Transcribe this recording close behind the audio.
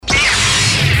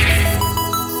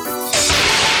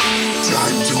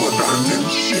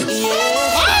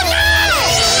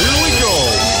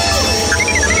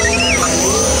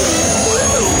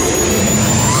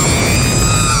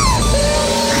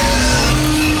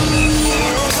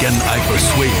Can I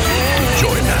persuade you to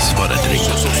join us for a drink?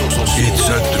 It's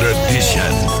a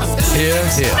tradition. Here,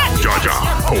 here. Jar Jar,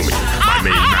 homie, my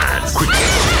main man, quickly.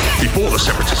 Before the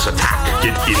Separatists attack,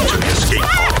 get into the escape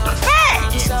pod. Hey!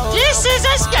 This is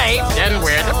escape, then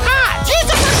we're the pod.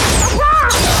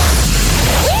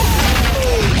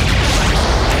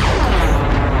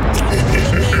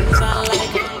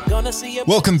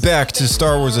 Welcome back to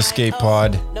Star Wars Escape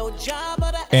Pod,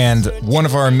 and one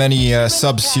of our many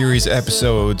sub-series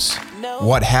episodes,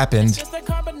 What Happened?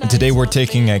 And today we're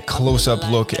taking a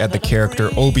close-up look at the character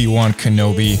Obi-Wan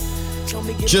Kenobi.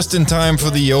 Just in time for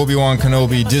the Obi-Wan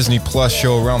Kenobi Disney Plus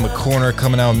show around the corner,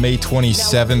 coming out May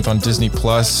 27th on Disney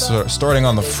Plus, starting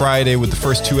on the Friday with the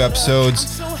first 2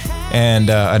 episodes, and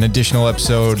an additional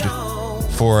episode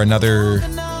for another,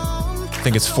 I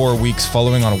think it's 4 weeks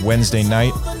following on a Wednesday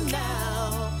night.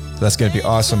 So that's going to be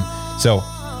awesome. So,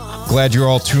 glad you're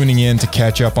all tuning in to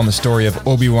catch up on the story of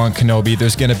Obi-Wan Kenobi.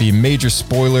 There's going to be major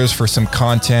spoilers for some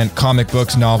content, comic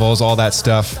books, novels, all that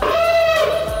stuff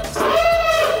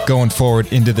going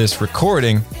forward into this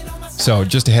recording. So,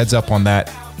 just a heads up on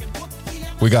that.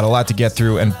 We got a lot to get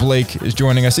through, and Blake is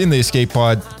joining us in the Escape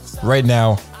Pod right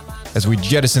now as we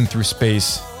jettison through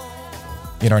space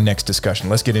in our next discussion.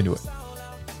 Let's get into it.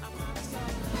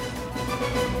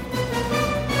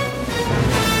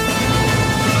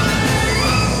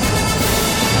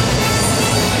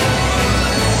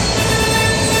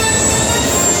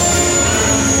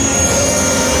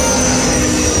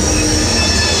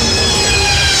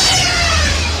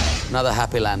 Another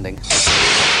happy landing.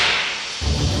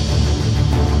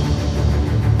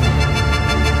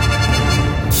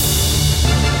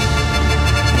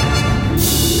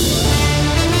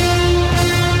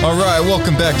 All right,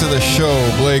 welcome back to the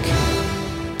show, Blake.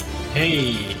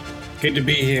 Hey, good to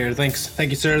be here. Thank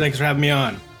you, sir. Thanks for having me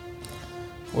on.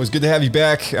 Always good to have you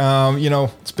back.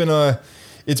 It's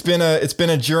been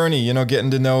a journey.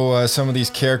 Getting to know some of these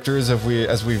characters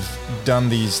as we've done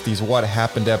these What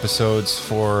Happened episodes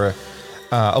for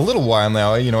a little while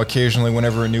now. Occasionally,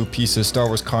 whenever a new piece of Star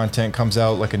Wars content comes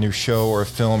out, like a new show or a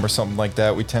film or something like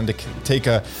that, we tend to take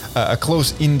a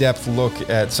close, in-depth look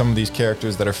at some of these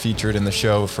characters that are featured in the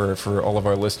show for all of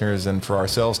our listeners and for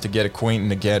ourselves to get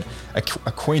acquainted again.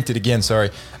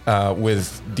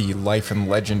 With the life and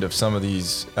legend of some of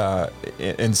these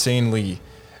insanely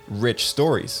rich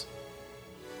stories.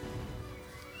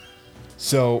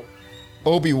 So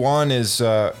Obi-Wan is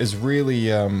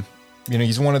really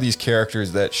he's one of these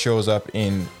characters that shows up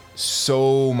in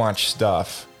so much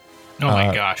stuff. Oh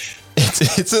my gosh.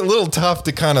 It's a little tough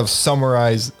to kind of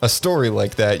summarize a story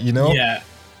like that, Yeah.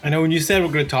 I know when you said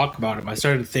we're going to talk about him, I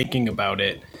started thinking about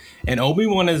it. And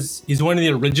Obi-Wan he's one of the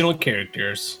original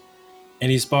characters,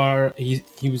 and he's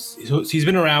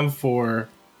been around for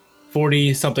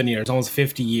 40 something years, almost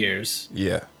 50 years.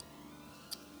 Yeah.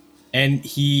 And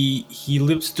he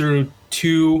lives through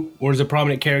is a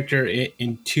prominent character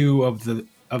in 2 of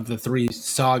the 3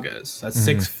 sagas. That's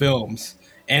 6 films,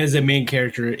 and is a main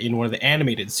character in one of the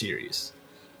animated series.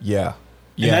 Yeah.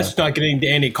 And that's not getting into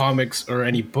any comics or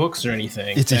any books or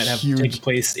anything that have taken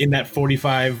place in that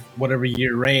 45 whatever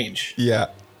year range. Yeah.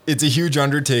 It's a huge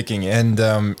undertaking, and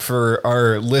for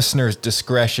our listeners'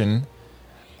 discretion,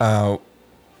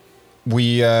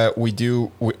 we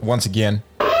do once again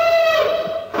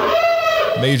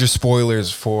major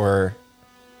spoilers for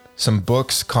some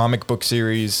books, comic book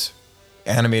series,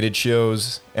 animated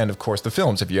shows, and of course the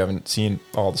films. If you haven't seen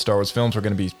all the Star Wars films, we're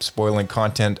going to be spoiling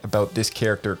content about this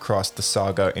character across the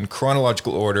saga in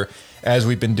chronological order, as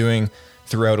we've been doing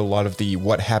throughout a lot of the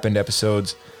What Happened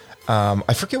episodes.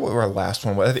 I forget what our last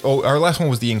one was. Our last one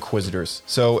was the Inquisitors.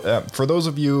 So for those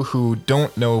of you who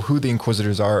don't know who the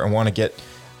Inquisitors are and want to get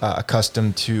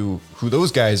accustomed to who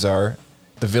those guys are,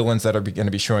 the villains that are going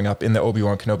to be showing up in the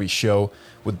Obi-Wan Kenobi show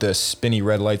with the spinny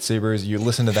red lightsabers, you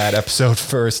listen to that episode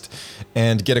first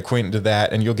and get acquainted to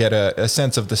that, and you'll get a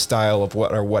sense of the style of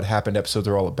what our What Happened episodes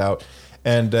are all about.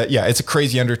 And it's a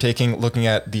crazy undertaking looking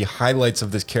at the highlights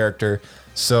of this character.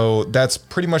 So that's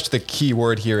pretty much the key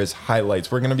word here is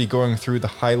highlights. We're going to be going through the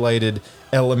highlighted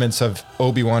elements of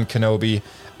Obi-Wan Kenobi,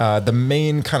 the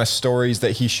main kind of stories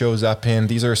that he shows up in.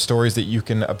 These are stories that you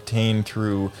can obtain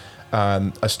through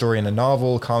a story in a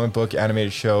novel, comic book,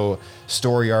 animated show,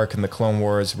 story arc in the Clone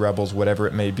Wars, Rebels, whatever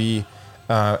it may be.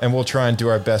 And we'll try and do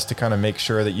our best to kind of make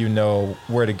sure that you know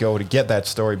where to go to get that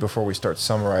story before we start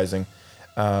summarizing.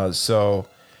 So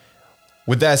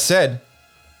with that said,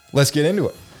 let's get into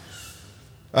it.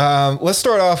 Let's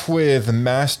start off with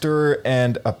Master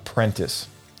and Apprentice.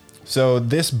 So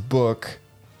this book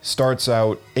starts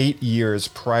out 8 years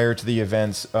prior to the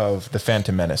events of The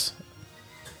Phantom Menace.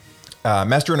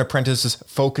 Master and Apprentice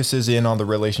focuses in on the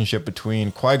relationship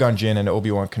between Qui-Gon Jinn and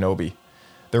Obi-Wan Kenobi.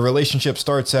 The relationship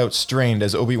starts out strained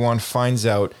as Obi-Wan finds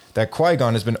out that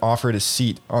Qui-Gon has been offered a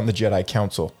seat on the Jedi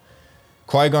Council.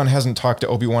 Qui-Gon hasn't talked to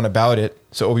Obi-Wan about it,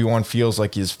 so Obi-Wan feels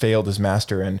like he's failed his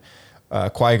master, and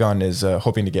Qui-Gon is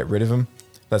hoping to get rid of him.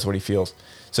 That's what he feels.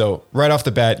 So right off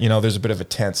the bat, there's a bit of a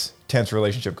tense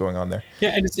relationship going on there. Yeah,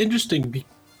 and it's interesting.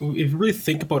 If you really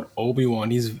think about Obi-Wan,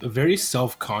 he's a very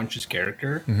self-conscious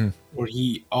character, where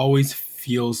he always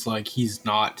feels like he's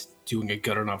not doing a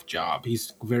good enough job.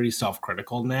 He's very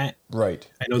self-critical in that. Right.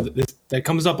 I know that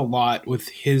comes up a lot with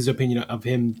his opinion of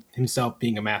himself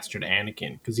being a master to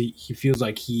Anakin, because he feels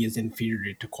like he is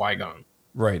inferior to Qui-Gon.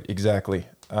 Right, exactly.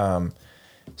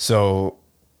 So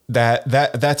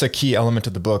that's a key element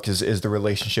of the book is the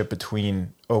relationship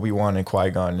between Obi-Wan and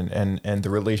Qui-Gon, and the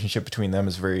relationship between them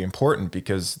is very important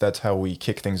because that's how we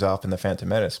kick things off in the Phantom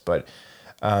Menace. But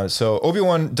so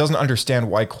Obi-Wan doesn't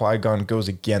understand why Qui-Gon goes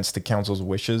against the Council's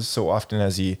wishes so often,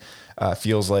 as he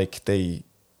feels like they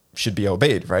should be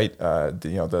obeyed, right?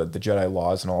 The Jedi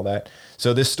laws and all that.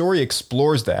 So this story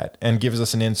explores that and gives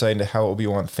us an insight into how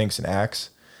Obi-Wan thinks and acts.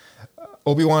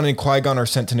 Obi-Wan and Qui-Gon are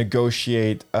sent to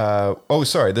negotiate.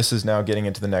 This is now getting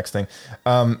into the next thing.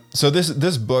 So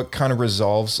this book kind of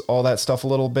resolves all that stuff a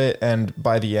little bit, and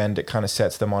by the end, it kind of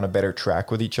sets them on a better track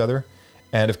with each other.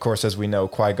 And of course, as we know,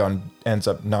 Qui-Gon ends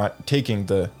up not taking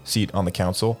the seat on the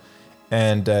council.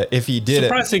 And if he did,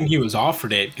 surprising he was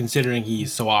offered it, considering he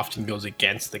so often goes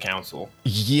against the council.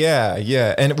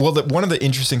 Yeah. And one of the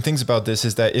interesting things about this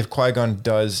is that if Qui-Gon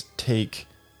does take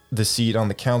the seat on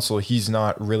the council, he's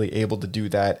not really able to do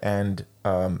that and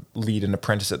lead an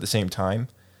apprentice at the same time.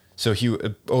 So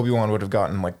Obi-Wan would have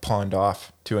gotten like pawned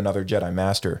off to another Jedi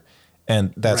Master.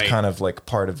 And that's kind of like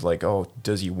part of like, oh,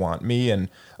 does he want me? And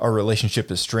our relationship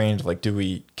is strained. Like, do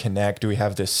we connect? Do we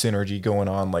have this synergy going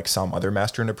on like some other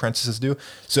Master and Apprentices do?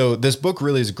 So this book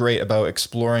really is great about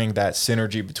exploring that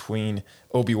synergy between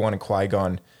Obi-Wan and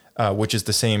Qui-Gon, which is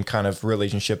the same kind of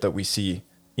relationship that we see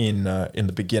in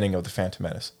the beginning of the Phantom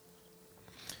Menace.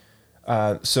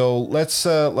 So let's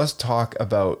talk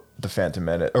about the Phantom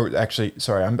Menace. Or actually,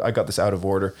 sorry, I got this out of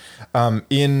order.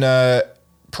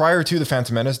 Prior to the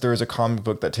Phantom Menace, there is a comic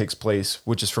book that takes place,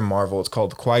 which is from Marvel. It's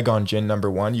called Qui-Gon Jinn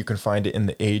 #1. You can find it in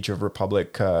the Age of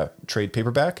Republic trade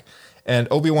paperback. And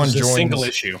Obi-Wan joins... single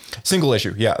issue. Single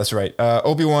issue, yeah, that's right.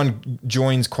 Obi-Wan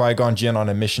joins Qui-Gon Jinn on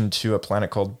a mission to a planet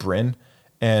called Bryn,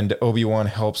 and Obi-Wan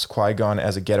helps Qui-Gon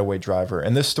as a getaway driver.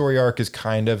 And this story arc is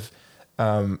kind of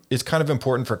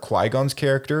important for Qui-Gon's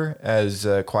character, as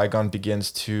Qui-Gon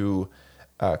begins to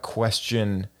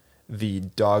question the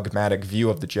dogmatic view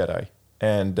of the Jedi.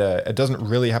 And it doesn't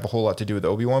really have a whole lot to do with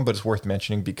Obi-Wan, but it's worth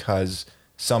mentioning because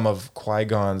some of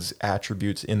Qui-Gon's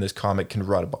attributes in this comic can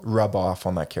rub off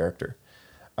on that character.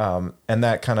 And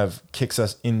that kind of kicks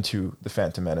us into the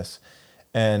Phantom Menace.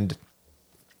 And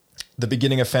the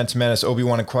beginning of Phantom Menace,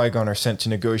 Obi-Wan and Qui-Gon are sent to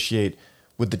negotiate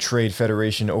with the Trade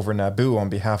Federation over Naboo on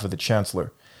behalf of the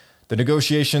Chancellor. The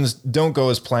negotiations don't go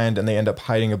as planned, and they end up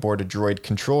hiding aboard a droid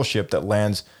control ship that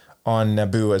lands on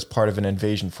Naboo as part of an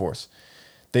invasion force.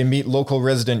 They meet local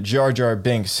resident Jar Jar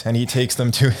Binks, and he takes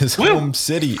them to his home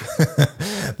city,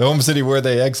 the home city where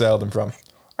they exiled him from.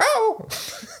 Ow!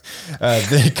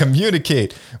 They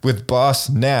communicate with Boss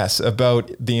Nass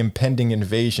about the impending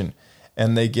invasion,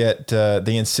 and they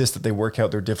insist that they work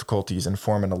out their difficulties and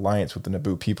form an alliance with the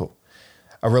Naboo people.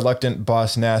 A reluctant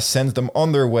Boss Nass sends them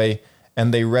on their way,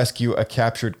 and they rescue a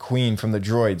captured queen from the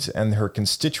droids and her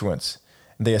constituents.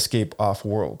 They escape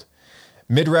off-world.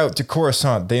 Mid-route to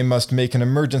Coruscant, they must make an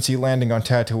emergency landing on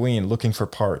Tatooine looking for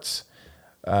parts.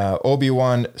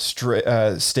 Obi-Wan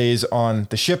stays on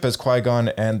the ship as Qui-Gon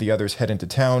and the others head into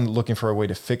town looking for a way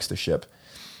to fix the ship.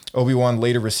 Obi-Wan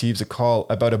later receives a call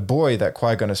about a boy that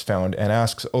Qui-Gon has found and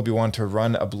asks Obi-Wan to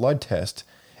run a blood test,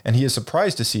 and he is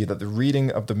surprised to see that the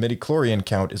reading of the midichlorian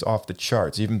count is off the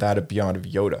charts, even that of beyond of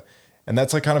Yoda. And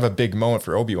that's like kind of a big moment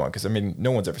for Obi-Wan, because I mean,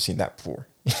 no one's ever seen that before.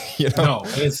 No,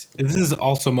 this is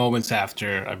also moments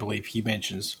after, I believe he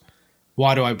mentions,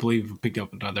 why do I believe we picked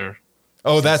up another?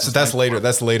 Oh, that's later.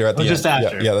 That's later at the end. Just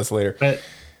after. Yeah, that's later. But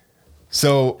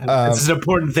so this is an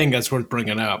important thing that's worth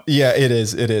bringing up. Yeah, it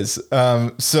is. It is.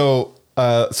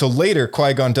 So later,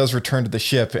 Qui-Gon does return to the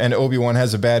ship, and Obi-Wan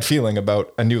has a bad feeling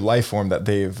about a new life form that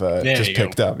they've just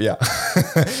picked up. Yeah.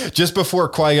 Just before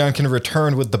Qui-Gon can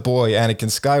return with the boy, Anakin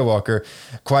Skywalker,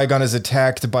 Qui-Gon is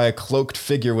attacked by a cloaked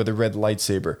figure with a red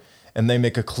lightsaber, and they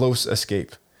make a close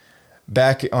escape.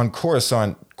 Back on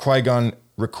Coruscant, Qui-Gon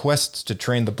requests to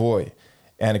train the boy,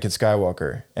 Anakin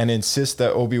Skywalker, and insists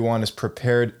that Obi-Wan is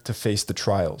prepared to face the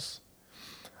trials.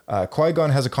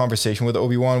 Qui-Gon has a conversation with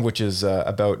Obi-Wan, which is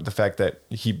about the fact that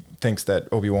he thinks that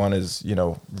Obi-Wan is,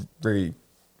 very,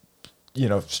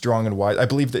 strong and wise. I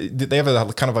believe that they have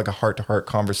a kind of like a heart-to-heart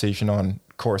conversation on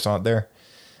Coruscant there.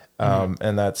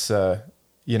 And that's, it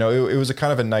was a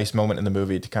kind of a nice moment in the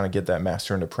movie to kind of get that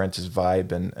Master and Apprentice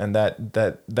vibe. And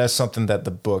that's something that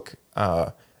the book,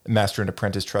 Master and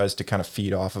Apprentice, tries to kind of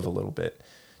feed off of a little bit,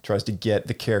 tries to get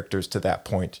the characters to that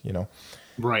point,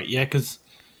 Right. Yeah. Because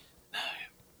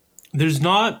there's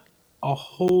not a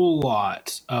whole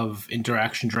lot of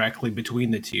interaction directly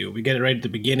between the two. We get it right at the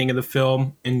beginning of the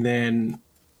film, and then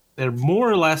they're more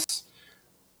or less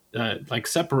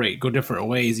separate, go different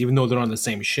ways, even though they're on the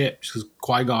same ship. Because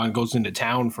Qui-Gon goes into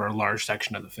town for a large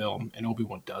section of the film, and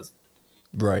Obi-Wan doesn't.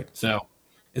 Right. So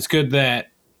it's good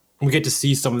that we get to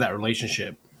see some of that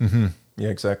relationship. Mm-hmm. Yeah,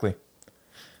 exactly.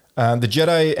 The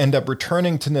Jedi end up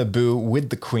returning to Naboo with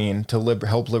the Queen to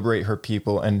help liberate her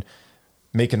people and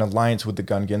make an alliance with the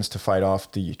Gungans to fight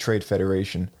off the Trade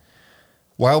Federation.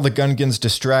 While the Gungans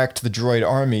distract the droid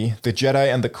army, the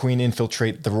Jedi and the Queen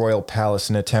infiltrate the royal palace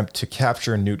in an attempt to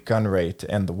capture Nute Gunray to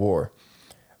end the war.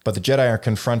 But the Jedi are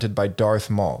confronted by Darth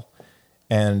Maul,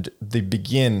 and they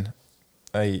begin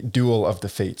a duel of the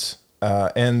fates.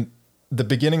 And the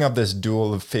beginning of this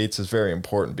duel of fates is very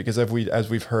important because as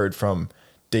we've heard from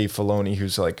Dave Filoni,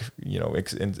 who's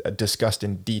discussed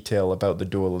in detail about the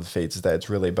duel of the fates, is that it's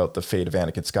really about the fate of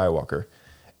Anakin Skywalker.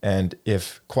 And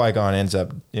if the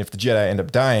Jedi end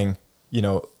up dying,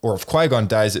 or if Qui-Gon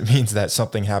dies, it means that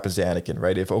something happens to Anakin,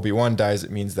 right? If Obi-Wan dies,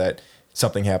 it means that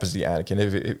something happens to Anakin.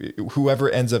 If whoever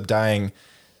ends up dying,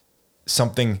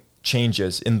 something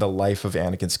changes in the life of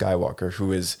Anakin Skywalker,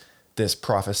 who is this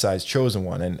prophesized chosen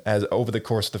one. And as over the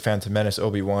course of the Phantom Menace,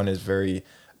 Obi-Wan is very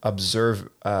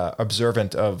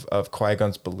observant of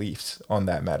Qui-Gon's beliefs on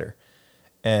that matter.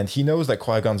 And he knows that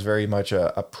Qui-Gon's very much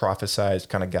a prophesized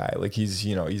kind of guy. Like he's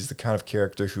the kind of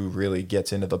character who really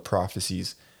gets into the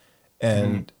prophecies.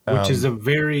 And which is a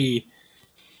very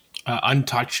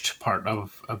untouched part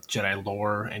of Jedi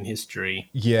lore and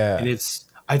history. Yeah. And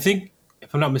I think,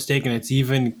 if I'm not mistaken, it's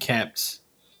even kept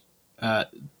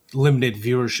limited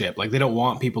viewership. Like they don't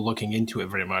want people looking into it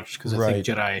very much because I think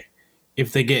Jedi,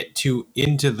 if they get too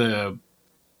into the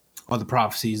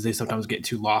prophecies, they sometimes get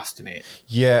too lost in it.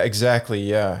 Yeah, exactly.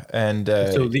 Yeah. And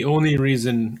so the only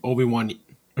reason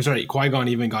Qui-Gon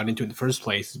even got into it in the first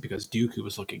place is because Dooku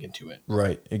was looking into it.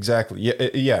 Right. Exactly.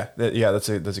 Yeah. That's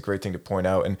a great thing to point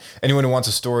out. And anyone who wants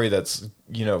a story that's,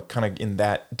 kind of in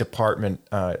that department,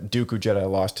 Dooku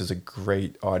Jedi Lost is a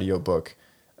great audiobook,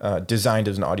 designed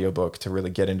as an audiobook to really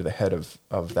get into the head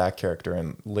of that character.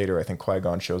 And later, I think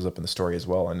Qui-Gon shows up in the story as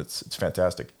well. And it's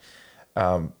fantastic.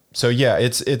 So yeah,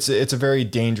 it's a very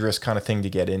dangerous kind of thing to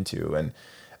get into, and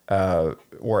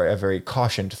or a very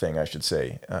cautioned thing, I should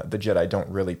say. The Jedi don't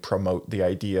really promote the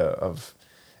idea of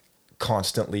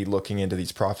constantly looking into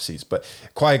these prophecies, but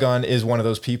Qui-Gon is one of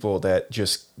those people that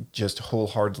just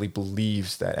wholeheartedly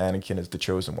believes that Anakin is the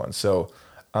chosen one. So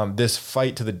this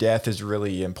fight to the death is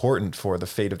really important for the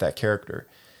fate of that character,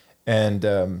 and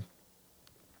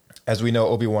as we know,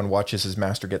 Obi-Wan watches his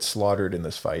master get slaughtered in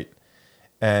this fight.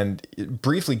 And it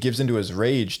briefly gives into his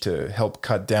rage to help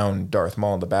cut down Darth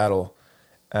Maul in the battle.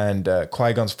 And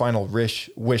Qui-Gon's final wish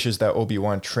is that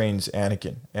Obi-Wan trains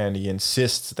Anakin. And he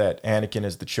insists that Anakin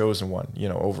is the chosen one,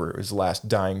 over his last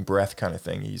dying breath kind of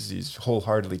thing. He's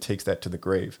wholeheartedly takes that to the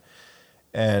grave.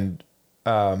 And,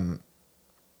 over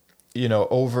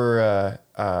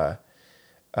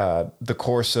the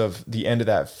course of the end of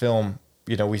that film,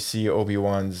 we see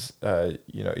Obi-Wan's,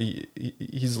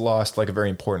 he's lost like a very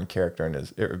important character in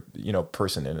his,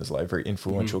 person in his life, very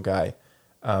influential guy.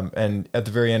 And at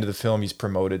the very end of the film, he's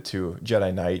promoted to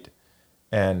Jedi Knight,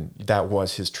 and that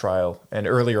was his trial. And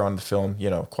earlier on in the film,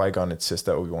 Qui-Gon insists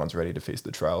that Obi-Wan's ready to face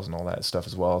the trials and all that stuff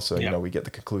as well. So, we get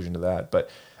the conclusion to that. But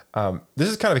this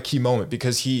is kind of a key moment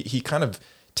because he kind of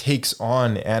takes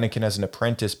on Anakin as an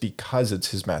apprentice because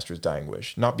it's his master's dying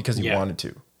wish, not because he wanted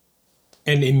to.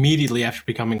 And immediately after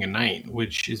becoming a knight,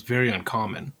 which is very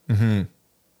uncommon. Mm-hmm.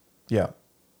 Yeah.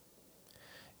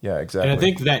 Yeah, exactly. And I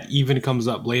think that even comes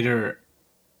up later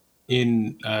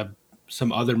in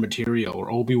some other material where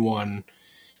Obi-Wan,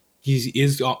 he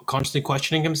is constantly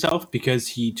questioning himself because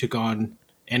he took on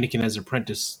Anakin as an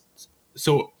apprentice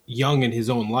so young in his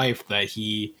own life that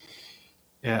he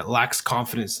lacks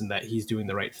confidence in that he's doing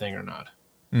the right thing or not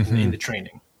in the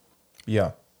training.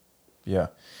 Yeah. Yeah.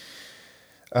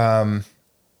 That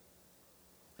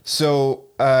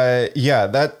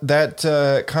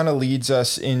kind of leads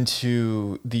us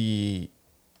into the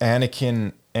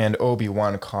Anakin and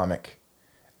Obi-Wan comic.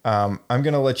 I'm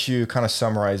going to let you kind of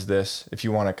summarize this if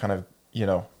you want to kind of,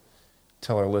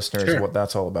 tell our listeners Sure. what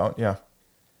that's all about. Yeah.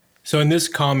 So in this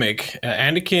comic,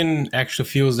 Anakin actually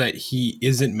feels that he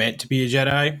isn't meant to be a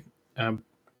Jedi,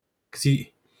 because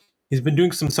he's been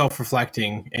doing some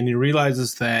self-reflecting, and he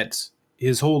realizes that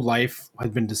his whole life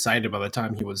had been decided by the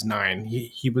time he was 9.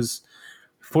 He was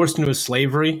forced into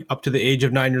slavery up to the age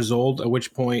of 9 years old, at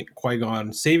which point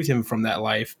Qui-Gon saved him from that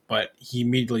life, but he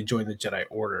immediately joined the Jedi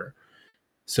Order.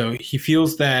 So he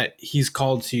feels that he's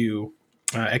called to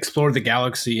explore the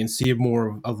galaxy and see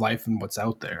more of life and what's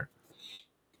out there.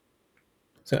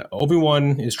 So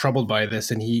Obi-Wan is troubled by this,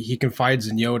 and he confides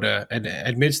in Yoda and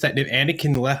admits that if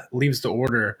Anakin leaves the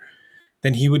Order,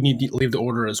 then he would need to leave the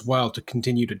Order as well to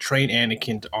continue to train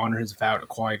Anakin to honor his vow to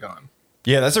Qui-Gon.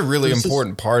 Yeah, that's a really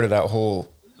important part of that whole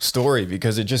story,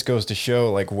 because it just goes to show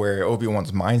like where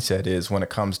Obi-Wan's mindset is when it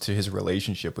comes to his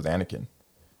relationship with Anakin.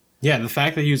 Yeah, the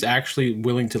fact that he was actually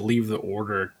willing to leave the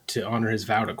Order to honor his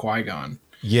vow to Qui-Gon.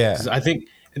 Yeah. 'Cause I think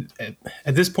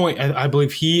at this point, I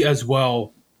believe he as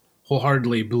well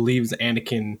wholeheartedly believes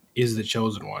Anakin is the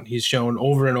chosen one. He's shown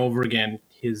over and over again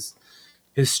his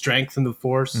strength in the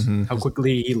Force, how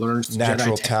quickly he learns Jedi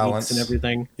Natural techniques talents and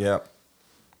everything. Yeah.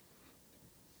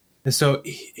 And so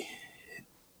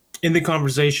in the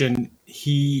conversation,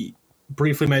 he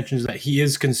briefly mentions that he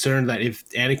is concerned that if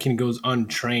Anakin goes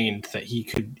untrained, that he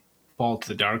could fall to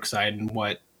the dark side and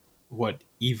what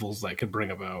evils that could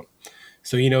bring about.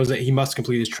 So he knows that he must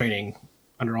complete his training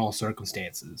under all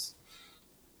circumstances.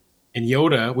 And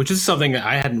Yoda, which is something that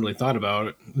I hadn't really thought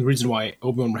about, the reason why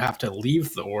Obi-Wan would have to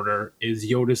leave the Order is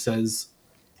Yoda says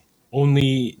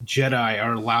only Jedi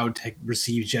are allowed to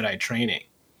receive Jedi training.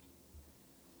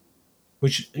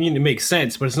 Which, I mean, it makes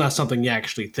sense, but it's not something you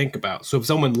actually think about. So if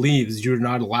someone leaves, you're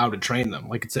not allowed to train them.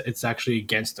 Like, it's actually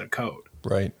against their code.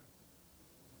 Right.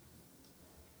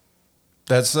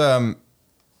 That's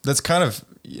kind of,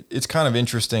 it's kind of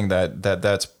interesting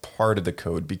that's part of the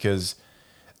code, because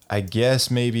I guess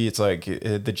maybe it's like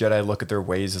the Jedi look at their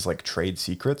ways as like trade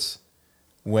secrets,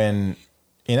 when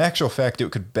in actual fact it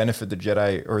could benefit the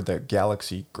Jedi or the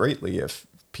galaxy greatly if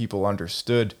people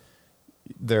understood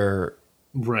their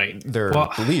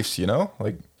beliefs, you know?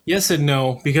 Like, yes and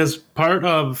no, because part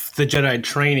of the Jedi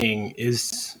training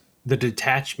is the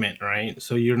detachment, right?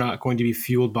 So you're not going to be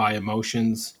fueled by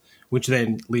emotions, which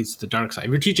then leads to the dark side.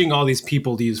 If you're teaching all these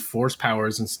people to use Force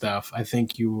powers and stuff, I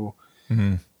think you're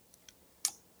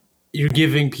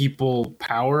giving people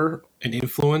power and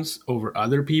influence over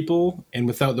other people, and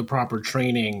without the proper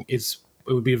training, it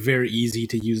would be very easy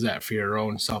to use that for your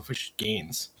own selfish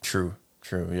gains. True.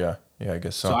 Yeah, I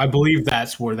guess so. So I believe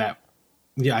that's where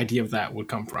the idea of that would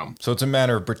come from. So it's a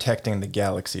matter of protecting the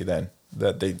galaxy then,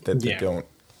 that they don't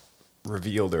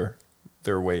reveal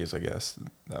their ways, I guess,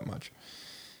 that much.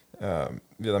 Yeah,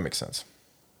 that makes sense.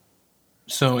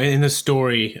 So in the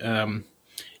story,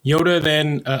 Yoda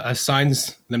then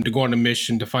assigns them to go on a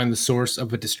mission to find the source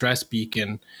of a distress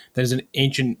beacon that is an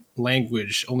ancient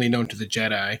language only known to the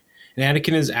Jedi. And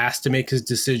Anakin is asked to make his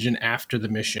decision after the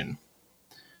mission.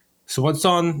 So once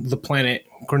on the planet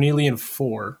Cornelian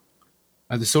 4,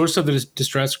 the source of the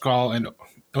distress call and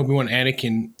Obi-Wan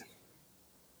Anakin...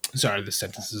 Sorry, this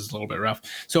sentence is a little bit rough.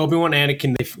 So Obi-Wan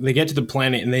Anakin, they get to the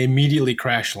planet and they immediately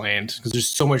crash land because there's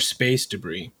so much space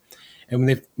debris. And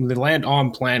when they land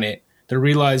on planet, they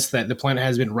realize that the planet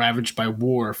has been ravaged by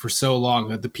war for so long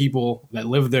that the people that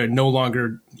live there no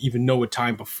longer even know a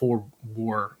time before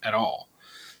war at all.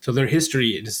 So their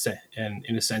history,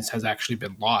 in a sense, has actually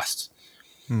been lost.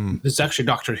 There's actually a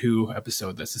Doctor Who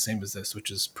episode that's the same as this,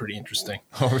 which is pretty interesting.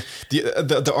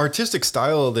 The artistic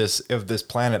style of this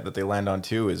planet that they land on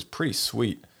too is pretty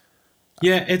sweet.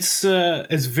 Yeah, it's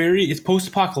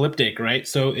post-apocalyptic, right?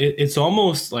 So it's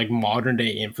almost like modern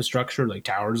day infrastructure, like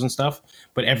towers and stuff,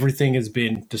 but everything has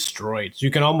been destroyed. So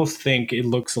you can almost think it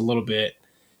looks a little bit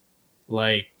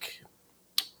like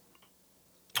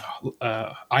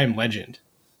I Am Legend.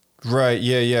 Right,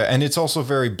 yeah. And it's also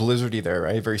very blizzardy there,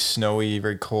 right? Very snowy,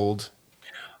 very cold.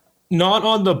 Not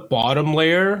on the bottom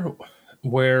layer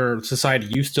where society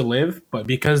used to live, but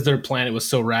because their planet was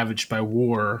so ravaged by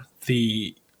war,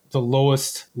 the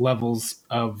lowest levels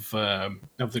of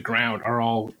the ground are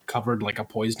all covered like a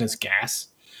poisonous gas.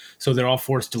 So they're all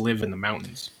forced to live in the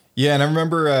mountains. Yeah, and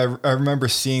I remember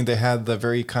seeing they had the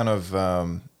very kind of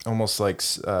almost like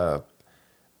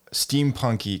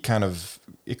steampunky kind of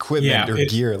equipment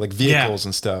gear, like vehicles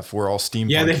and stuff were all steampunky.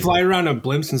 Yeah, they fly around on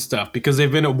blimps and stuff because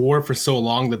they've been at war for so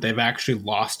long that they've actually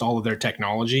lost all of their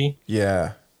technology.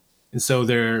 Yeah. And so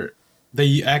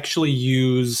they actually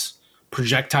use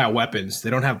projectile weapons. They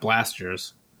don't have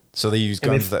blasters. So they use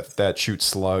guns that shoot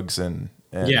slugs and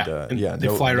And, they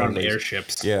fly around in lasers.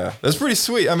 airships. Yeah, that's pretty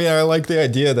sweet. I mean, I like the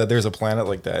idea that there's a planet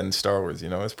like that in Star Wars.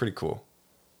 It's pretty cool.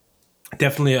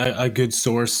 Definitely a good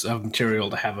source of material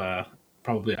to have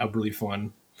probably a really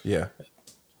fun Yeah.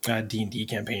 D&D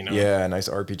campaign on. Yeah, a nice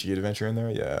RPG adventure in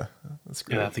there. Yeah, that's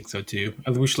great. Yeah, I think so too.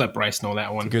 We should let Bryce know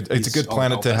that one. It's a good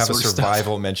planet to have a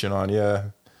survival mention on. Yeah.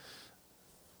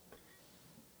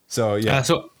 So yeah.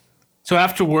 So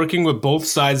after working with both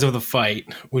sides of the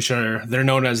fight, they're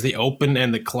known as the open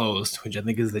and the closed, which I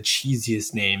think is the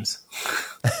cheesiest names.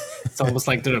 It's almost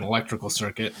like they're an electrical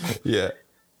circuit. Yeah.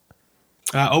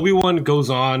 Obi-Wan goes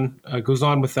on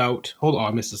without. Hold on,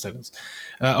 I missed a sentence.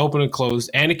 Open and closed.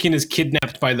 Anakin is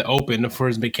kidnapped by the Open for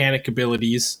his mechanic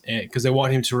abilities because they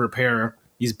want him to repair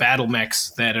these battle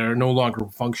mechs that are no longer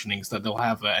functioning, so that they'll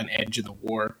have an edge in the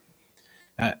war.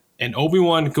 And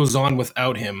Obi-Wan goes on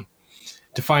without him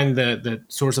to find the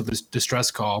source of this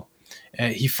distress call.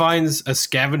 He finds a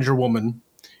scavenger woman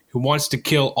who wants to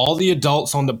kill all the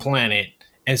adults on the planet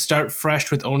and start fresh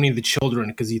with only the children,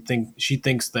 because she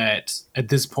thinks that at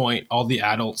this point all the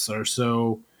adults are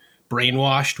so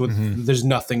brainwashed with there's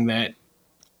nothing that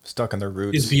stuck in their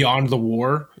roots is beyond the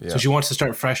war. Yeah. So she wants to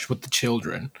start fresh with the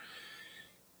children.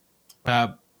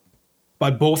 But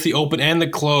both the open and the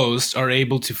closed are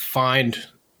able to find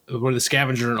where the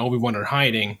scavenger and Obi-Wan are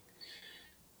hiding.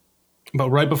 But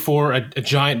right before a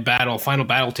giant final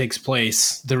battle takes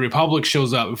place, the Republic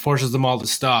shows up and forces them all to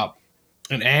stop.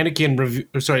 And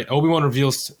Obi-Wan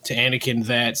reveals to Anakin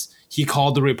that he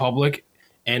called the Republic,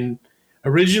 and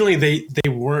originally they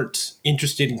weren't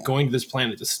interested in going to this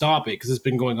planet to stop it because it's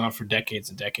been going on for decades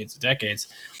and decades and decades.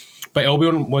 But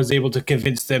Obi-Wan was able to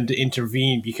convince them to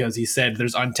intervene because he said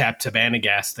there's untapped Tabana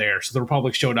gas there. So the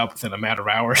Republic showed up within a matter of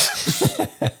hours.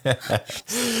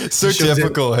 So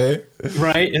typical, hey?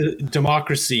 Right?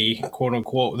 Democracy, quote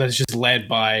unquote, that's just led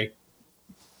by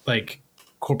like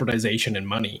corporatization and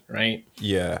money, right?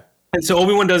 Yeah. And so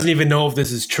Obi-Wan doesn't even know if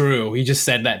this is true. He just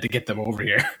said that to get them over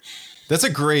here. That's a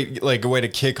great way to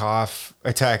kick off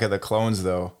Attack of the Clones,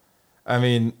 though. I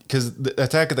mean, because the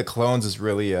Attack of the Clones is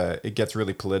really it gets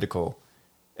really political,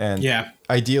 and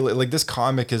ideally, this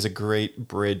comic is a great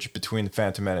bridge between the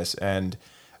Phantom Menace and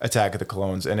Attack of the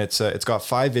Clones, and it's got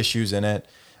 5 issues in it.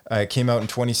 It came out in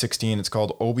 2016. It's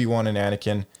called Obi-Wan and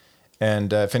Anakin.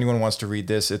 And if anyone wants to read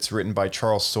this, it's written by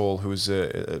Charles Soule, who's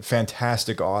a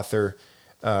fantastic author.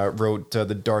 Wrote the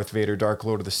Darth Vader, Dark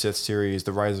Lord of the Sith series,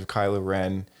 The Rise of Kylo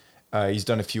Ren. He's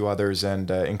done a few others, and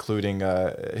including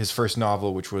his first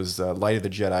novel, which was Light of the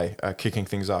Jedi, kicking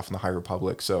things off in the High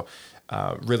Republic. So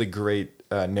really great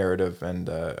narrative, and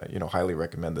highly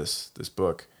recommend this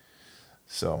book.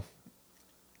 So,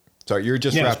 sorry, you're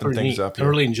just wrapping things up here. I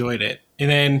really enjoyed it.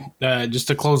 And then just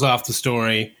to close off the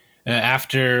story,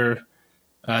 after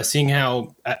seeing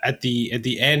how at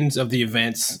the ends of the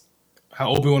events, how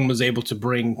Obi-Wan was able to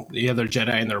bring the other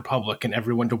Jedi in the Republic and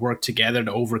everyone to work together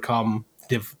to overcome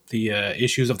the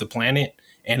issues of the planet,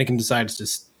 Anakin decides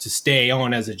to stay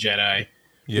on as a Jedi,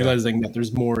 realizing that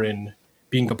there's more in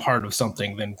being a part of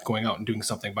something than going out and doing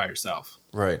something by yourself.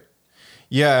 Right.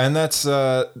 Yeah, and that's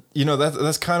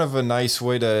that's kind of a nice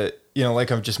way to,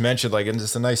 like I've just mentioned, and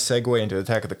just a nice segue into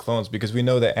Attack of the Clones, because we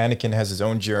know that Anakin has his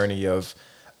own journey of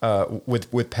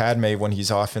with Padme when he's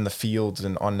off in the fields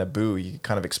and on Naboo. He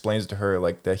kind of explains to her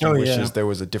that he wishes there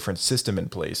was a different system in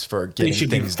place for getting things done.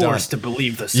 They should be forced to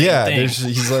believe the same thing.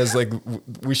 He says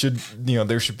we should,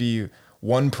 there should be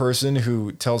one person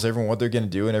who tells everyone what they're going to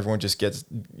do, and everyone just gets,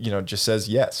 just says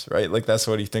yes, right? That's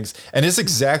what he thinks. And it's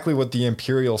exactly what the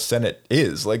Imperial Senate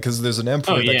is, because there's an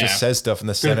emperor that just says stuff, and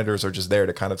the senators are just there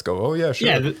to kind of go, oh yeah, sure.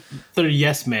 Yeah, they're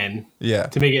yes men. Yeah.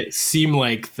 To make it seem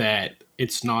like that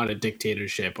it's not a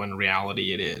dictatorship when in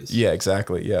reality it is. Yeah,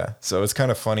 exactly. Yeah. So it's kind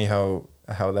of funny how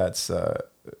that's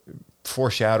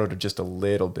foreshadowed just a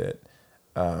little bit.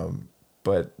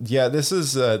 But yeah, this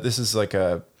is the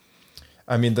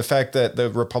fact that the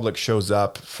Republic shows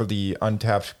up for the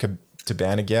untapped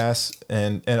Tabana gas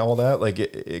and all that,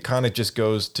 it kind of just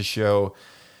goes to show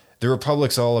the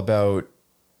Republic's all about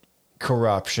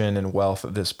corruption and wealth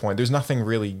at this point. There's nothing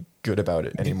really good about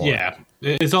it anymore. Yeah.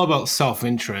 It's all about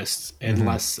self-interest and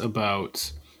less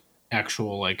about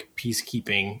actual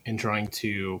peacekeeping and trying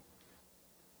to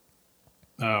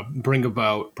bring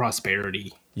about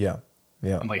prosperity. Yeah.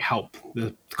 Yeah. And help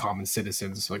the common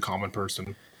citizens, the common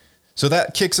person. So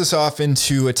that kicks us off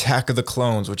into Attack of the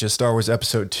Clones, which is Star Wars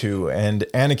Episode 2. And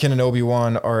Anakin and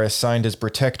Obi-Wan are assigned as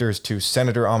protectors to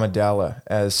Senator Amidala,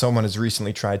 as someone has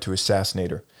recently tried to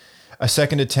assassinate her. A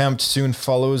second attempt soon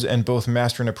follows, and both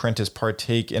master and apprentice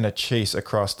partake in a chase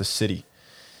across the city.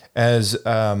 As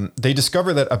they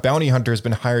discover that a bounty hunter has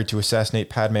been hired to assassinate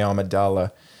Padme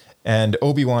Amidala, And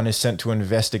Obi-Wan is sent to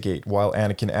investigate while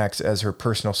Anakin acts as her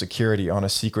personal security on a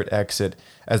secret exit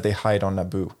as they hide on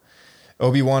Naboo.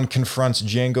 Obi-Wan confronts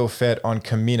Jango Fett on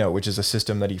Kamino, which is a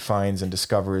system that he finds and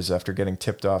discovers after getting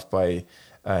tipped off by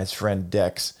his friend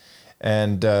Dex,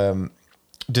 and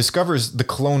discovers the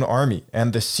clone army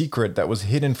and the secret that was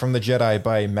hidden from the Jedi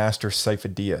by Master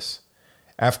Sifo-Dyas.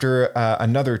 After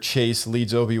another chase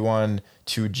leads Obi-Wan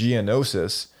to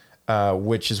Geonosis,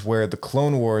 which is where the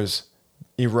Clone Wars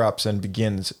erupts and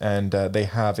begins, and they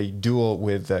have a duel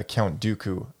with Count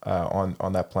Dooku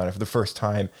on that planet for the first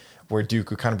time, where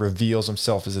Dooku kind of reveals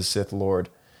himself as a Sith Lord.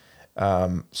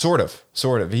 Sort of.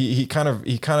 He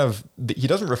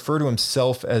doesn't refer to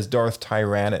himself as Darth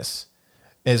Tyrannus.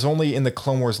 It's only in the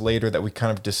Clone Wars later that we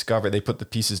kind of discover, they put the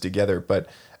pieces together, but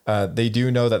they do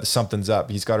know that something's up.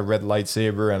 He's got a red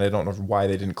lightsaber, and I don't know why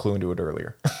they didn't clue into it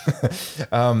earlier.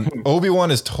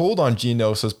 Obi-Wan is told on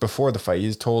Geonosis before the fight.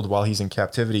 He's told while he's in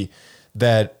captivity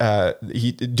that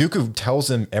Dooku tells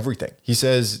him everything. He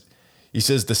says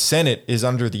the Senate is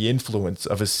under the influence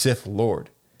of a Sith Lord.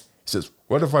 He says,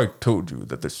 "What if I told you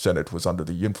that the Senate was under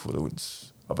the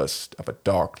influence of a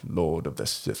Dark Lord of the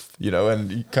Sith?"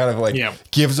 And he kind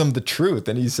of gives him the truth,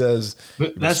 and he says,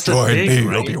 But that's the "Destroy thing,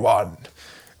 me, right? Obi-Wan,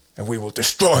 and we will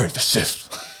destroy the Sith."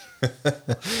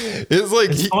 It's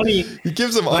like funny. he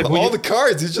gives him Like, all the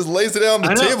cards. He just lays it out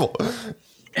on the table.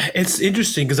 It's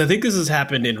interesting because I think this has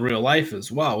happened in real life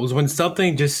as well. It was when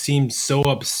something just seems so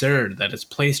absurd that it's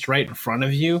placed right in front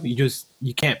of you,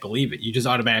 you can't believe it. You just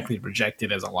automatically reject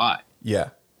it as a lie. Yeah,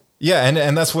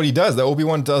 and that's what he does. That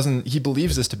Obi-Wan doesn't. He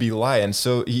believes this to be a lie, and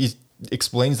so he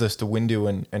explains this to Windu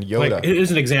and Yoda. Like, here's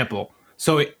an example.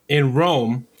 So in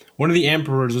Rome, one of the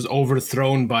emperors was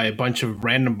overthrown by a bunch of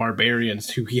random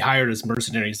barbarians who he hired as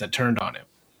mercenaries that turned on him.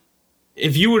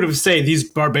 If you were to say these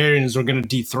barbarians are going to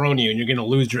dethrone you and you're going to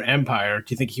lose your empire, do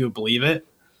you think he would believe it?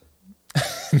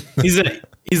 He's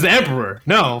the emperor.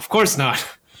 No, of course not.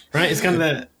 Right? It's kind of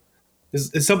that.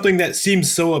 It's something that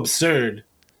seems so absurd.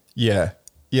 Yeah.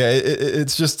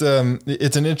 It's just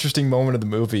it's an interesting moment of the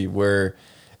movie where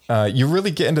you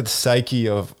really get into the psyche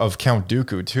of Count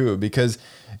Dooku too, because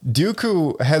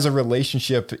Dooku has a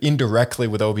relationship indirectly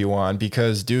with Obi-Wan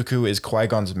because Dooku is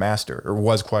Qui-Gon's master, or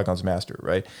was Qui-Gon's master,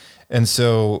 right? And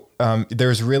so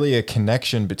there's really a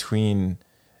connection between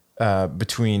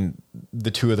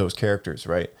the two of those characters,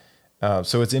 right?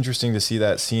 So it's interesting to see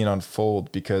that scene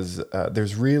unfold because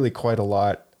there's really quite a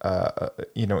lot,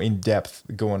 in depth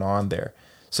going on there.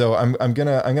 So I'm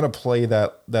gonna play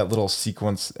that little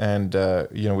sequence, and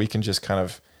we can just kind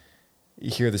of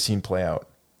hear the scene play out.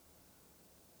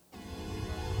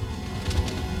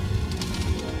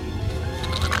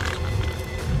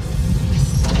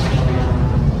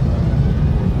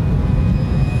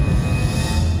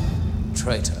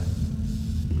 Traitor.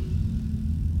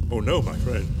 Oh no, my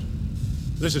friend.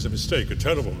 This is a mistake, a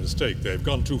terrible mistake. They've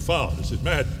gone too far. This is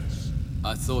madness.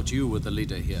 I thought you were the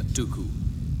leader here, Dooku.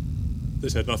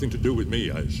 This had nothing to do with me,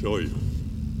 I assure you.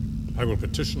 I will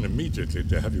petition immediately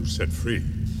to have you set free.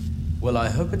 Well, I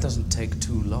hope it doesn't take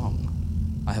too long.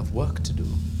 I have work to do.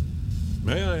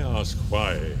 May I ask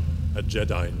why a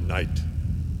Jedi Knight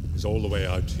is all the way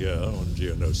out here on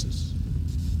Geonosis?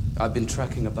 I've been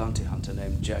tracking a bounty hunter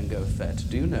named Jango Fett.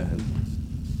 Do you know him?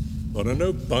 There are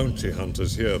no bounty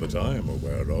hunters here that I am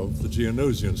aware of. The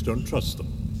Geonosians don't trust them.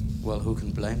 Well, who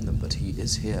can blame them? But he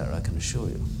is here, I can assure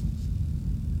you.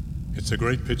 It's a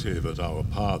great pity that our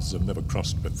paths have never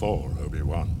crossed before,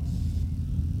 Obi-Wan.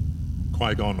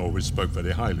 Qui-Gon always spoke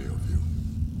very highly of you.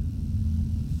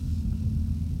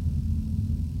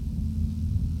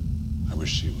 I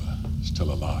wish he were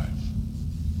still alive.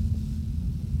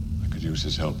 I could use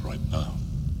his help right now.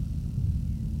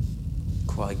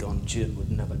 Qui-Gon Jinn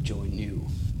would never join you.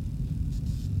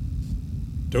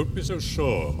 Don't be so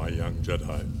sure, my young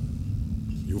Jedi.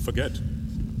 You forget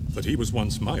that he was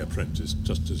once my apprentice,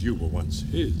 just as you were once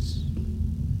his.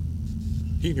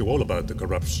 He knew all about the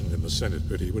corruption in the Senate,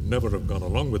 but he would never have gone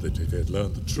along with it if he had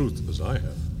learned the truth as I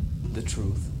have. The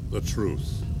truth? The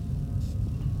truth.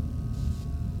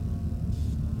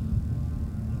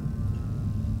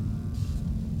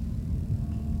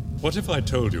 What if I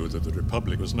told you that the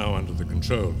Republic was now under the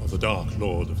control of the Dark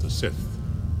Lord of the Sith?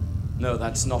 No,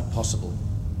 that's not possible.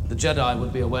 The Jedi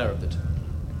would be aware of it.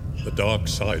 The dark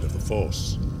side of the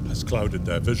Force has clouded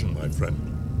their vision, my friend.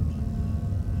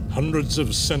 Hundreds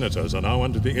of senators are now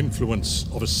under the influence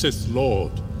of a Sith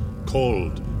Lord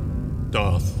called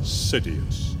Darth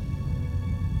Sidious.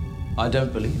 I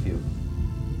don't believe you.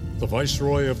 The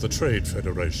Viceroy of the Trade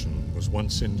Federation was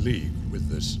once in league with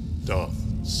this Darth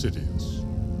Sidious.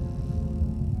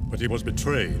 But he was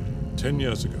betrayed 10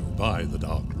 years ago by the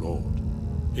Dark Lord.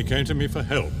 He came to me for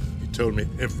help. He told me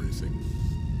everything.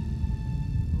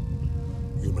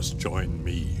 You must join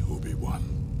me, Obi-Wan.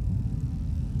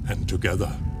 And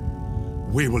together,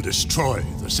 we will destroy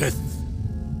the Sith.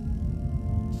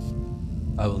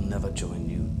 I will never join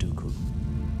you, Dooku.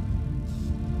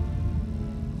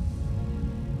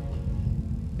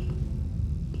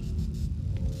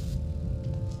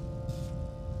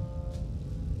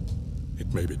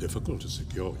 It may be difficult to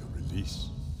secure your release.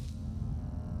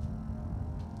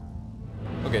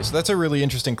 Okay, so that's a really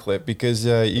interesting clip because,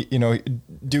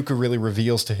 Dooku really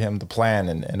reveals to him the plan,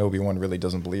 and Obi-Wan really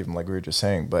doesn't believe him, like we were just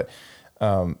saying. But,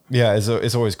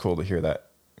 it's always cool to hear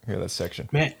that section.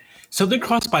 Man, something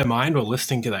crossed my mind while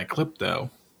listening to that clip,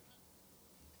 though.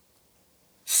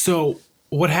 So,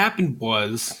 what happened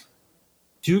was,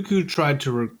 Dooku tried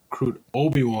to recruit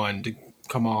Obi-Wan to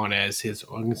come on as his,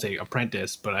 I'm going to say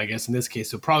apprentice, but I guess in this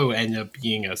case, he'll probably end up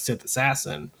being a Sith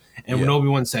assassin. And when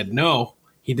Obi-Wan said no,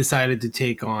 he decided to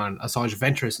take on Asajj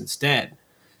Ventress instead.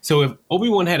 So if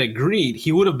Obi-Wan had agreed,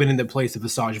 he would have been in the place of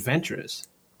Asajj Ventress.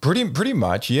 Pretty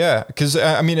much, yeah. Because,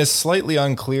 it's slightly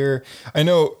unclear. I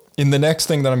know in the next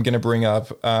thing that I'm going to bring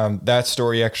up, that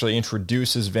story actually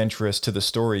introduces Ventress to the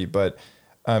story, but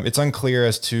it's unclear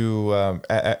as to,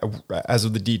 as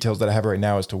of the details that I have right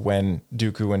now, as to when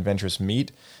Dooku and Ventress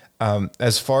meet.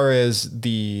 As far as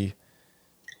the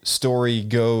story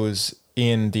goes,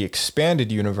 in the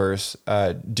expanded universe,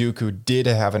 Dooku did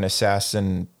have an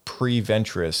assassin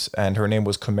pre-Ventress, and her name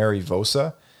was Khmeri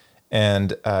Vosa,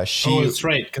 and she. Oh, that's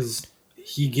right, because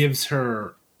he gives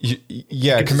her.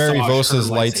 Yeah, Khmeri Vosa's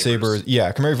lightsabers.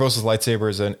 Yeah, Khmeri Vosa's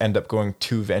lightsabers end up going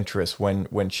to Ventress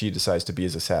when she decides to be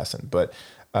his assassin. But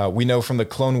we know from the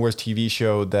Clone Wars TV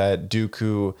show that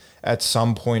Dooku at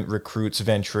some point recruits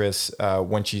Ventress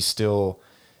when she's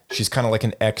kind of like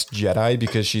an ex-Jedi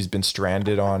because she's been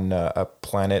stranded on a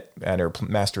planet and her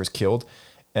master is killed.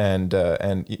 And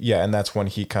that's when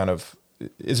he kind of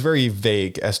is very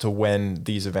vague as to when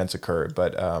these events occurred.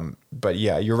 But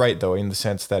yeah, you're right though, in the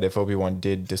sense that if Obi-Wan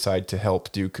did decide to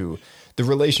help Dooku, the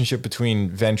relationship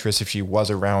between Ventress, if she was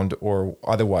around or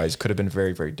otherwise, could have been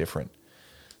very, very different.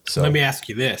 So let me ask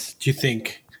you this. Do you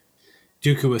think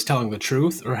Dooku was telling the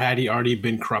truth, or had he already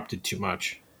been corrupted too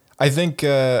much? I think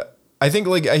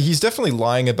like he's definitely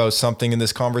lying about something in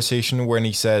this conversation when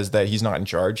he says that he's not in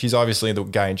charge. He's obviously the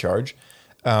guy in charge.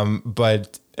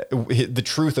 But the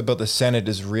truth about the Senate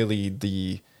is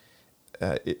really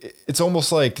it's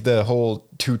almost like the whole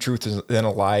two truths and a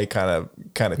lie kind of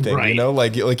thing, right.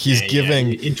 Like he's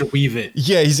giving interweave it.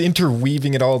 Yeah, he's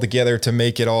interweaving it all together to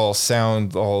make it all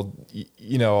sound all,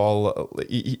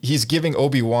 he's giving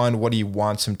Obi-Wan what he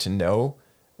wants him to know,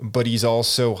 but he's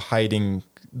also hiding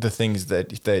the things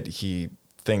that he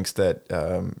thinks that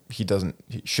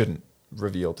he shouldn't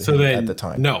reveal to him at the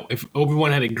time. No, if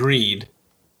Obi-Wan had agreed,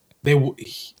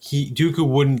 Dooku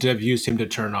wouldn't have used him to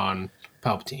turn on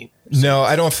Palpatine. No,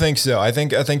 I don't think so. I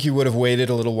think he would have waited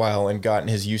a little while and gotten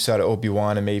his use out of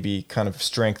Obi-Wan and maybe kind of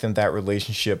strengthened that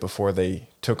relationship before they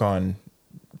took on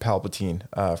Palpatine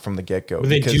from the get-go. But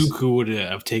then Dooku would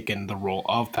have taken the role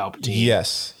of Palpatine.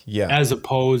 Yes, yeah. As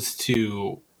opposed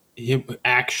to him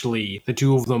actually, the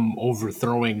two of them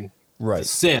overthrowing the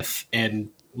Sith and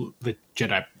the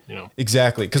Jedi.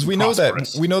 Exactly, because we know that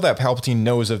Palpatine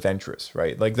knows of Ventress,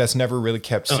 right? Like that's never really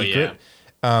kept secret.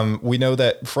 Yeah. We know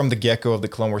that from the get-go of the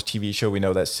Clone Wars TV show, we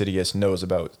know that Sidious knows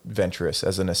about Ventress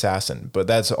as an assassin, but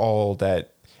that's all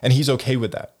that, and he's okay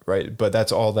with that, right? But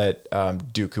that's all that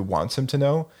Dooku wants him to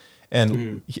know,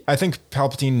 and I think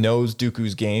Palpatine knows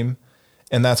Dooku's game,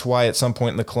 and that's why at some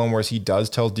point in the Clone Wars he does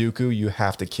tell Dooku, "You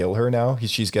have to kill her now.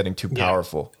 She's getting too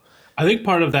powerful." I think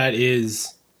part of that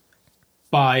is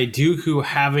by Dooku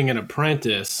having an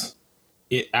apprentice,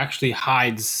 it actually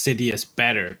hides Sidious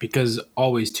better because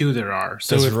always two there are.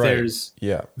 So that's there's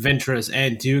Ventress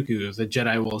and Dooku, the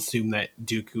Jedi will assume that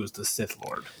Dooku is the Sith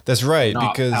Lord. That's right,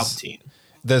 not because Palpatine.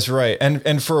 That's right,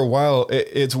 and for a while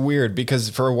it's weird because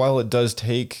for a while it does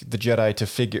take the Jedi to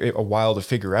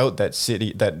figure out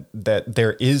that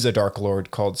there is a Dark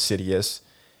Lord called Sidious,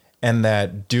 and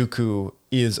that Dooku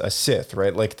is a Sith,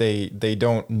 right? Like they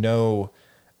don't know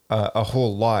a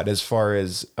whole lot as far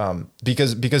as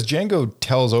because Jango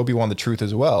tells Obi-Wan the truth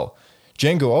as well.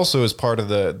 Jango also is part of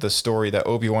the story that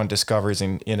Obi-Wan discovers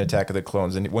in Attack of the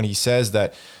Clones, and when he says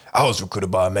that I was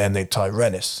recruited by a man named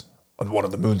Tyrannus on one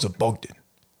of the moons of Bogdan,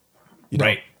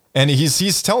 right? And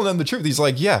he's telling them the truth. He's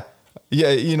like, yeah,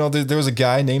 there was a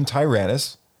guy named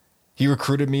Tyrannus. He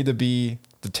recruited me to be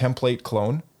the template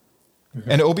clone,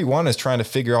 and Obi-Wan is trying to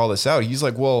figure all this out. He's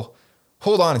like, well,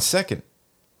 hold on a second.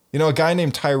 A guy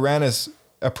named Tyrannus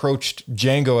approached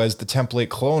Jango as the template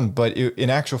clone, but in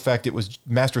actual fact, it was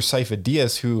Master Saifa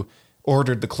Diaz who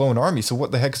ordered the clone army. So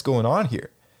what the heck's going on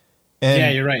here? And yeah,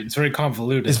 you're right. It's very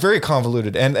convoluted. It's very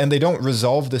convoluted, and they don't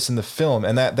resolve this in the film,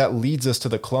 and that leads us to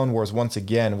the Clone Wars once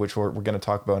again, which we're going to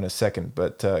talk about in a second.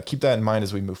 But keep that in mind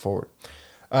as we move forward.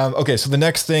 Okay, so the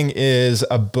next thing is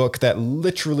a book that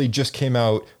literally just came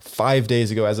out 5 days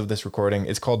ago as of this recording.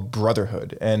 It's called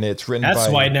Brotherhood, and it's written by...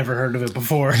 That's why I'd never heard of it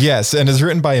before. Yes, and it's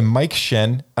written by Mike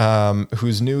Shen,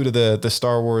 who's new to the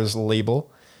Star Wars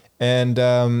label.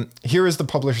 And here is the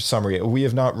publisher summary. We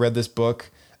have not read this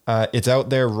book. It's out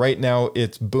there right now.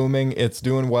 It's booming. It's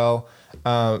doing well.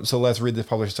 So let's read the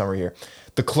publisher summary here.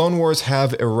 The Clone Wars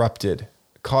have erupted.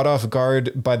 Caught off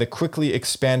guard by the quickly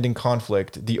expanding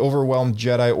conflict, the overwhelmed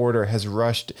Jedi Order has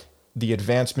rushed the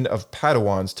advancement of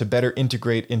Padawans to better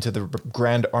integrate into the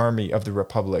Grand Army of the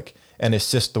Republic and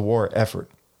assist the war effort.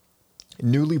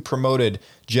 Newly promoted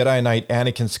Jedi Knight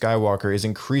Anakin Skywalker is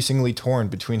increasingly torn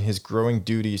between his growing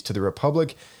duties to the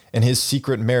Republic and his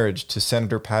secret marriage to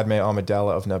Senator Padme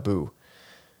Amidala of Naboo.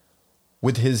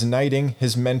 With his knighting,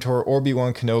 his mentor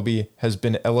Obi-Wan Kenobi has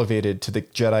been elevated to the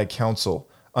Jedi Council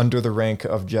under the rank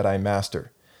of Jedi Master.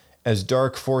 As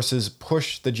dark forces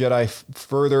push the Jedi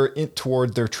further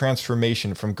toward their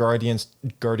transformation from guardians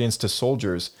to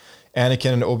soldiers,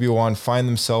 Anakin and Obi-Wan find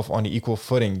themselves on equal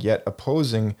footing, yet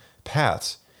opposing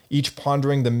paths, each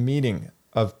pondering the meaning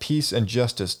of peace and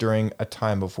justice during a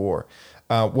time of war.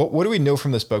 What do we know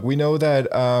from this book? We know that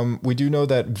we do know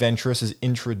that Ventress is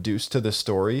introduced to the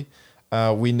story.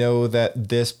 We know that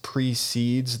this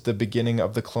precedes the beginning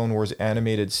of the Clone Wars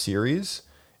animated series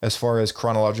as far as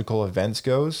chronological events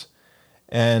goes.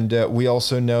 And we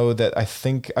also know that I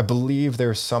believe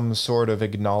there's some sort of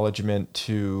acknowledgement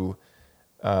to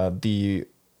the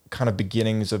kind of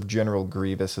beginnings of General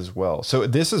Grievous as well. So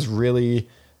this is really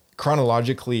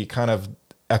chronologically kind of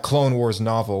a Clone Wars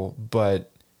novel,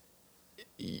 but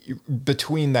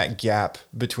between that gap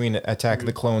between Attack of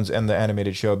the Clones and the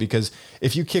animated show, because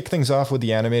if you kick things off with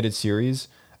the animated series,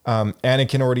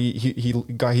 Anakin already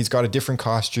he's got a different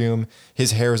costume.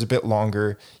 His hair is a bit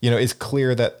longer. You know, it's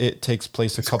clear that it takes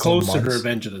place a couple of months. Closer to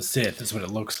Revenge of the Sith is what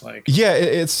it looks like. Yeah,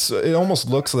 it almost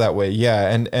looks that way. Yeah,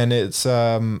 and it's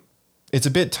a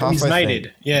bit tough. He's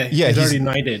knighted. Yeah, he's already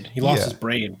knighted. He lost his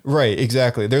brain. Right,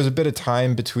 exactly. There's a bit of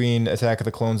time between Attack of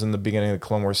the Clones and the beginning of the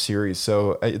Clone Wars series,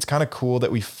 so it's kind of cool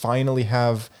that we finally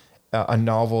have a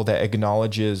novel that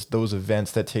acknowledges those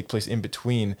events that take place in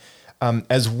between.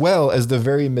 As well as the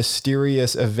very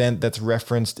mysterious event that's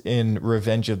referenced in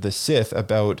Revenge of the Sith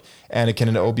about Anakin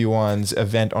and Obi-Wan's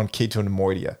event on Cato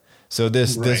Nemoidia. So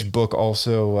this book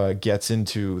also gets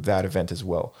into that event as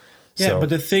well. Yeah, so, but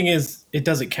the thing is, it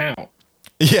doesn't count.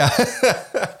 Yeah.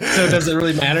 So does it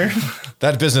really matter?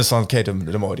 That business on Cato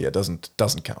Nemoidia doesn't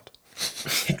count.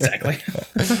 Exactly.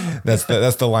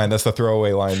 That's the line. That's the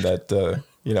throwaway line that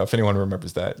if anyone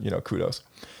remembers that, kudos.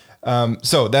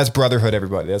 So that's Brotherhood,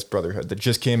 everybody. That's Brotherhood that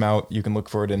just came out. You can look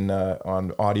for it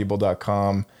on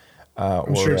audible.com.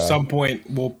 I'm sure at some point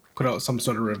we'll put out some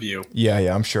sort of review. Yeah,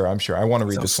 I'm sure. I want to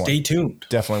read this one. Stay tuned.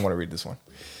 Definitely want to read this one.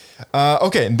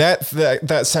 Okay,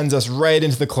 that sends us right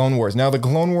into the Clone Wars. Now, the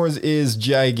Clone Wars is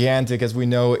gigantic, as we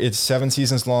know. It's 7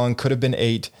 seasons long, could have been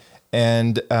 8,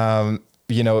 and Obi-Wan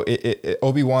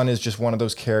is just one of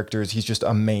those characters. He's just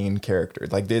a main character.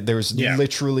 Like there's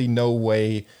literally no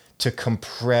way to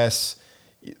compress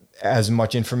as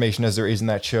much information as there is in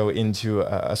that show into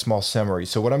a small summary.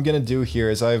 So what I'm going to do here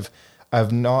is I've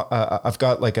jotted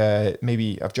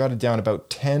down about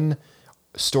 10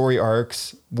 story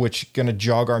arcs, which going to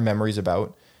jog our memories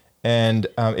about. And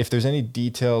if there's any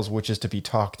details which is to be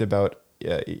talked about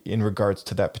in regards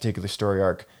to that particular story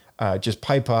arc, just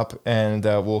pipe up and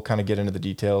we'll kind of get into the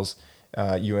details,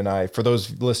 you and I. For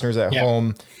those listeners at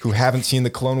home who haven't seen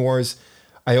the Clone Wars,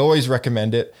 I always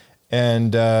recommend it.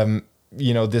 And,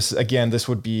 this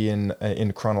would be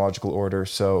in chronological order.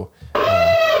 So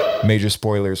major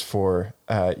spoilers for,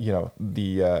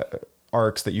 the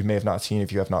arcs that you may have not seen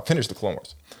if you have not finished the Clone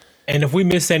Wars. And if we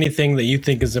miss anything that you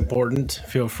think is important,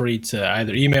 feel free to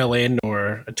either email in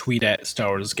or tweet at Star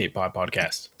Wars Escape Pod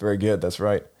Podcast. Very good. That's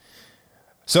right.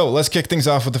 So let's kick things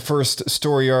off with the first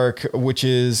story arc, which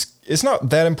it's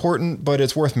not that important, but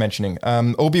it's worth mentioning.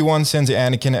 Obi-Wan sends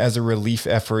Anakin as a relief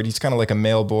effort. He's kind of like a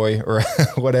mail boy or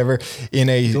whatever in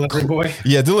a delivery boy.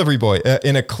 Yeah, delivery boy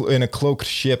in a cloaked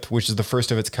ship, which is the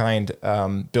first of its kind,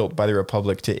 built by the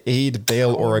Republic to aid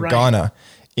Bail Organa. Right.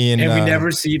 And we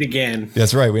never see it again.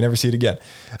 That's right. We never see it again.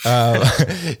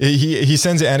 He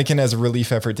sends Anakin as a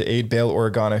relief effort to aid Bail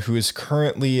Organa, who is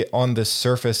currently on the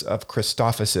surface of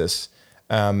Christophasis,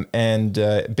 And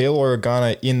Bail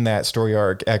Organa in that story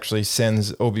arc actually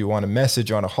sends Obi-Wan a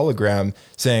message on a hologram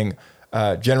saying,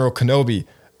 General Kenobi,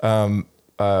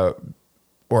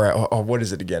 what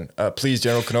is it again? Please,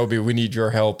 General Kenobi, we need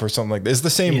your help, or something like this. It's the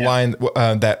same line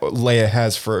that Leia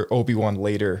has for Obi-Wan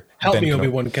later. Help Ben me, Kenobi.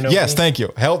 Obi-Wan Kenobi. Yes, thank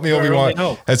you. Help me, You're Obi-Wan. only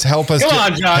hope. Let's help us. Come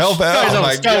on, Josh. Help out. Guy's Oh a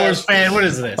my Star Wars gosh. fan. What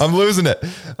is this? I'm losing it.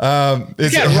 You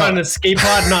can't run an escape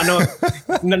pod, not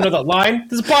know that line.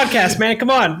 This is a podcast, man.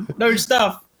 Come on, know your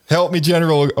stuff. Help me,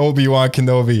 General Obi-Wan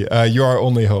Kenobi. You are our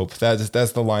only hope. That's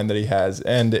the line that he has,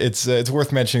 and it's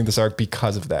worth mentioning this arc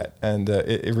because of that, and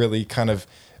it really kind of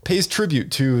pays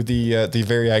tribute to the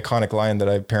very iconic line that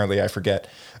I forget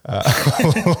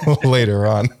later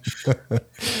on.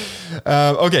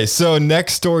 Okay, so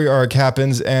next story arc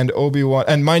happens, and Obi-Wan,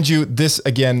 and mind you, this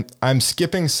again, I'm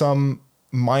skipping some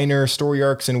minor story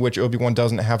arcs in which Obi-Wan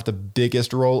doesn't have the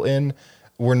biggest role in.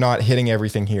 We're not hitting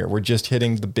everything here. We're just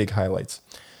hitting the big highlights.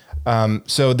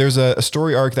 So there's a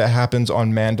story arc that happens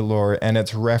on Mandalore, and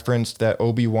it's referenced that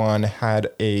Obi-Wan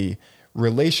had a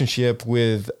relationship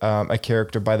with a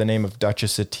character by the name of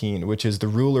Duchess Satine, which is the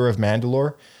ruler of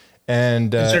Mandalore.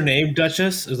 And is her name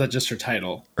Duchess? Or is that just her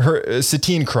title? Her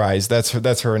Satine Kryze.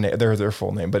 That's her name. Their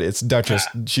full name, but it's Duchess.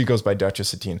 She goes by Duchess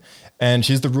Satine, and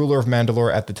she's the ruler of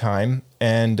Mandalore at the time.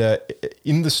 And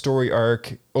in the story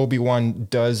arc, Obi-Wan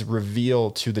does reveal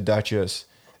to the Duchess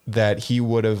that he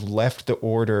would have left the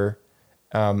order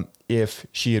if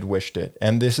she had wished it.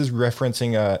 And this is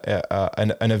referencing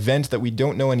an event that we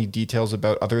don't know any details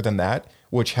about other than that,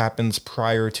 which happens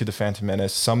prior to the Phantom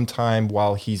Menace, sometime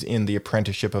while he's in the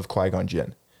apprenticeship of Qui-Gon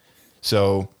Jinn.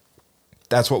 So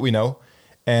that's what we know.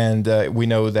 And we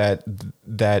know that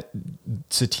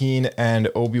Satine and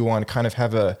Obi-Wan kind of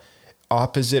have a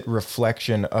opposite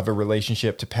reflection of a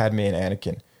relationship to Padme and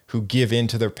Anakin, who give in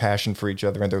to their passion for each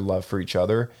other and their love for each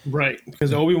other. Right,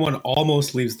 because Obi-Wan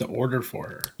almost leaves the order for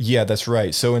her. Yeah, that's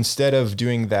right. So instead of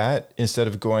doing that, instead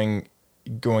of going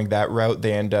that route,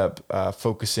 they end up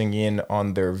focusing in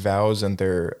on their vows and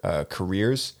their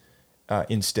careers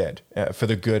instead, for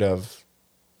the good of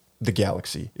the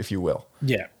galaxy, if you will.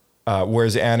 Yeah.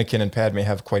 Whereas Anakin and Padme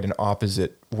have quite an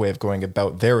opposite way of going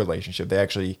about their relationship. They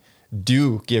actually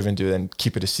do give into it and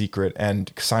keep it a secret,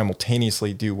 and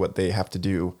simultaneously do what they have to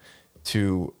do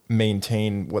to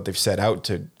maintain what they've set out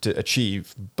to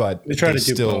achieve. But they try to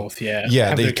do both. Yeah.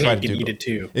 Yeah. They try to eat it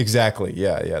too. Exactly.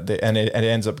 Yeah. And it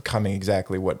ends up becoming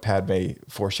exactly what Padme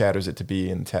foreshadows it to be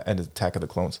in Attack of the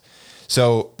Clones.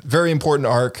 So very important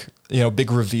arc,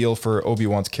 big reveal for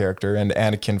Obi-Wan's character, and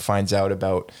Anakin finds out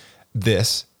about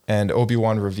this, and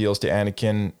Obi-Wan reveals to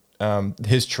Anakin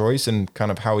his choice and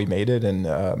kind of how he made it, and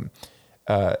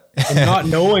not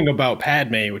knowing about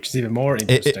Padme, which is even more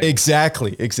interesting.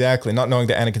 Exactly. Not knowing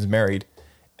that Anakin's married,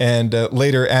 and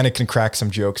later Anakin cracks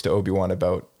some jokes to Obi-Wan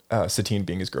about Satine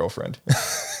being his girlfriend,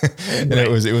 and right.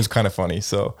 it was kind of funny.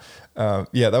 So that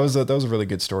was a really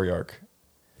good story arc.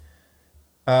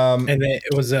 And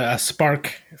it was a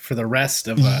spark for the rest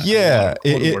of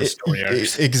story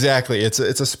arcs. Exactly. It's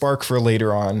a spark for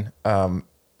later on.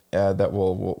 That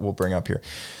we'll bring up here.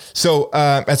 So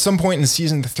at some point in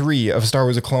season 3 of Star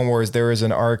Wars: The Clone Wars, there is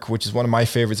an arc which is one of my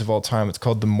favorites of all time. It's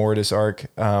called the Mortis arc.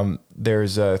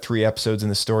 There's 3 episodes in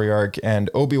the story arc, and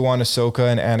Obi-Wan, Ahsoka,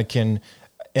 and Anakin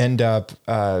end up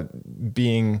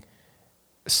being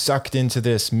sucked into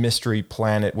this mystery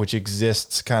planet which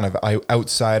exists kind of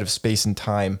outside of space and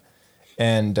time,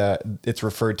 and it's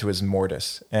referred to as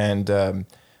Mortis. And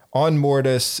on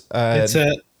Mortis, it's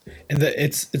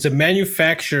a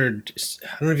manufactured, I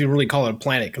don't know if you really call it a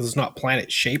planet, because it's not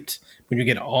planet shaped. When you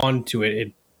get onto it,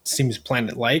 it seems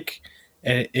planet like,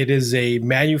 and it is a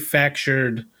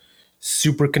manufactured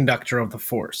superconductor of the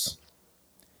Force.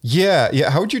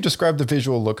 Yeah. How would you describe the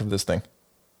visual look of this thing?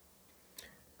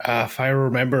 If I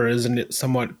remember, isn't it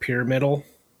somewhat pyramidal?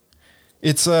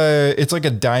 It's like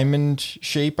a diamond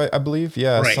shape, I believe.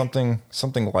 Yeah, right.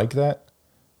 something like that,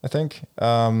 I think.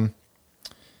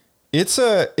 It's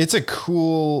a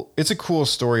cool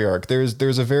story arc.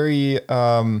 There's a very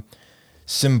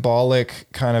symbolic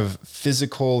kind of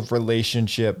physical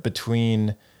relationship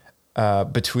between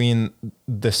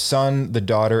the son, the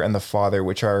daughter, and the father,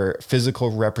 which are physical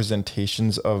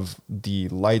representations of the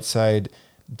light side,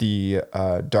 the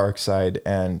dark side,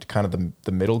 and kind of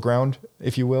the middle ground,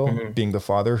 if you will, being the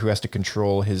father who has to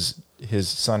control his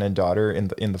son and daughter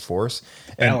in the Force.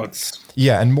 Balance.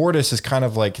 And Mortis is kind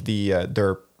of like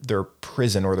their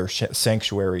prison, or their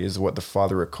sanctuary is what the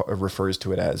father refers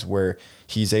to it as, where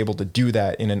he's able to do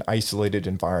that in an isolated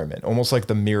environment, almost like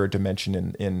the mirror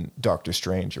dimension in Doctor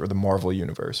Strange or the Marvel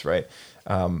universe, right?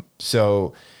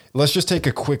 So let's just take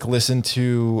a quick listen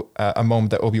to a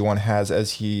moment that Obi-Wan has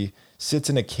as he sits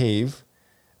in a cave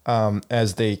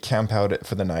as they camp out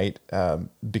for the night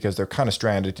because they're kind of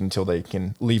stranded until they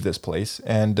can leave this place.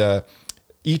 And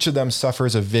each of them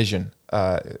suffers a vision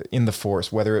in the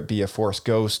Force, whether it be a Force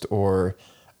ghost or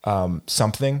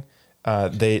something.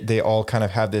 They all kind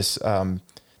of have this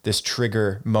this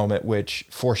trigger moment which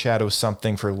foreshadows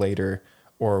something for later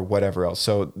or whatever else.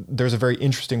 So there's a very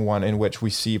interesting one in which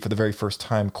we see for the very first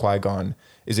time Qui-Gon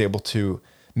is able to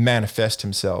manifest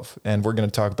himself. And we're going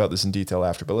to talk about this in detail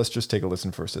after, but let's just take a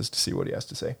listen first as to see what he has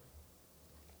to say.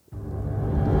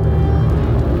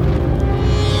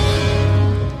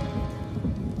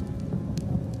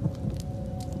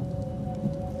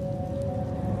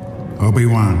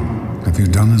 Obi-Wan, have you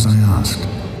done as I asked?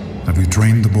 Have you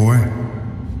trained the boy?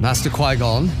 Master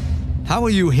Qui-Gon, how are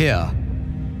you here?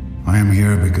 I am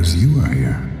here because you are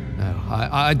here. No,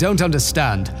 I don't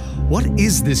understand. What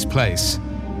is this place?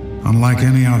 Unlike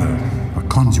any other, a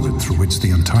conduit through which the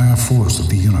entire force of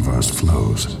the universe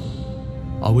flows.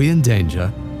 Are we in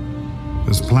danger?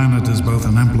 This planet is both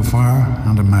an amplifier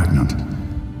and a magnet.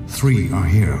 3 are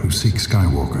here who seek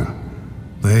Skywalker.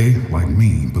 They, like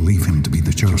me, believe him to be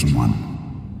the chosen one.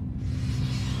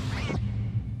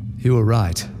 You are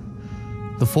right.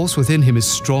 The force within him is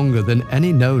stronger than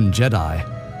any known Jedi.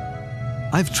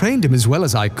 I've trained him as well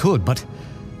as I could, but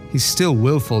he's still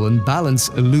willful and balance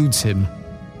eludes him.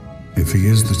 If he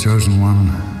is the chosen one,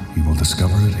 he will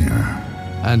discover it here.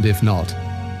 And if not?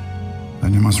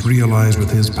 Then you must realize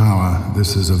with his power,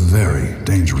 this is a very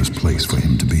dangerous place for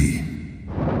him to be.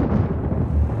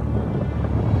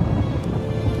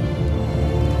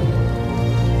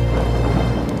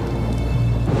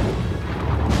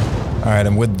 All right,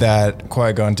 and with that,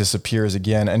 Qui-Gon disappears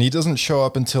again, and he doesn't show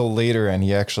up until later, and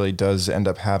he actually does end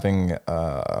up having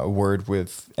a word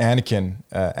with Anakin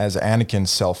as Anakin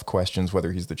self-questions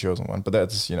whether he's the chosen one. But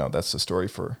that's a story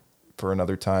for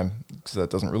another time, because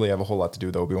that doesn't really have a whole lot to do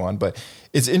with Obi-Wan. But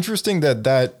it's interesting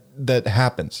that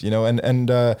happens,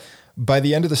 and by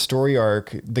the end of the story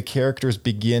arc, the characters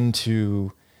begin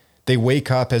to... They wake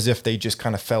up as if they just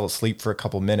kind of fell asleep for a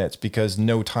couple minutes because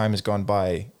no time has gone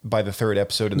by the third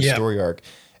episode in the story arc.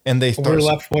 And we're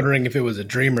left wondering if it was a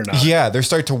dream or not. Yeah, they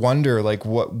start to wonder, like,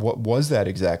 what was that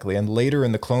exactly? And later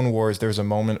in the Clone Wars, there's a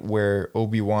moment where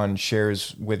Obi-Wan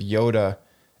shares with Yoda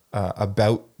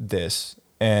about this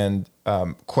and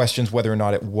questions whether or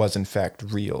not it was in fact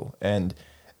real. And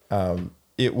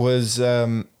it was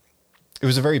a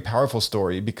very powerful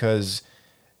story because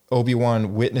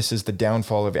Obi-Wan witnesses the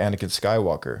downfall of Anakin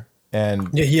Skywalker. And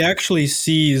yeah, he actually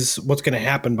sees what's going to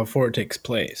happen before it takes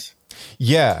place.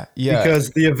 Yeah.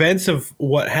 Because the events of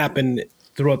what happened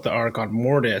throughout the arc on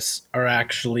Mortis are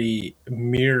actually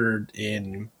mirrored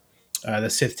in the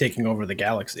Sith taking over the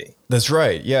galaxy. That's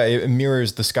right. Yeah, it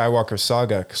mirrors the Skywalker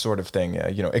saga sort of thing.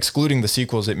 Excluding the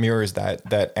sequels, it mirrors that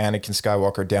Anakin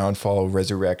Skywalker downfall,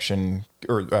 resurrection,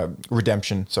 or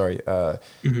redemption. Story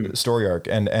arc,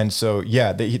 and so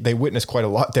yeah, they witness quite a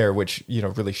lot there, which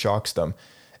really shocks them.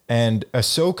 And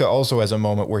Ahsoka also has a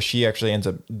moment where she actually ends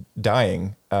up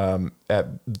dying at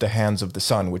the hands of the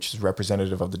Son, which is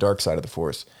representative of the dark side of the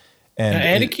Force.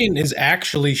 And Anakin is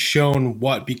actually shown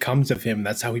what becomes of him.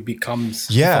 That's how he becomes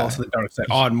falls to the dark side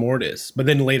on Mortis. But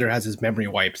then later has his memory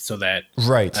wiped so that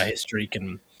history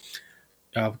can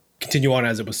continue on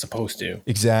as it was supposed to.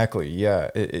 Exactly. Yeah.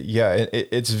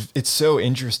 It's so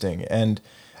interesting. And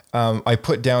I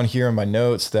put down here in my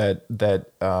notes that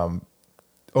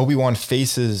Obi-Wan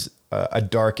faces a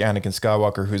dark Anakin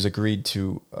Skywalker who's agreed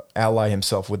to ally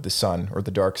himself with the Son or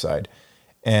the dark side.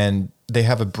 And they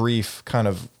have a brief kind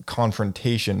of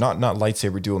confrontation, not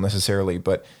lightsaber duel necessarily,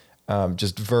 but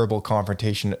just verbal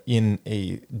confrontation in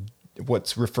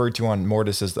what's referred to on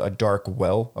Mortis as a dark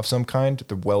well of some kind,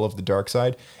 the well of the dark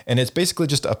side. And it's basically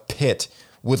just a pit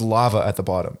with lava at the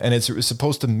bottom. And it's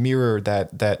supposed to mirror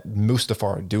that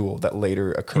Mustafar duel that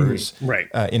later occurs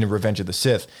in Revenge of the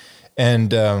Sith.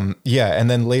 And and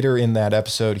then later in that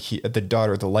episode, the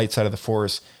daughter, the light side of the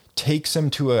Force, takes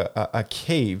him to a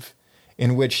cave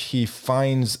in which he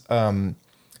finds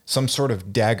some sort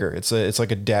of dagger. It's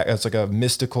like a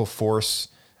mystical Force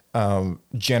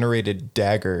generated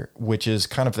dagger, which is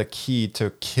kind of the key to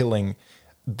killing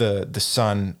the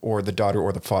son or the daughter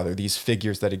or the father. These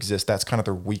figures that exist, that's kind of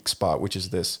their weak spot, which is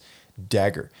this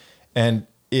dagger. And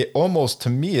it almost, to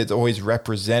me, it's always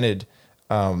represented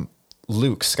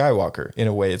Luke Skywalker in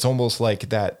a way. It's almost like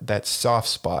that soft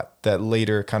spot that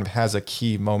later kind of has a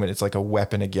key moment. It's like a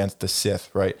weapon against the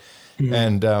Sith, right? Mm-hmm.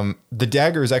 And the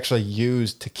dagger is actually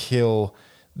used to kill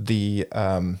the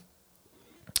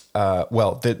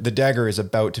dagger is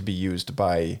about to be used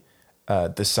by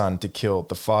the son to kill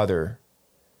the father,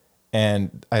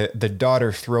 and the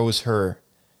daughter throws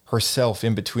herself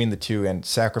in between the two and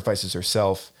sacrifices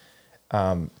herself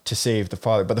to save the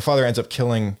father. But the father ends up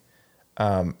killing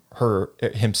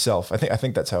himself. I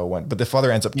think that's how it went. But the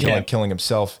father ends up killing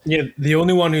himself. Yeah, the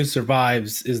only one who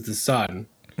survives is the son,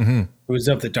 who's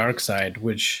of the dark side,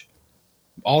 which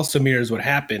also mirrors what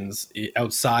happens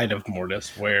outside of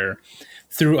Mortis, where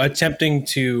through attempting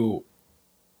to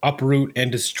uproot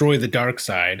and destroy the dark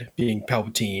side, being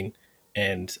Palpatine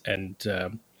and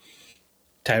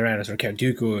Tyrannus or Count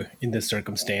Dooku in this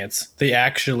circumstance, they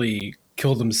actually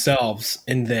kill themselves,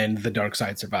 and then the dark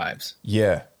side survives.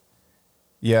 Yeah.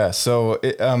 So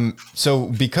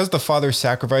because the father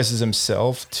sacrifices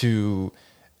himself to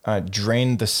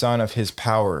drain the son of his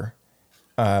power,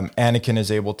 Anakin is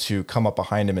able to come up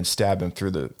behind him and stab him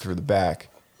through the back.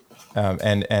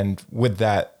 And with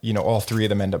that, all three of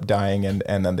them end up dying,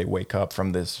 and then they wake up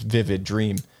from this vivid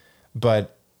dream.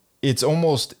 But it's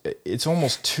almost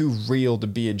too real to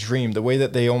be a dream. The way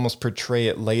that they almost portray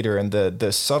it later, and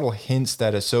the subtle hints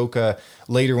that Ahsoka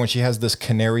later, when she has this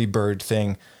canary bird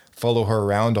thing follow her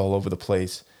around all over the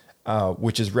place,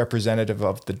 which is representative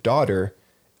of the daughter.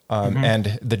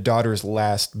 And the daughter's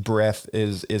last breath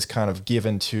is kind of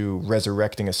given to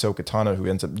resurrecting Ahsoka Tano, who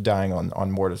ends up dying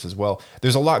on Mortis as well.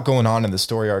 There's a lot going on in the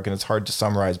story arc, and it's hard to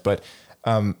summarize. But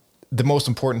the most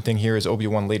important thing here is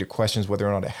Obi-Wan later questions whether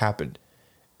or not it happened.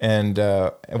 And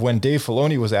when Dave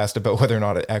Filoni was asked about whether or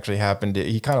not it actually happened,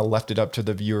 he kind of left it up to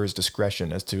the viewer's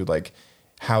discretion as to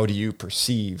how do you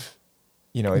perceive,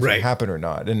 if it happened or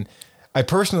not. And I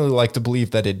personally like to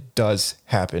believe that it does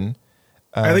happen.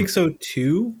 I think so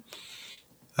too.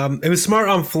 It was smart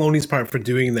on Filoni's part for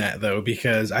doing that, though,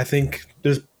 because I think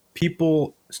there's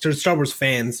Star Wars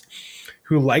fans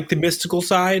who like the mystical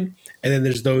side, and then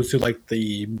there's those who like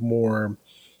the more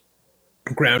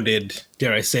grounded,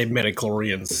 dare I say,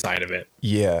 midichlorian side of it.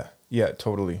 Yeah,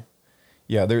 totally.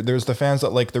 Yeah, there's the fans that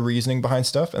like the reasoning behind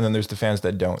stuff, and then there's the fans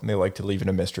that don't, and they like to leave it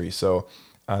a mystery. So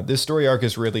this story arc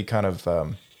is really kind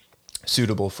of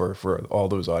suitable for all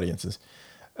those audiences.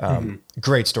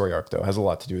 Great story arc, though. Has a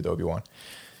lot to do with Obi-Wan.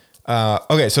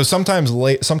 Okay, so sometime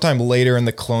later in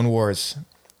the Clone Wars,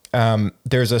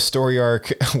 there's a story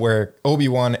arc where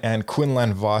Obi-Wan and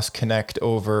Quinlan Vos connect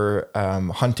over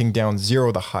hunting down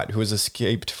Zero the Hutt, who has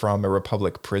escaped from a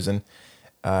Republic prison,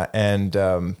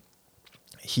 and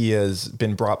he has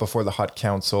been brought before the Hutt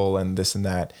Council and this and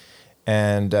that.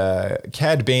 And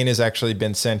Cad Bane has actually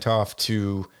been sent off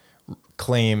to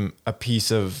claim a piece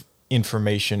of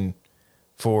information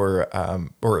or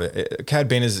Cad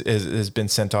Bane has been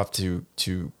sent off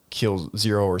to kill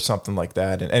Zero or something like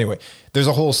that. And anyway, there's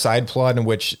a whole side plot in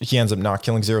which he ends up not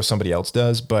killing Zero, somebody else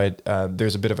does. But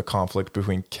there's a bit of a conflict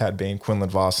between Cad Bane, Quinlan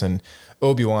Vos, and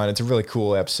Obi-Wan. It's a really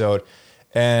cool episode.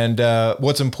 And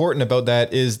what's important about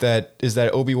that is that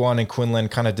Obi-Wan and Quinlan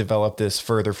kind of develop this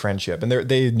further friendship, and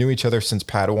they knew each other since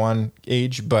Padawan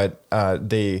age, but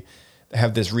they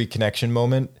have this reconnection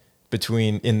moment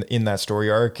between in that story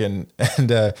arc, and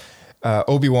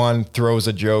Obi-Wan throws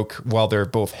a joke while they're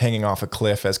both hanging off a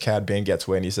cliff as Cad Bane gets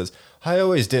away, and he says, "I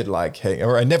always did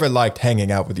I never liked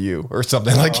hanging out with you," or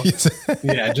something like he's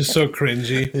yeah, just so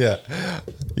cringy.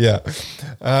 Yeah.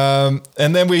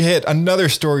 And then we hit another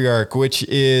story arc, which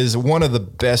is one of the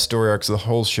best story arcs of the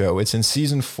whole show. It's in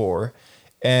season 4,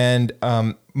 and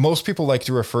most people like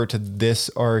to refer to this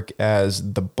arc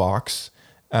as the box,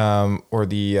 or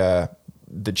the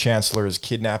Chancellor's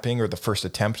kidnapping, or the first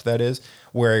attempt, that is,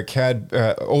 where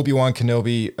Obi-Wan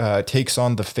Kenobi takes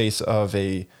on the face of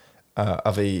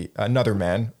another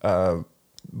man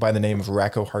by the name of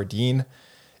Rako Hardeen,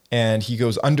 and he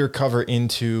goes undercover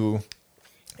into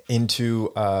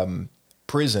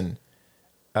prison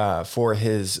for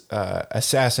his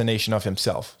assassination of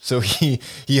himself. So he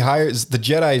hires the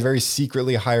Jedi very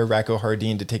secretly hire Rako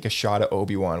Hardeen to take a shot at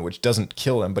Obi-Wan, which doesn't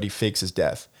kill him, but he fakes his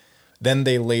death. Then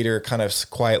they later kind of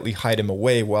quietly hide him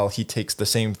away while he takes the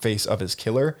same face of his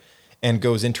killer and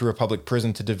goes into Republic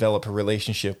prison to develop a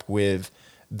relationship with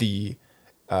the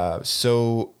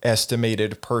so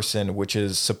estimated person, which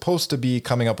is supposed to be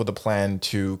coming up with a plan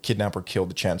to kidnap or kill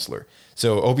the Chancellor.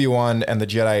 So Obi-Wan and the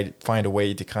Jedi find a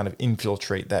way to kind of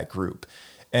infiltrate that group.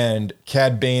 And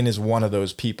Cad Bane is one of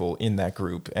those people in that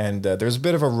group. And there's a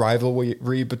bit of a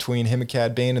rivalry between him and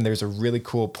Cad Bane, and there's a really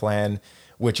cool plan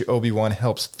which Obi-Wan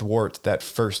helps thwart that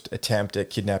first attempt at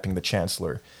kidnapping the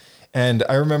Chancellor. And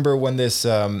I remember when this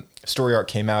story arc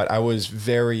came out, I was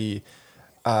very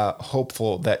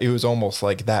hopeful that it was almost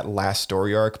like that last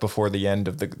story arc before the end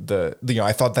of the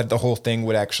I thought that the whole thing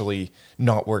would actually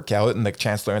not work out, and the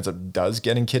Chancellor ends up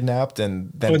getting kidnapped,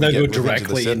 and then go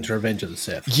directly into Revenge of the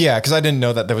Sith. Yeah, because I didn't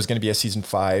know that there was going to be a season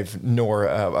 5, nor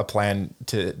a plan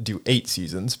to do 8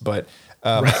 seasons, but.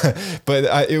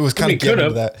 It was kind of getting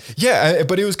to that. Yeah,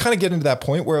 but it was kind of getting to that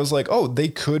point where I was like, oh, they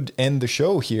could end the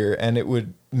show here, and it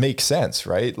would make sense,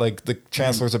 right? Like the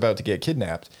Chancellor's about to get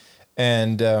kidnapped,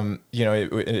 and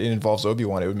it involves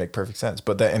Obi-Wan. It would make perfect sense,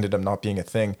 but that ended up not being a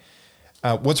thing.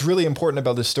 What's really important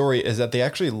about this story is that they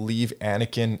actually leave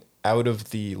Anakin out of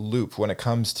the loop when it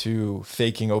comes to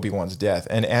faking Obi-Wan's death,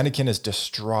 and Anakin is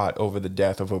distraught over the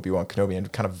death of Obi-Wan Kenobi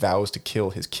and kind of vows to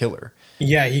kill his killer.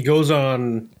 Yeah, he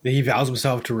vows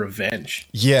himself to revenge.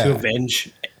 Yeah. To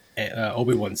avenge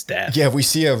Obi-Wan's death. Yeah, we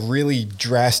see a really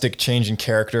drastic change in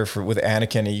character with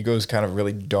Anakin. He goes kind of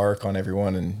really dark on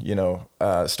everyone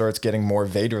and, starts getting more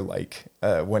Vader-like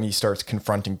when he starts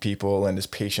confronting people, and his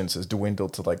patience is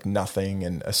dwindled to like nothing,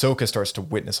 and Ahsoka starts to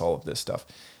witness all of this stuff.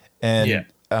 And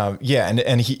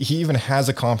and he even has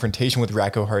a confrontation with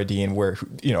Rako Hardeen where,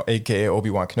 aka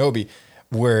Obi-Wan Kenobi,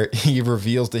 where he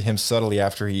reveals to him subtly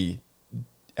after he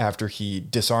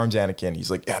disarms Anakin,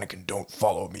 he's like, Anakin, don't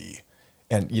follow me.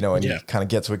 And, he kind of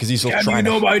gets it because he's still trying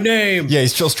to know my name. Yeah,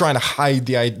 he's still trying to hide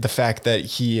the fact that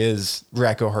he is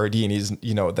Rako Hardeen. He's,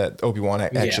 that Obi-Wan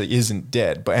actually isn't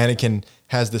dead. But Anakin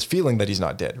has this feeling that he's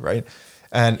not dead, right?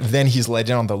 And then he's led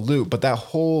down the loop. But that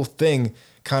whole thing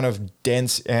kind of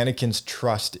dents Anakin's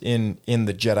trust in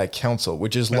the Jedi Council,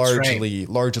 which is largely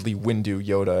Windu,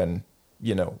 Yoda, and,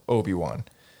 Obi-Wan.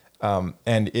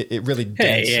 And it really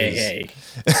dents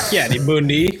Yeah, the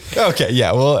Mundi. Okay,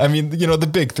 yeah. Well, I mean, the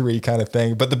big 3 kind of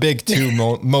thing, but the big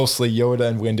 2, mostly Yoda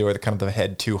and Windu are the kind of the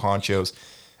head 2 honchos.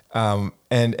 And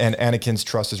Anakin's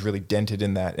trust is really dented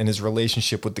in that, and his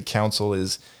relationship with the Council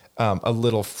is a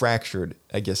little fractured,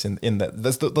 I guess. In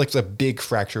that's a big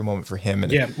fracture moment for him.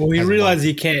 And he realizes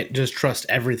he can't just trust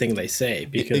everything they say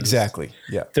because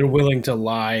they're willing to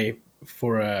lie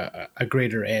for a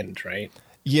greater end, right?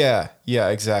 Yeah,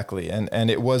 exactly. And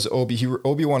it was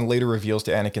Obi-Wan later reveals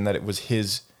to Anakin that it was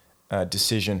his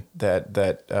decision that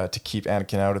to keep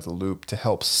Anakin out of the loop to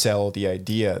help sell the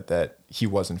idea that he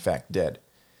was in fact dead,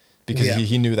 because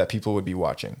he knew that people would be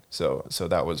watching. So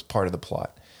that was part of the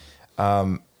plot.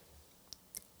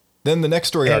 Then the next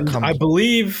story arc comes. I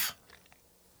believe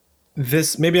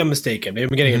this. Maybe I'm mistaken. Maybe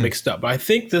I'm getting it mixed up. But I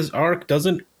think this arc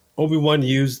doesn't. Obi-Wan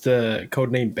used the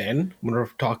codename Ben when we're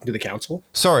talking to the Council.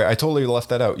 Sorry, I totally left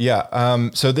that out. Yeah.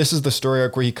 So this is the story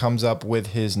arc where he comes up with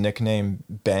his nickname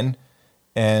Ben,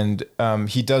 and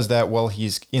he does that while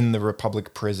he's in the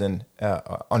Republic prison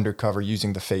undercover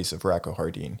using the face of Rako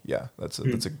Hardeen. Yeah,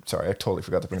 sorry, I totally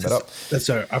forgot to bring that up. That's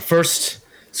our first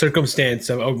circumstance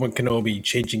of Obi-Wan Kenobi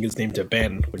changing his name to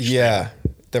Ben. Which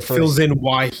fills in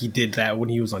why he did that when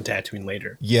he was on Tatooine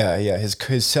later. Yeah,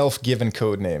 his self-given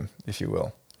code name, if you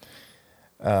will.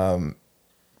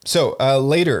 So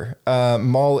later,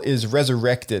 Maul is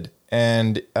resurrected,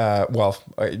 and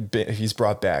he's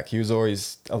brought back. He was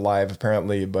always alive,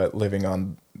 apparently, but living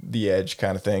on the edge,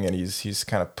 kind of thing. And he's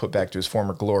kind of put back to his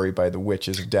former glory by the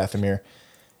witches of Dathomir.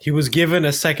 He was given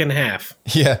a second half.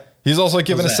 Yeah, he's also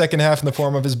given a second half in the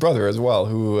form of his brother as well,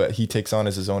 who he takes on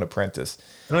as his own apprentice.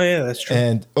 Oh yeah, that's true.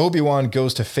 And Obi-Wan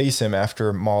goes to face him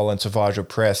after Maul and Savage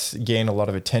Opress gain a lot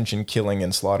of attention, killing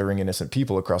and slaughtering innocent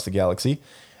people across the galaxy.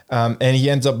 And he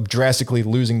ends up drastically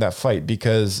losing that fight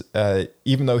because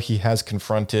even though he has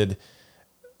confronted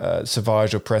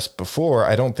Savage Opress before,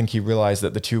 I don't think he realized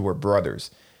that the two were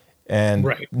brothers. And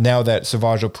now that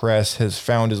Savage Opress has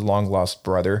found his long-lost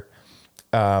brother,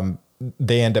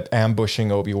 they end up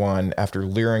ambushing Obi-Wan after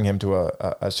luring him to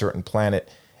a certain planet.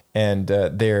 And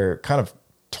they're kind of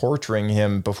torturing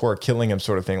him before killing him,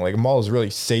 sort of thing. Like, Maul is really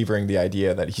savoring the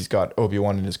idea that he's got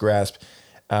Obi-Wan in his grasp.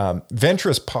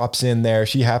 Ventress pops in there.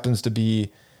 She happens to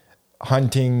be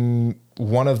hunting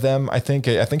one of them. I think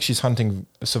she's hunting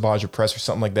Savage Opress or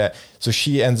something like that. So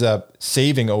she ends up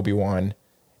saving Obi-Wan,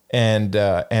 and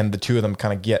the two of them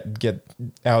kind of get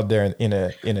out there in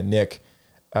a nick.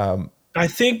 I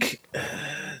think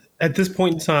at this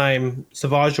point in time,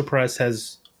 Savage Opress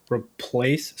has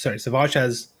replaced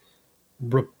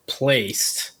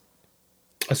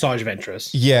Asajj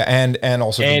Ventress. Yeah, and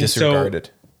also been disregarded.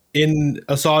 So in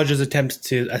Asajj's attempt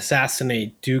to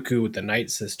assassinate Dooku with the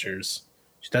Night Sisters,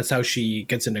 that's how she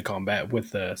gets into combat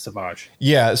with Savage.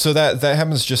 Yeah, so that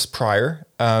happens just prior.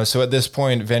 So at this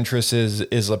point, Ventress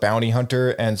is a bounty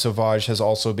hunter, and Savage has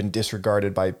also been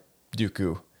disregarded by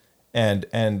Dooku. And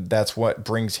that's what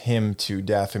brings him to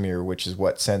Dathomir, which is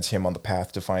what sends him on the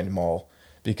path to find Maul,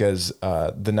 because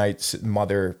the Knight's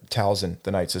mother Talzin,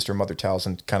 the Night Sister Mother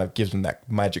Talzin, kind of gives him that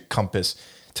magic compass,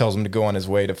 tells him to go on his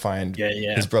way to find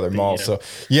his brother Maul. So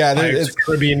it's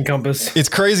Caribbean compass. It's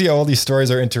crazy how all these stories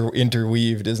are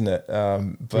interweaved, isn't it?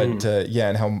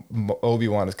 And how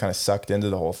Obi-Wan is kind of sucked into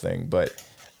the whole thing. But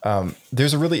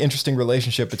there's a really interesting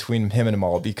relationship between him and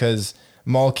Maul, because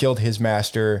Maul killed his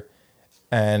master,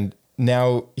 and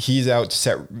now he's out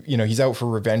he's out for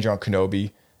revenge on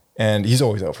Kenobi, and he's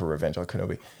always out for revenge on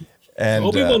Kenobi. And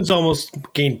Obi-Wan's almost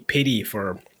gained pity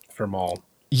for Maul.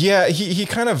 Yeah, he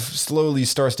kind of slowly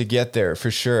starts to get there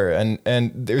for sure, and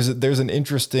there's an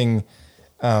interesting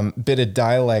bit of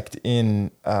dialect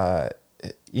in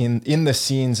the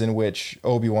scenes in which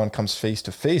Obi-Wan comes face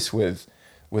to face with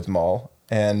Maul,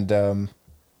 and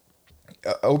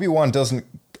Obi-Wan doesn't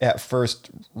at first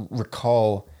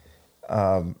recall.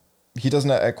 He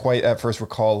doesn't quite at first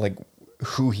recall like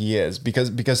who he is,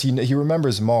 because he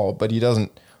remembers Maul, but he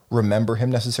doesn't remember him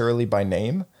necessarily by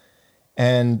name.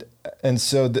 And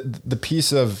so the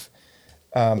piece of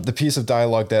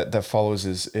dialogue that follows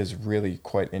is really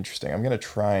quite interesting. I'm gonna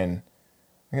try and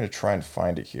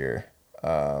find it here.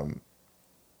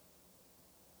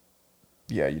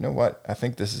 You know what? I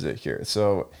think this is it here.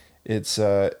 So it's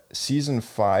season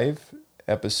 5,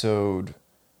 episode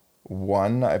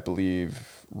 1, I believe.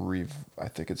 I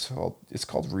think it's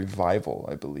called Revival,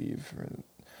 I believe.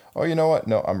 Oh, you know what?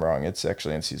 No, I'm wrong. It's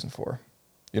actually in season 4.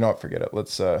 You know what? Forget it.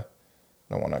 Let's. I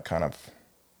don't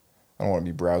want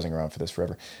to be browsing around for this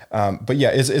forever. But yeah,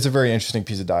 it's a very interesting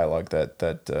piece of dialogue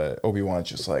that Obi-Wan's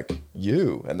just like,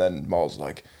 you, and then Maul's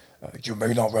like, you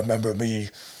may not remember me,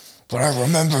 but I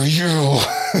remember you.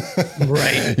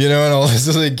 Right. You know, and all this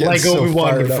like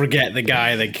Obi-Wan would forget the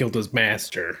guy that killed his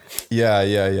master.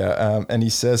 Yeah. And he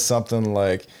says something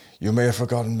like, you may have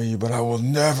forgotten me, but I will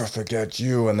never forget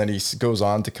you. And then he goes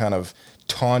on to kind of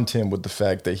taunt him with the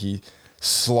fact that he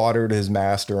slaughtered his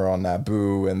master on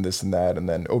Naboo and this and that. And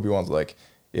then Obi-Wan's like,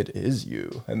 it is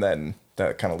you. And then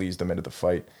that kind of leads them into the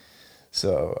fight.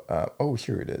 So,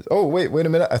 here it is. Oh, wait a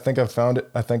minute. I think I found it.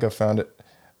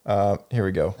 Here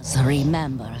we go. So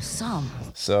remember some.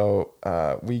 So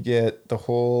we get the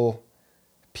whole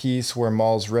piece where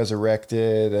Maul's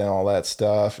resurrected and all that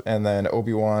stuff. And then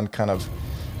Obi-Wan kind of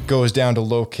goes down to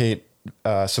locate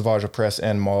Savage Opress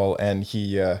and Maul, and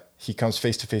he comes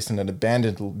face to face in an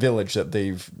abandoned village that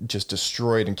they've just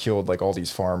destroyed and killed, like all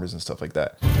these farmers and stuff like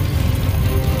that.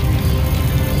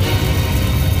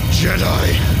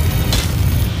 Jedi,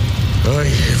 I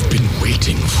have been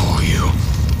waiting for you.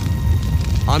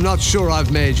 I'm not sure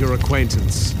I've made your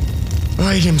acquaintance.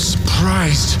 I am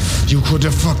surprised you could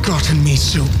have forgotten me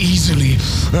so easily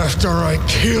after I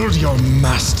killed your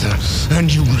master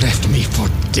and you left me for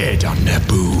dead on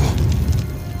Naboo.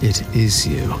 It is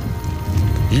you.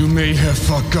 You may have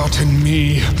forgotten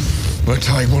me, but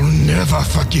I will never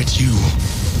forget you.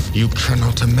 You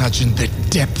cannot imagine the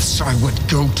depths I would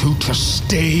go to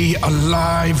stay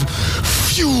alive,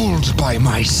 fueled by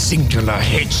my singular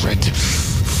hatred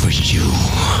for you.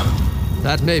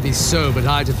 That may be so, but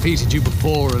I defeated you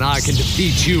before, and I can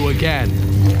defeat you again.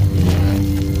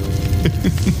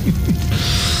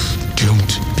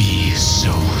 Don't be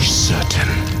so certain.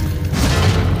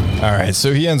 All right,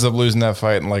 so he ends up losing that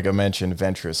fight, and like I mentioned,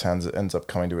 Ventress ends up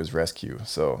coming to his rescue.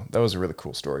 So that was a really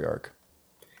cool story arc.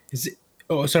 Is it?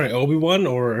 Oh, sorry, Obi-Wan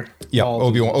or yeah,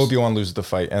 Obi-Wan loses the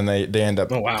fight, and they end up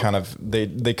kind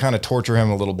of torture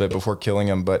him a little bit before killing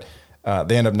him, but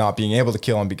they end up not being able to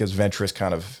kill him because Ventress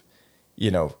kind of,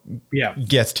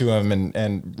 gets to him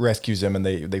and rescues him, and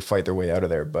they fight their way out of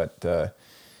there. But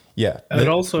And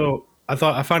also, I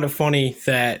found it funny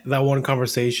that one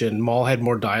conversation, Maul had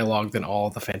more dialogue than all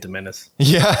of the Phantom Menace.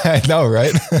 Yeah, I know,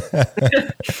 right?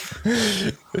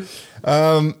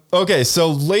 Okay, so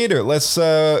later, let's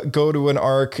go to an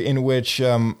arc in which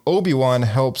Obi-Wan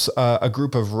helps a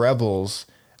group of rebels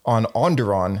on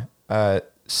Onderon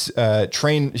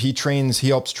he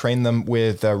helps train them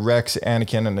with Rex,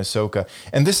 Anakin, and Ahsoka.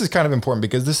 And this is kind of important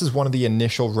because this is one of the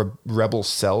initial rebel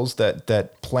cells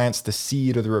that plants the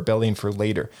seed of the rebellion for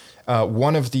later.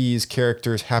 One of these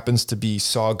characters happens to be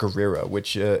Saw Gerrera,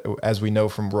 which, as we know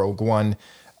from Rogue One,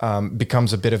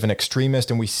 becomes a bit of an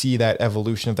extremist, and we see that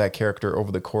evolution of that character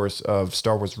over the course of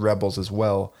Star Wars Rebels as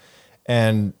well.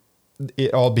 And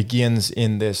it all begins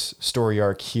in this story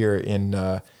arc here in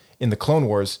the Clone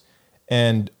Wars.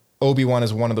 And Obi-Wan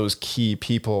is one of those key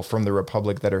people from the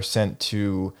Republic that are sent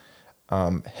to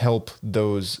help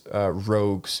those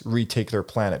rogues retake their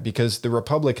planet, because the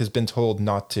Republic has been told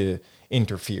not to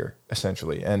interfere,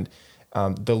 essentially. And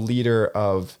the leader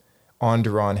of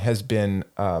Onderon has been,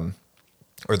 or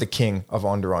the king of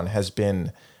Onderon has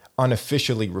been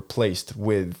unofficially replaced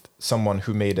with someone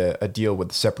who made a deal with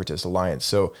the Separatist Alliance.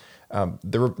 So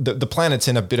the planet's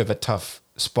in a bit of a tough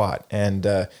spot, and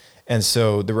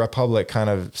so the Republic kind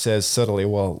of says subtly,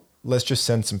 well, let's just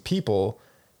send some people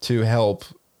to help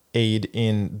aid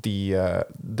in the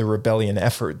rebellion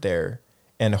effort there,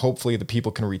 and hopefully the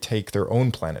people can retake their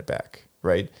own planet back,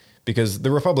 right? Because the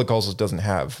Republic also doesn't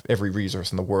have every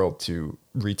resource in the world to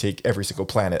retake every single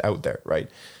planet out there, right?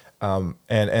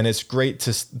 And it's great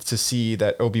to see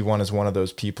that Obi-Wan is one of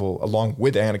those people, along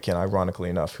with Anakin, ironically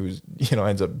enough, who's, you know,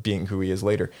 ends up being who he is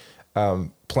later,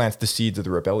 plants the seeds of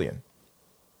the rebellion.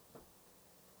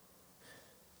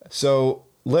 So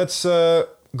let's go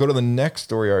to the next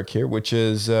story arc here, which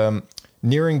is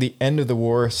nearing the end of the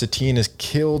war. Satine is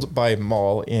killed by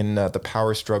Maul in the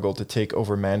power struggle to take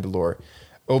over Mandalore.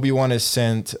 Obi-Wan is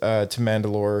sent to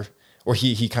Mandalore, or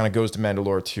he kind of goes to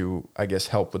Mandalore to, I guess,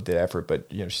 help with the effort, but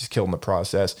you know, she's killed in the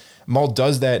process. Maul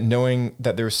does that knowing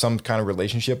that there's some kind of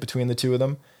relationship between the two of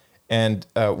them, and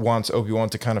wants Obi-Wan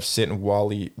to kind of sit and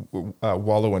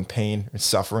wallow in pain and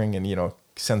suffering, and, you know,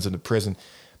 sends him to prison.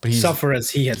 But he's, suffer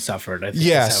as he had suffered. I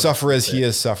think suffer as he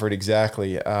has suffered,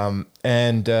 exactly.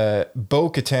 And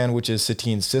Bo-Katan, which is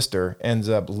Satine's sister, ends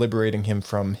up liberating him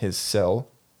from his cell.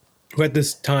 Who at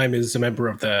this time is a member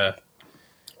of the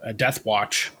Death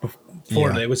Watch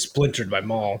before it was splintered by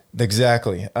Maul.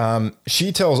 Exactly.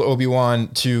 She tells Obi-Wan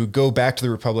to go back to the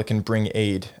Republic and bring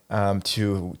aid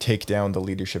to take down the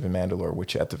leadership in Mandalore,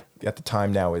 which at the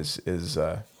time now is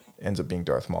ends up being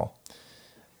Darth Maul.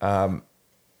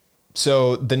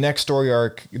 So the next story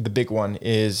arc, the big one,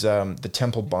 is the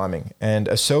temple bombing, and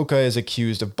Ahsoka is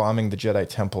accused of bombing the Jedi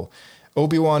Temple.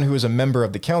 Obi-Wan, who is a member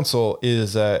of the council,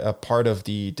 is a part of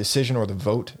the decision or the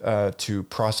vote to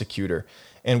prosecute her.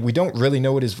 And we don't really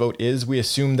know what his vote is. We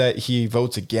assume that he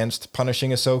votes against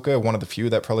punishing Ahsoka, one of the few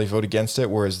that probably vote against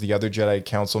it, whereas the other Jedi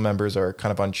Council members are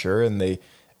kind of unsure, and they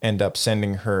end up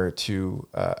sending her to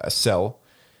a cell.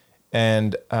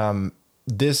 And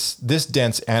this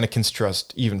dents Anakin's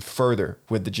trust even further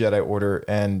with the Jedi Order,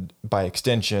 and by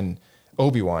extension,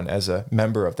 Obi-Wan as a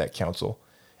member of that council,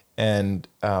 and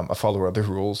a follower of the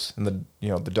rules and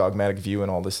the dogmatic view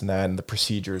and all this and that, and the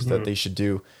procedures that they should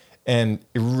do. And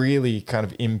it really kind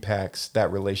of impacts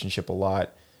that relationship a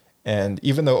lot. And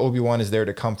even though Obi-Wan is there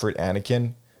to comfort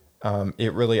Anakin,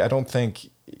 it really, I don't think,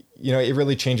 it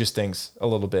really changes things a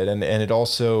little bit. And it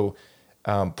also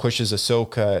pushes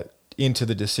Ahsoka into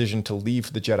the decision to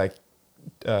leave the Jedi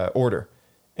Order.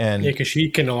 And because she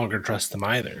can no longer trust them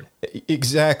either.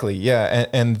 Exactly, yeah.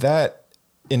 And that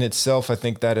in itself, I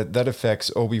think that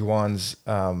affects Obi-Wan's...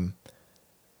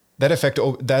 That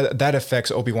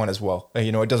affects Obi-Wan as well.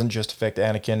 It doesn't just affect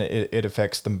Anakin; it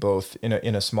affects them both in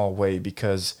a small way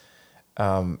because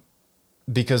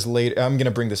later I'm going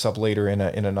to bring this up later in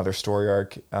another story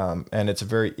arc, and it's a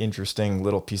very interesting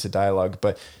little piece of dialogue.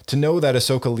 But to know that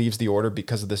Ahsoka leaves the Order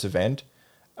because of this event,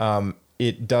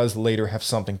 it does later have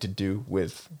something to do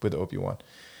with Obi-Wan.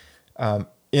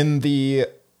 In the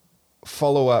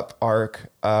follow-up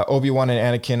arc, Obi-Wan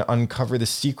and Anakin uncover the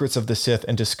secrets of the Sith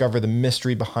and discover the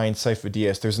mystery behind Sifo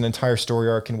Dyas. There's an entire story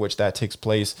arc in which that takes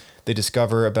place. They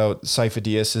discover about Sifo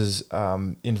Dyas's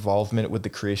involvement with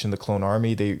the creation of the Clone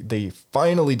Army. They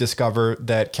finally discover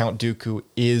that Count Dooku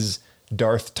is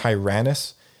Darth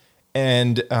Tyrannus,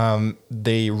 and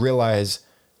they realize,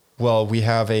 well, we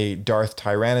have a Darth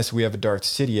Tyrannus, we have a Darth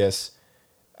Sidious.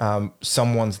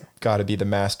 Someone's got to be the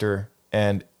master.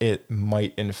 And it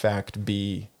might, in fact,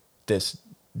 be this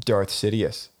Darth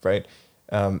Sidious, right?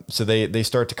 So they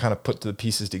start to kind of put the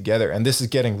pieces together. And this is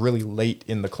getting really late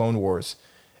in the Clone Wars.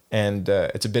 And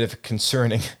it's a bit of a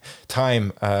concerning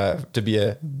time to be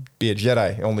a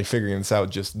Jedi, only figuring this out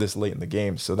just this late in the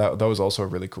game. So that was also a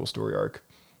really cool story arc.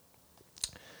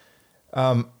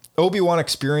 Obi-Wan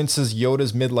experiences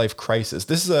Yoda's midlife crisis.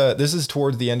 This is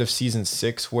towards the end of season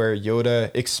 6, where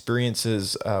Yoda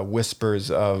experiences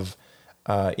whispers of...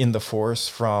 in the Force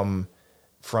from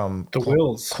the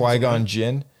Wills, Qui-Gon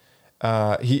Jinn.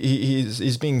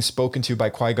 He's being spoken to by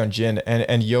Qui-Gon Jinn,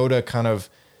 and Yoda kind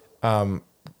of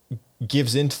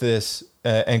gives into this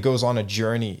and goes on a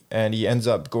journey, and he ends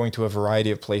up going to a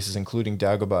variety of places, including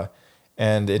Dagobah.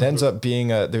 And it ends up being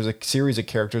there's a series of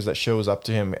characters that shows up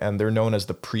to him, and they're known as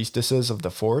the priestesses of the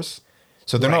Force.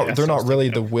 So they're not really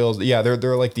the Wills. Yeah,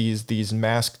 they're like these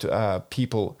masked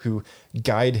people who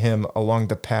guide him along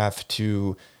the path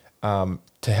to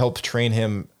help train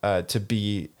him to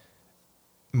be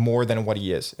more than what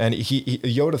he is. And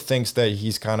Yoda thinks that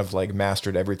he's kind of like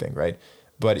mastered everything, right?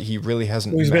 But he really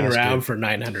hasn't. He's been around for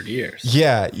 900 years.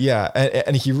 Yeah,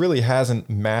 and he really hasn't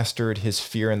mastered his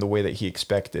fear in the way that he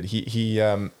expected.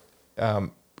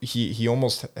 he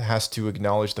almost has to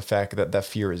acknowledge the fact that that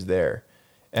fear is there.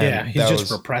 And yeah, he's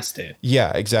just repressed it.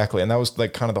 Yeah, exactly. And that was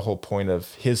like kind of the whole point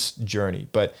of his journey.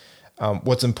 But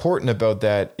what's important about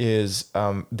that is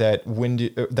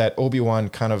that Obi-Wan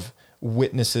kind of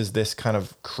witnesses this kind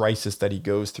of crisis that he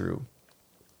goes through.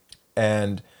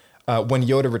 And when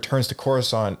Yoda returns to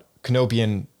Coruscant, Kenobi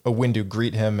and Windu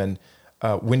greet him, and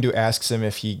Windu asks him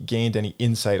if he gained any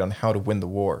insight on how to win the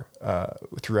war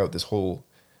throughout this whole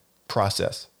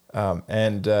process.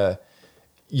 And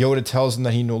Yoda tells him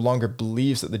that he no longer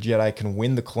believes that the Jedi can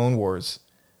win the Clone Wars,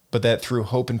 but that through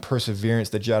hope and perseverance,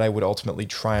 the Jedi would ultimately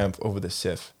triumph over the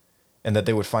Sith, and that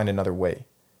they would find another way.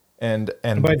 And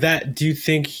by that, do you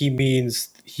think he means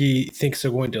he thinks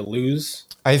they're going to lose?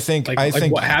 I think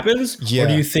what happens? Yeah. Or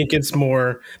do you think it's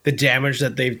more the damage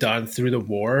that they've done through the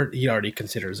war? He already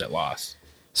considers it lost.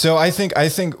 So I think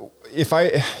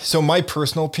so my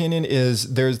personal opinion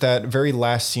is there's that very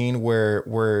last scene where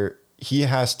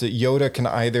Yoda can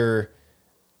either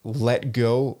let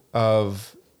go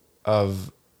of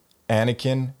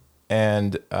Anakin,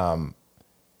 and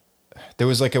there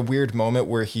was like a weird moment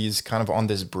where he's kind of on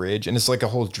this bridge, and it's like a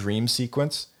whole dream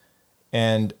sequence,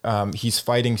 and he's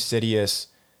fighting Sidious,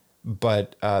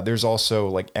 but there's also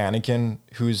like Anakin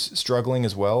who's struggling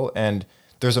as well, and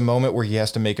there's a moment where he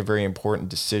has to make a very important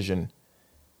decision,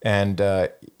 and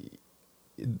that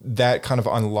kind of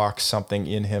unlocks something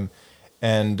in him.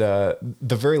 And the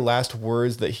very last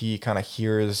words that he kind of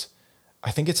hears, I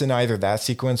think it's in either that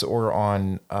sequence or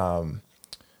on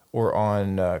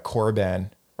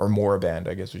Korriban or Moraband,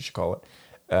 I guess we should call it,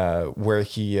 where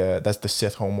he that's the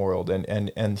Sith homeworld,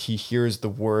 and he hears the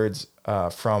words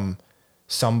from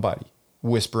somebody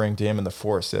whispering to him in the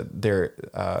Force that there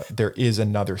is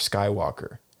another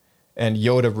Skywalker, and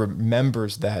Yoda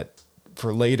remembers that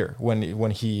for later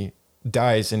when he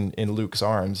dies in Luke's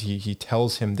arms. He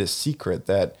tells him this secret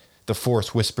that the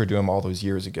Force whispered to him all those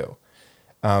years ago.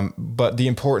 But the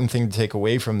important thing to take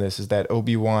away from this is that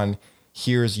Obi-Wan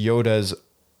hears Yoda's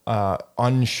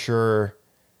unsure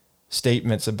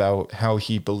statements about how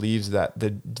he believes that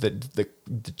the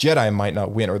Jedi might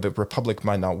not win, or the Republic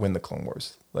might not win the Clone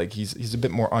Wars. Like he's a bit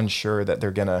more unsure that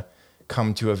they're gonna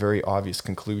come to a very obvious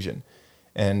conclusion,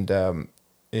 and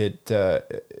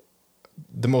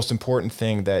the most important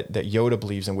thing that Yoda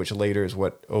believes in, which later is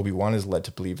what Obi-Wan is led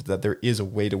to believe, is that there is a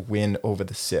way to win over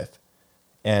the Sith.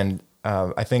 And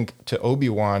I think to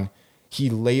Obi-Wan, he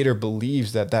later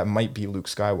believes that might be Luke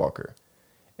Skywalker.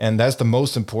 And that's the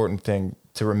most important thing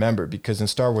to remember, because in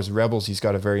Star Wars Rebels, he's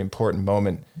got a very important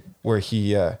moment where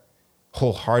he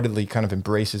wholeheartedly kind of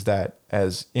embraces that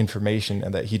as information,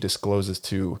 and that he discloses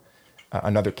to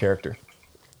another character.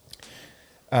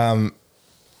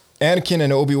 Anakin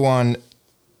and Obi-Wan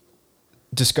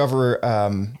discover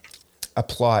a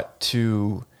plot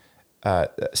to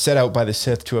set out by the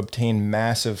Sith to obtain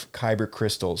massive kyber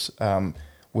crystals,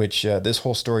 which this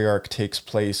whole story arc takes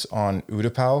place on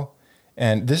Utapau.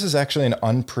 And this is actually an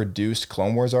unproduced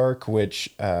Clone Wars arc,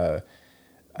 which you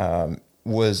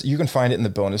can find it in the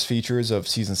bonus features of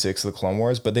Season 6 of the Clone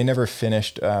Wars, but they never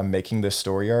finished making this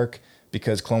story arc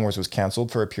because Clone Wars was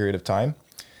canceled for a period of time.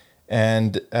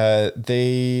 And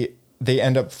they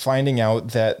end up finding out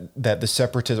that the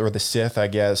Separatists, or the Sith, I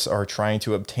guess, are trying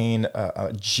to obtain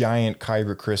a giant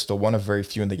kyber crystal, one of very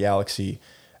few in the galaxy,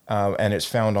 and it's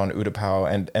found on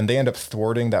Utapau, and they end up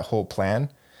thwarting that whole plan.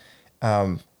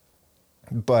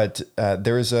 But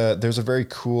there's a very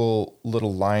cool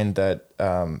little line that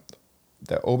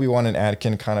Obi-Wan and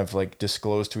Anakin kind of like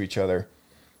disclose to each other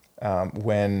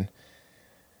when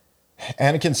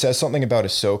Anakin says something about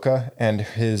Ahsoka and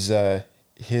her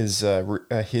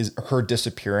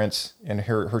disappearance and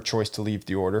her choice to leave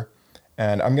the Order.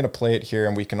 And I'm gonna play it here,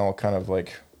 and we can all kind of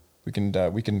like we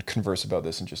can converse about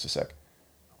this in just a sec.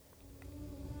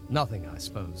 Nothing, I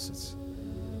suppose.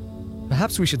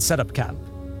 Perhaps we should set up camp.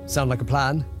 Sound like a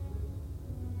plan?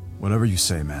 Whatever you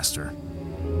say, Master.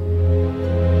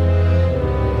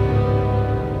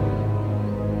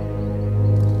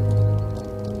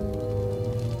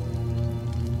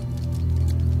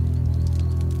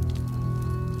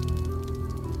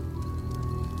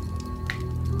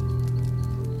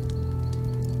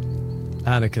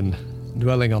 Anakin,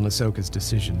 dwelling on Ahsoka's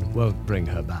decision won't bring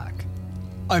her back.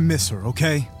 I miss her,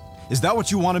 okay? Is that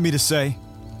what you wanted me to say?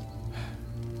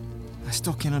 I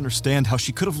still can't understand how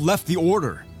she could have left the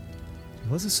Order.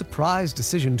 It was a surprise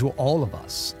decision to all of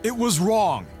us. It was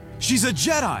wrong. She's a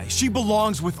Jedi. She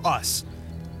belongs with us.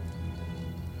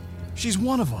 She's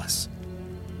one of us.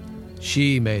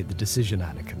 She made the decision,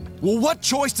 Anakin. Well, what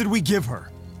choice did we give her?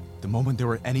 The moment there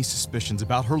were any suspicions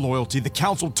about her loyalty, the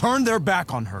Council turned their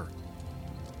back on her.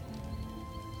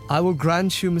 I will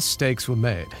grant you mistakes were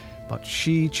made, but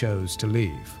she chose to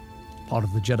leave. Part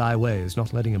of the Jedi way is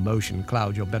not letting emotion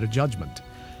cloud your better judgment,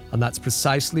 and that's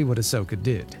precisely what Ahsoka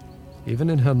did, even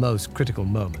in her most critical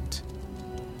moment.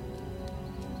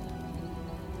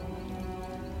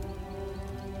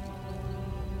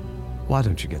 Why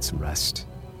don't you get some rest?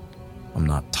 I'm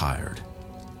not tired.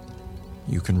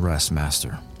 You can rest,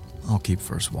 Master. I'll keep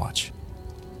first watch.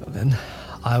 Well, then,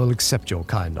 I will accept your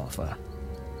kind offer.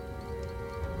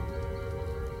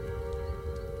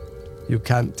 You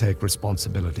can't take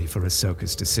responsibility for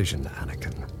Ahsoka's decision,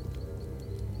 Anakin.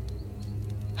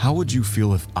 How would you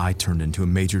feel if I turned into a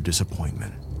major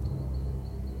disappointment?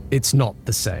 It's not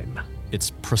the same. It's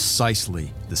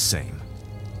precisely the same.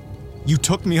 You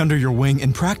took me under your wing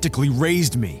and practically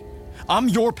raised me. I'm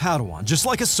your Padawan, just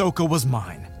like Ahsoka was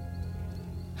mine.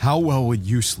 How well would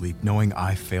you sleep knowing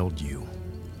I failed you?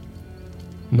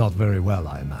 Not very well,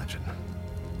 I imagine.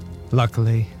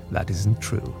 Luckily, that isn't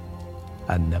true,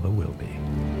 and never will be.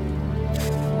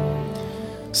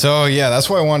 So yeah, that's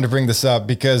why I wanted to bring this up,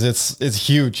 because it's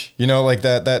huge, you know, like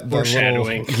that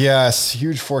foreshadowing. Yes,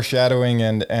 huge foreshadowing,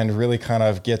 and really kind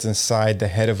of gets inside the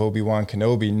head of Obi-Wan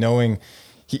Kenobi, knowing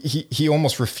he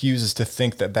almost refuses to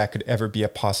think that could ever be a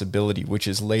possibility, which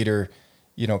is later,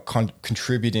 you know,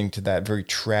 contributing to that very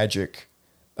tragic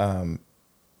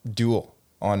duel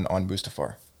on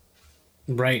Mustafar.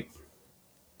 Right.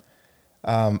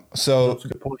 So That's a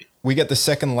good point. We get the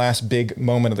second last big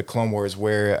moment of the Clone Wars,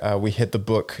 where we hit the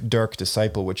book Dark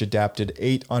Disciple, which adapted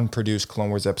 8 unproduced Clone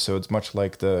Wars episodes, much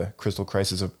like the Crystal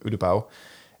Crisis of Utapau.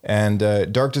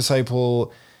 And Dark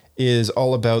Disciple is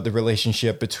all about the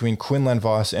relationship between Quinlan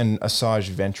Vos and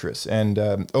Asajj Ventress. And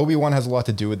Obi-Wan has a lot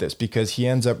to do with this, because he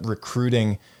ends up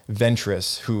recruiting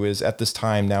Ventress, who is at this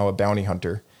time now a bounty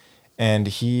hunter. And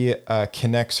he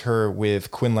connects her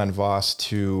with Quinlan Vos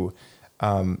to...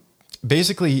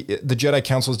 basically, the Jedi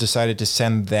Council has decided to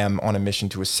send them on a mission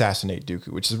to assassinate Dooku,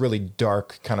 which is a really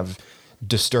dark, kind of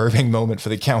disturbing moment for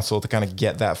the Council to kind of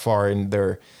get that far in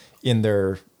their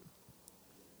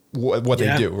what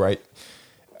they do, right?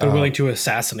 They're willing to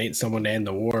assassinate someone to end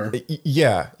the war.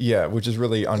 Yeah, which is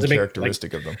really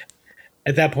uncharacteristic of them.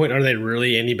 At that point, are they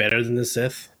really any better than the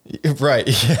Sith? Right.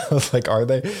 Yeah. Like, are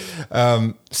they?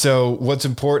 So what's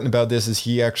important about this is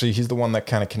he's the one that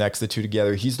kind of connects the two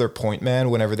together. He's their point man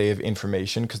whenever they have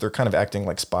information, because they're kind of acting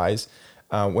like spies.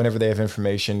 Whenever they have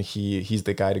information, he's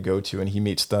the guy to go to, and he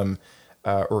meets them,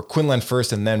 or Quinlan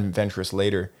first and then Ventress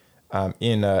later,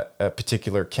 in a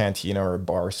particular cantina or a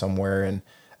bar somewhere. And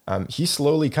he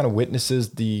slowly kind of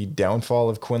witnesses the downfall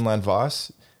of Quinlan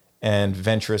Vos, and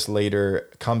Ventress later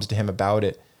comes to him about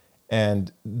it.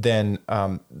 And then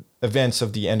events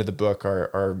of the end of the book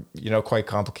are quite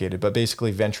complicated. But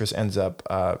basically, Ventress ends up,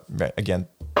 again,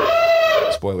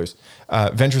 spoilers,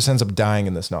 Ventress ends up dying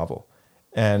in this novel.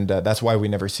 And that's why we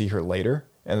never see her later.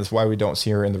 And that's why we don't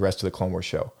see her in the rest of the Clone Wars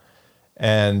show.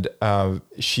 And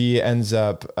she ends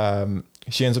up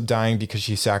dying because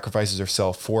she sacrifices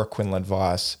herself for Quinlan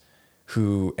Vos,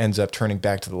 who ends up turning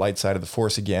back to the light side of the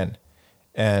Force again.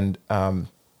 And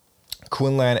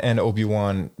Quinlan and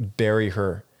Obi-Wan bury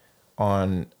her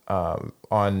on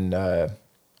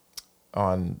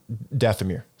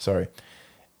Dathomir, sorry.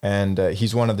 And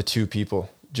he's one of the two people,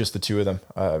 just the two of them,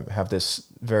 have this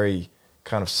very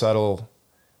kind of subtle,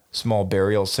 small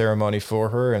burial ceremony for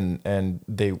her, and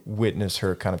they witness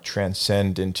her kind of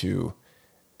transcend into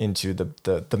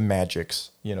the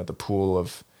magics, you know, the pool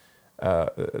of, I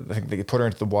think they put her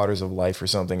into the waters of life or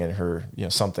something, and her, you know,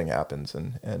 something happens,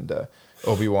 and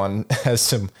Obi-Wan has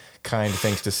some kind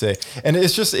things to say. And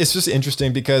it's just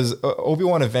interesting because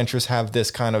Obi-Wan and Ventress have this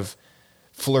kind of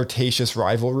flirtatious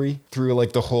rivalry through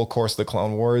like the whole course of the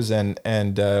Clone Wars, and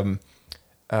you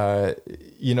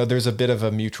know, there's a bit of a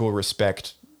mutual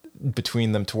respect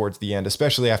between them towards the end,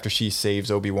 especially after she saves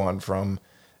Obi-Wan from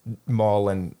Maul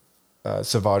and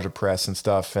Savage Opress and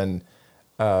stuff. And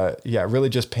it really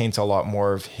just paints a lot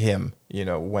more of him, you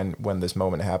know, when this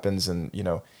moment happens, and, you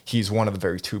know, he's one of the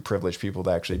very two privileged people to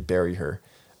actually bury her.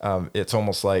 It's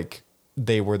almost like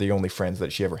they were the only friends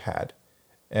that she ever had.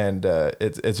 And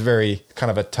it's very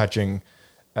kind of a touching,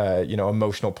 you know,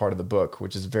 emotional part of the book,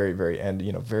 which is very, very end,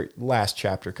 you know, very last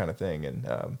chapter kind of thing.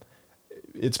 And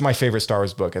it's my favorite Star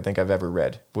Wars book I think I've ever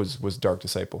read was Dark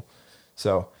Disciple.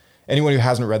 So anyone who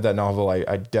hasn't read that novel,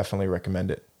 I definitely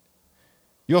recommend it.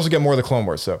 You also get more of the Clone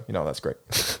Wars, so, you know, that's great.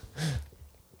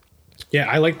 Yeah,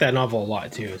 I like that novel a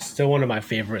lot, too. It's still one of my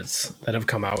favorites that have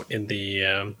come out in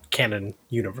the canon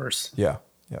universe. Yeah,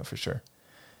 for sure.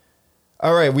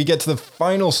 All right, we get to the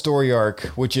final story arc,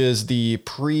 which is the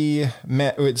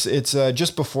it's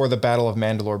just before the Battle of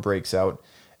Mandalore breaks out.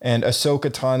 And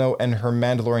Ahsoka Tano and her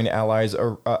Mandalorian allies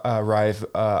arrive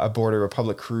aboard a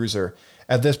Republic cruiser.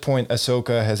 At this point,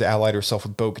 Ahsoka has allied herself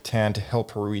with Bo-Katan to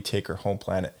help her retake her home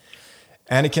planet.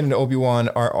 Anakin and Obi-Wan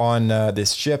are on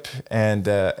this ship, and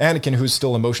Anakin, who's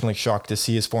still emotionally shocked to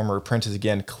see his former apprentice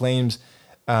again, claims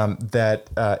that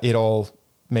it all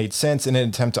made sense in an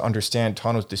attempt to understand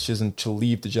Tano's decision to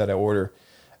leave the Jedi Order.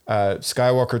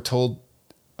 Skywalker told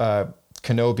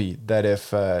Kenobi that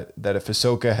if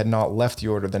Ahsoka had not left the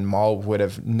Order, then Maul would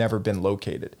have never been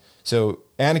located. So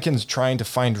Anakin's trying to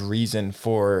find reason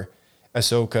for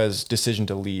Ahsoka's decision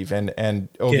to leave, and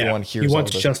Obi-Wan hears he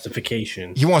wants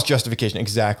justification. He wants justification,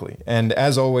 exactly. And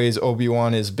as always,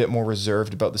 Obi-Wan is a bit more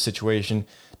reserved about the situation,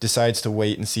 decides to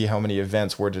wait and see how many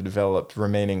events were to develop,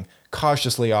 remaining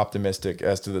cautiously optimistic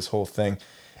as to this whole thing.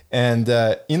 And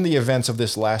in the events of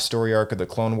this last story arc of the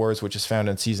Clone Wars, which is found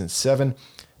in Season 7,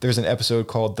 there's an episode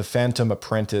called The Phantom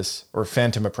Apprentice,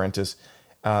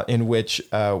 in which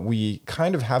we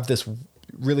kind of have this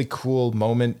really cool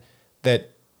moment that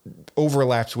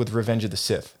overlaps with Revenge of the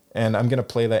Sith. And I'm going to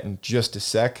play that in just a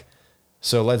sec.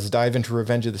 So let's dive into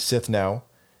Revenge of the Sith now.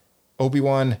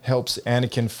 Obi-Wan helps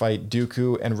Anakin fight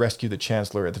Dooku and rescue the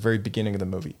Chancellor at the very beginning of the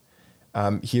movie.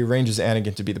 He arranges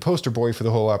Anakin to be the poster boy for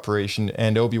the whole operation,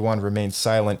 and Obi-Wan remains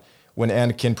silent when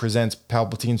Anakin presents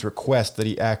Palpatine's request that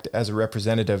he act as a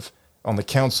representative on the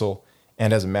council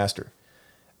and as a master.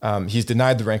 He's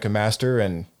denied the rank of master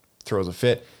and throws a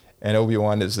fit, and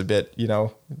Obi-Wan is a bit,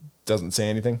 doesn't say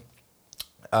anything.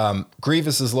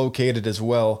 Grievous is located as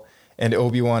well, and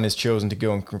Obi-Wan is chosen to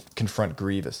go and confront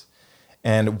Grievous.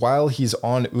 And while he's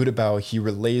on Utapau, he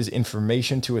relays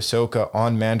information to Ahsoka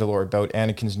on Mandalore about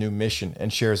Anakin's new mission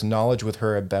and shares knowledge with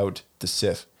her about the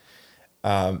Sith.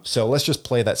 So let's just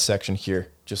play that section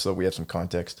here, just so we have some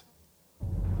context.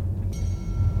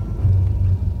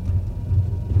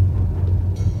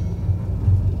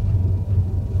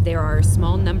 There are a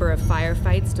small number of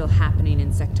firefights still happening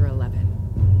in Sector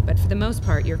 11. But for the most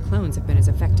part, your clones have been as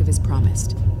effective as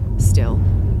promised. Still,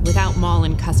 without Maul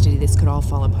in custody, this could all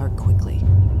fall apart quickly.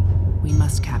 We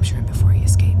must capture him before he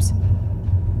escapes.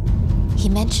 He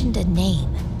mentioned a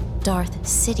name, Darth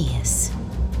Sidious.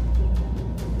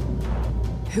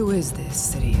 Who is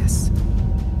this Sidious?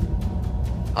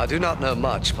 I do not know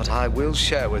much, but I will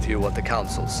share with you what the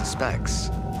Council suspects.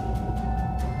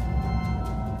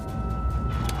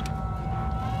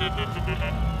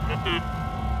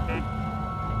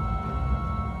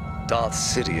 Darth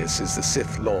Sidious is the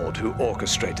Sith Lord who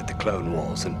orchestrated the Clone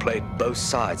Wars and played both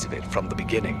sides of it from the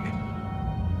beginning.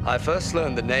 I first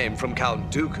learned the name from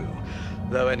Count Dooku,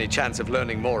 though any chance of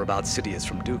learning more about Sidious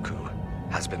from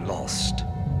Dooku has been lost.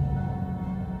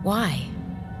 Why?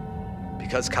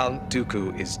 Because Count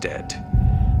Dooku is dead.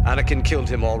 Anakin killed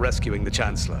him while rescuing the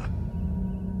Chancellor.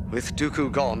 With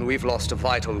Dooku gone, we've lost a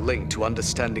vital link to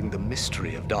understanding the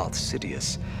mystery of Darth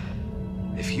Sidious.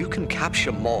 If you can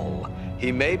capture Maul,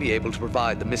 he may be able to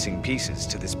provide the missing pieces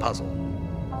to this puzzle.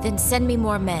 Then send me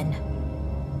more men.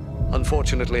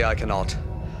 Unfortunately, I cannot.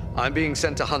 I'm being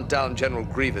sent to hunt down General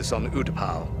Grievous on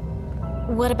Utapau.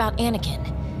 What about Anakin?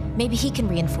 Maybe he can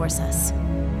reinforce us.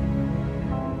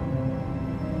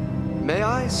 May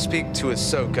I speak to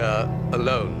Ahsoka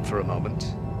alone for a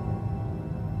moment?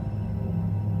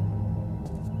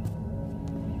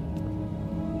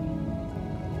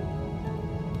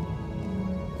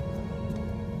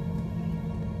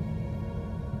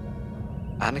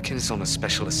 Anakin is on a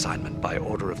special assignment by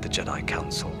order of the Jedi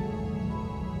Council.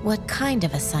 What kind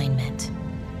of assignment?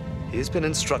 He has been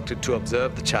instructed to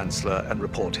observe the Chancellor and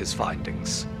report his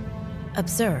findings.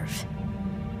 Observe?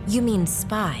 You mean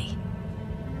spy?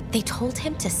 They told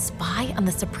him to spy on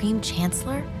the Supreme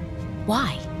Chancellor?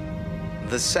 Why?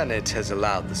 The Senate has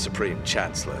allowed the Supreme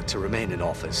Chancellor to remain in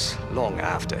office long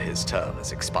after his term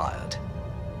has expired.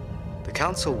 The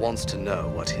Council wants to know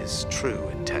what his true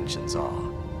intentions are.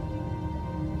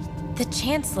 The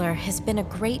Chancellor has been a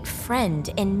great friend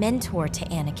and mentor to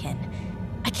Anakin.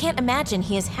 I can't imagine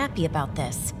he is happy about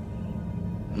this.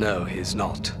 No, he's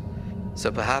not.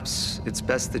 So perhaps it's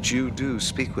best that you do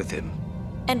speak with him.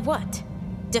 And what?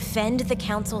 Defend the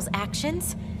Council's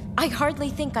actions? I hardly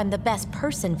think I'm the best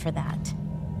person for that.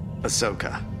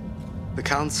 Ahsoka, the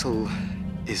Council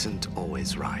isn't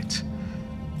always right.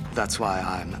 That's why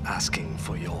I'm asking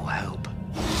for your help.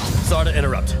 Sorry to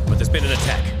interrupt, but there's been an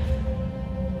attack.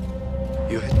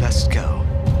 You had best go.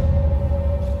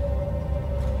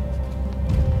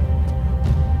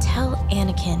 Tell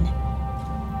Anakin.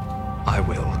 I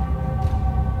will.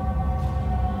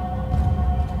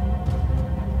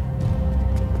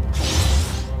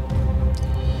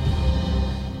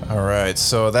 All right,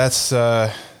 so that's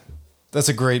a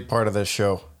great part of this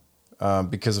show.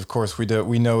 because of course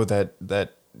we know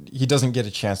that he doesn't get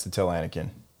a chance to tell Anakin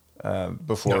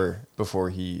before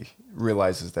he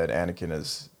realizes that Anakin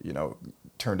is,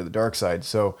 turned to the dark side.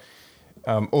 So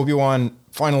Obi-Wan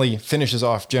finally finishes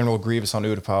off General Grievous on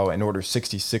Utapau, and Order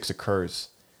 66 occurs.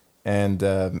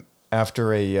 And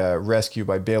after a rescue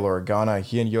by Bail Organa,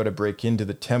 he and Yoda break into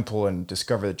the temple and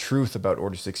discover the truth about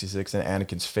Order 66 and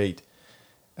Anakin's fate.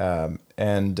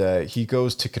 And he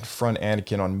goes to confront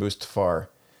Anakin on Mustafar.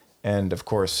 And of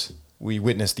course, we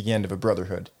witness the end of a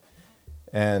brotherhood.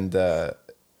 And I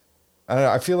don't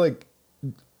know, I feel like...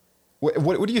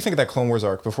 What do you think of that Clone Wars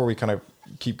arc before we kind of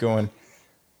keep going?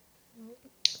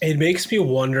 It makes me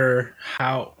wonder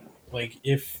how,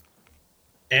 if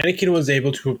Anakin was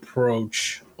able to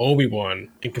approach Obi-Wan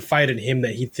and confide in him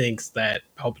that he thinks that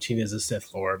Palpatine is a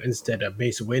Sith Lord instead of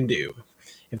Mace Windu,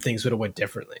 if things would have went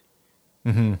differently.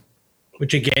 Mm-hmm.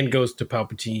 Which again goes to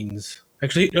Palpatine's...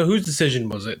 Actually, no, whose decision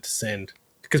was it to send?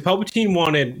 Because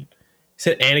Palpatine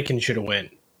said Anakin should have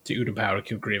went to Utapau to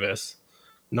kill Grievous,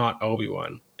 not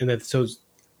Obi-Wan. And that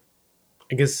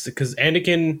I guess because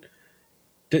Anakin,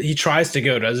 he tries to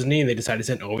go, doesn't he? And they decide to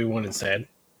send Obi-Wan instead.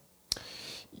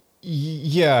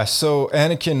 Yeah. So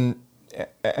Anakin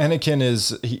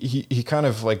is he kind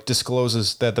of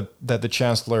discloses that the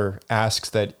Chancellor asks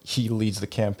that he leads the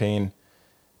campaign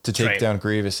to take down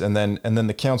Grievous, and then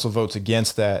the Council votes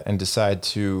against that and decide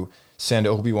to send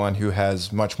Obi-Wan, who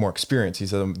has much more experience. He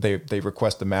said they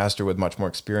request the Master with much more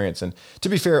experience. And to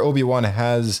be fair, Obi-Wan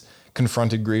has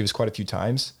confronted Grievous quite a few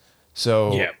times.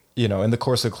 So, in the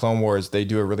course of Clone Wars, they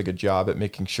do a really good job at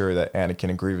making sure that Anakin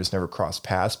and Grievous never cross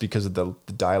paths because of the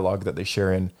dialogue that they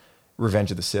share in Revenge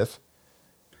of the Sith.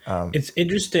 It's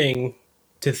interesting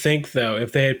to think, though,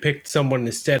 if they had picked someone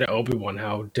instead of Obi-Wan,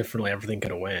 how differently everything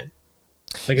could have went.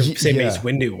 If, say, Mace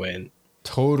Windu went.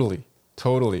 Totally.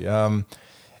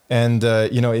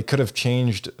 It could have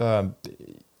changed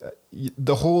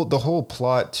the whole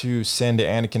plot to send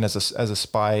Anakin as a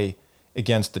spy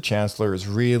against the Chancellor is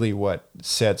really what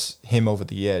sets him over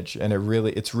the edge, and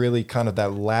it's really kind of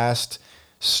that last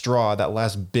straw, that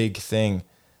last big thing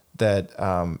that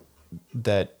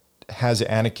has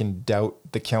Anakin doubt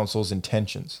the Council's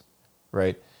intentions,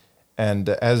 right? And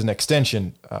as an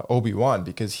extension, Obi-Wan,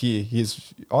 because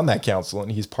he's on that council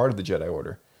and he's part of the Jedi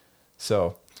Order.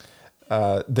 So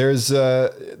there's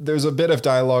a bit of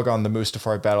dialogue on the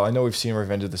Mustafar battle. I know we've seen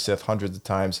Revenge of the Sith hundreds of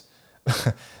times,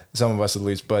 some of us at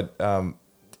least. But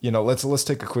let's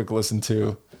take a quick listen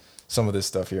to some of this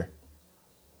stuff here.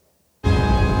 I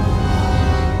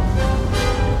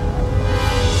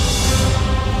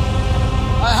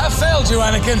have failed you,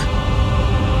 Anakin.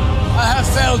 I have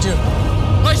failed you.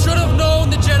 I should have known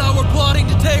the Jedi were plotting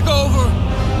to take over.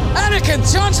 Anakin,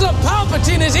 Chancellor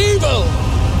Palpatine is evil.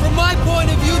 From my point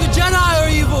of view, the Jedi are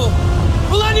evil.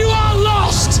 Well, then you are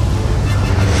lost.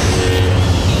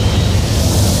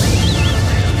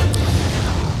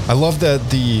 I love that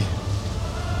the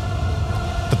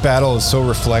battle is so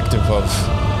reflective of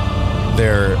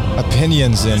their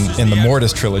opinions in the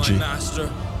Mortis trilogy.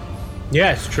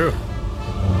 Yeah, it's true.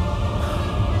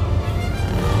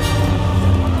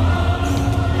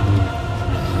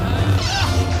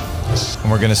 And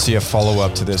we're going to see a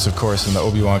follow-up to this, of course, in the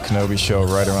Obi-Wan Kenobi show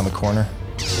right around the corner.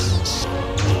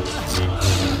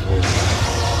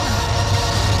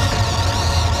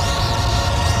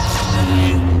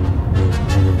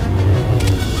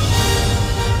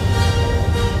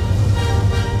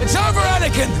 It's over,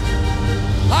 Anakin!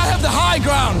 I have the high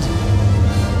ground!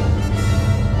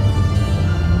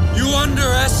 You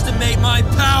underestimate my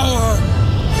power!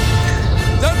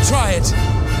 Don't try it!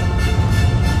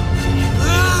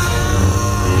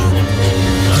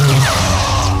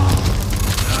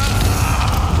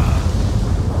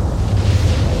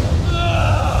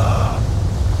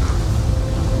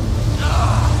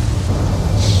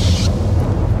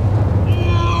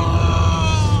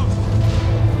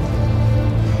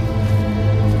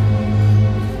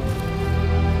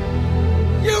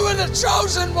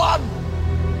 Chosen one!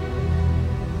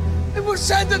 It was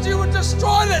said that you would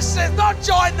destroy the Sith, not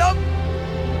join them!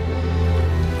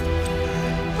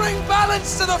 Bring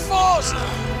balance to the Force,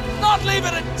 not leave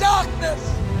it in darkness!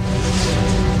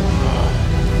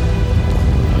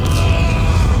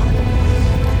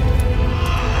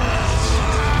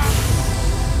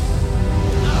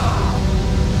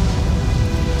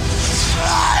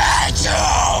 I hate you!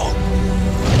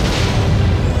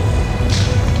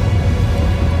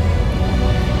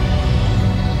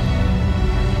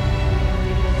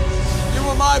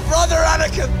 My brother,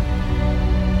 Anakin!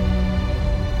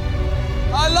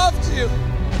 I loved you!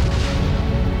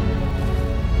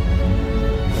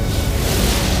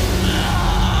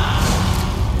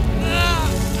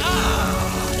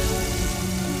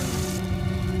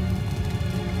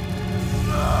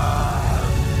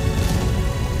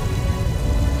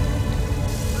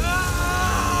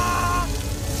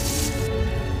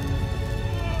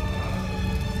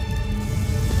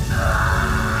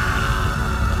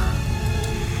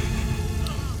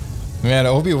 Man,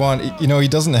 Obi-Wan, you know, he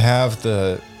doesn't have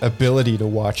the ability to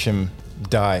watch him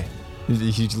die.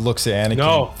 He looks at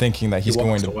Anakin thinking that he's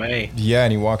going to... away. Yeah,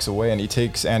 and he walks away, and he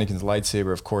takes Anakin's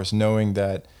lightsaber, of course, knowing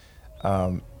that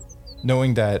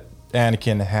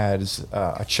Anakin has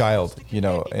a child, you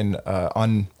know,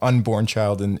 an unborn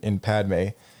child in Padme,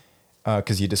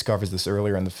 because he discovers this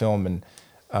earlier in the film, and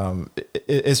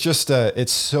it's just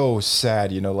it's so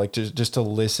sad, you know, like just to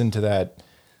listen to that,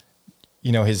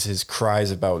 you know, his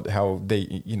cries about how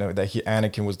they, you know, that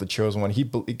Anakin was the chosen one.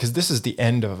 Because this is the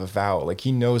end of a vow. Like,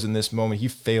 he knows in this moment he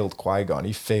failed Qui-Gon,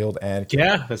 he failed Anakin.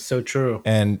 Yeah, that's so true.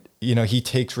 And you know, he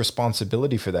takes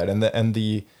responsibility for that, and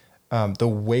the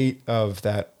weight of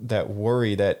that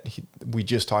worry that we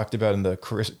just talked about in the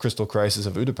Crystal Crisis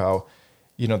of Utapau,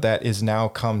 you know, that is now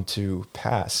come to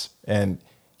pass, and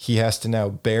he has to now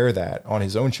bear that on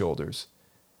his own shoulders.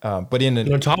 But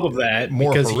on top of that,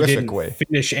 more because horrific he didn't way.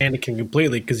 finish Anakin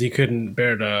completely because he couldn't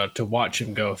bear to watch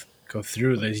him go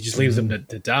through this. He just leaves him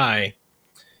to die.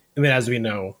 And then, as we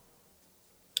know,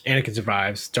 Anakin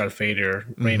survives Darth Vader,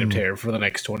 Reign of Terror for the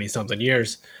next 20-something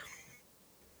years.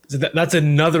 So that's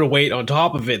another weight on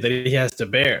top of it that he has to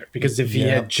bear. Because if he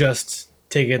had just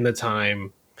taken the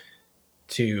time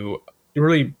to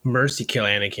really mercy kill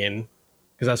Anakin,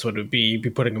 because that's what it would be, you'd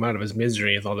be putting him out of his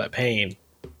misery with all that pain.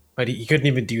 But he couldn't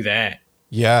even do that.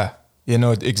 Yeah, you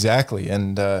know, exactly.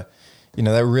 And, you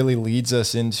know, that really leads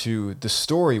us into the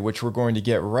story, which we're going to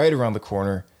get right around the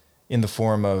corner in the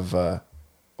form of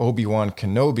Obi-Wan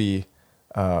Kenobi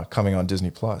coming on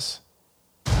Disney+.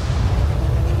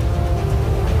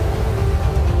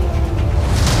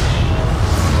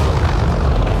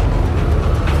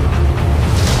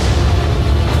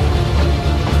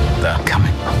 They're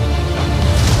coming.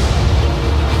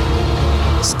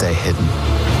 Stay hidden.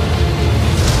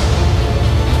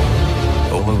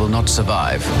 We will not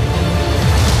survive.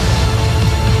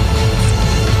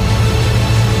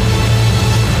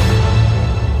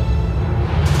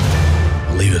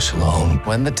 Leave us alone.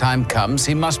 When the time comes,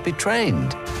 he must be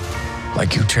trained.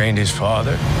 Like you trained his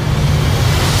father?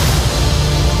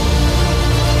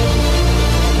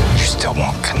 You still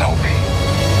want Kenobi.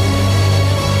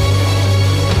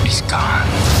 He's gone.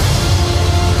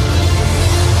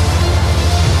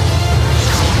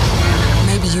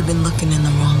 Maybe you've been looking in the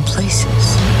wrong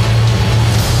places.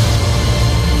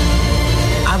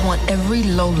 I want every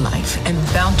lowlife and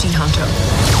bounty hunter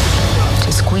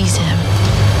to squeeze him.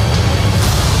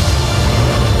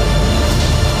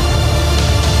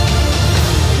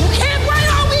 You can't run,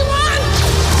 Obi-Wan!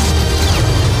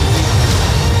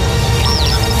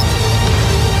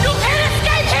 You can't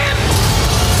escape him!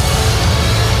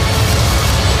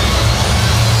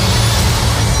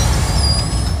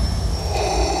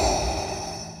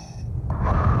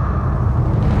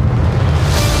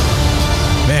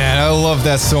 Man, I love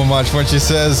that so much when she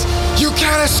says, "You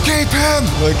can't escape him!"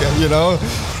 Like, you know,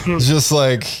 it's just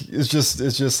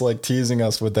like teasing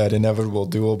us with that inevitable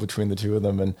duel between the two of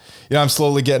them. And, you know, I'm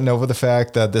slowly getting over the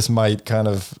fact that this might kind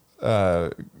of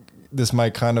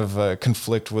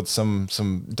conflict with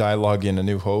some dialogue in A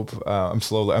New Hope. I'm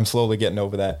slowly getting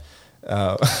over that.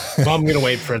 Well, I'm gonna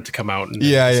wait for it to come out. And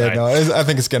Yeah. No, I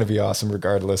think it's gonna be awesome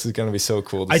regardless. It's gonna be so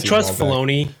cool to see. I trust them all back.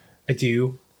 Filoni. I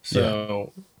do.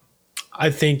 So I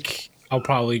think I'll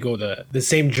probably go the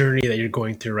same journey that you're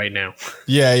going through right now.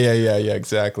 Yeah,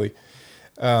 exactly.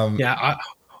 How's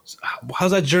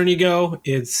that journey go?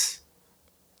 It's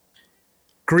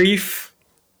grief,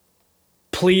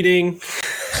 pleading,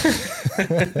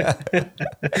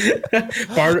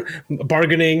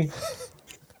 bargaining,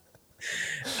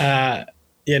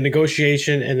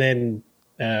 negotiation, and then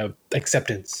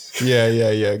acceptance. Yeah,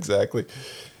 exactly.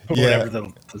 Whatever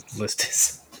the list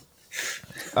is.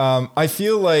 I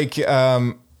feel like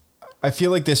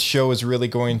this show is really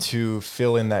going to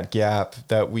fill in that gap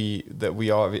that we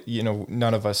all, you know,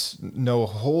 none of us know a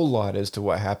whole lot as to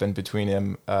what happened between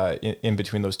him in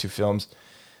between those two films,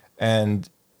 and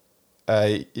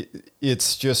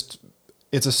it's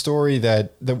a story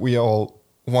that we all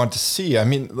want to see. I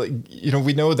mean, like, you know,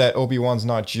 we know that Obi-Wan's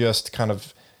not just kind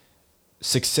of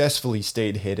successfully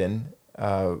stayed hidden.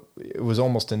 It was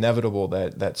almost inevitable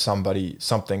that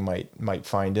something might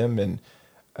find him, and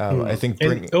I think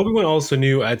Obi-Wan also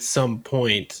knew at some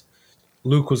point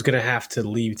Luke was going to have to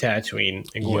leave Tatooine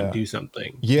and go and do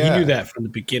something. Yeah, he knew that from the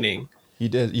beginning. He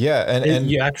did. Yeah, and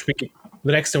you actually,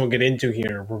 the next thing we'll get into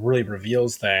here really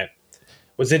reveals that.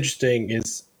 What's interesting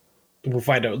is we'll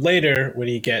find out later when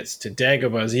he gets to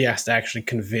Dagobah, is he has to actually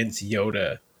convince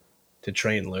Yoda to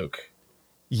train Luke.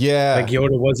 Yeah, like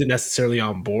Yoda wasn't necessarily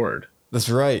on board. That's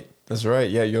right. That's right.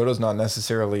 Yeah, Yoda's not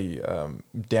necessarily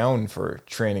down for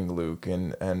training Luke,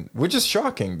 and which is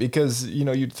shocking because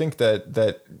you'd think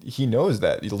that he knows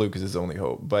that Luke is his only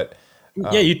hope, but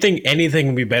yeah, you'd think anything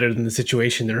would be better than the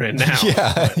situation they're in now.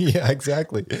 yeah,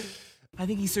 exactly. I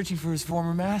think he's searching for his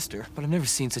former master, but I've never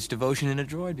seen such devotion in a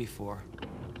droid before.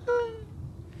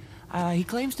 He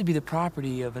claims to be the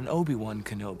property of an Obi-Wan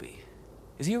Kenobi.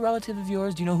 Is he a relative of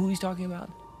yours? Do you know who he's talking about?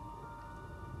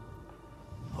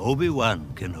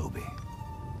 Obi-Wan Kenobi.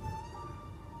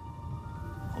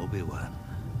 Obi-Wan.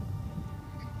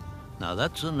 Now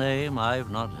that's a name I've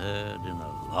not heard in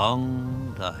a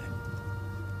long time.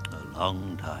 A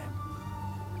long time.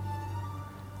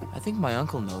 I think my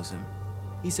uncle knows him.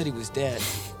 He said he was dead.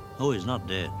 Oh, he's not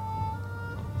dead.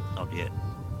 Not yet.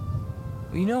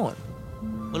 Well, you know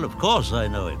him? Well, of course I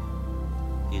know him.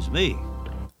 He's me.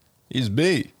 He's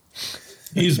me.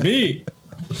 He's me.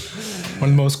 One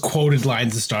of the most quoted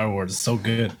lines of Star Wars. It's so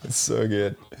good. It's so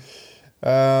good.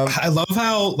 I love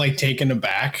how taken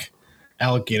aback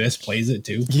Alec Guinness plays it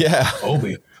too. Yeah.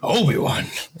 Obi-Wan.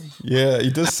 Yeah, he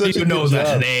does such a good knows job.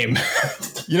 that name.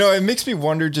 It makes me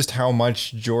wonder just how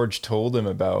much George told him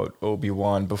about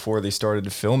Obi-Wan before they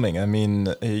started filming. I mean,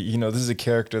 this is a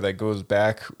character that goes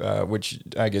back, which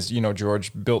I guess,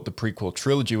 George built the prequel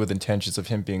trilogy with intentions of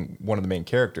him being one of the main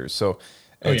characters. So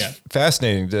it's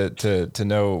fascinating to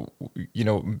know,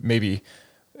 maybe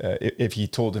if he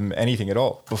told him anything at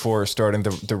all before starting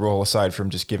the role, aside from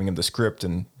just giving him the script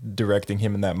and directing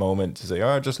him in that moment to say,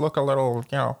 just look a little,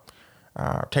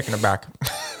 taken aback.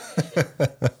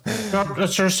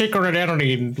 That's your secret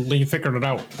identity, and Lee figured it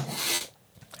out.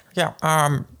 Yeah,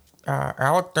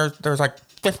 Alec, there's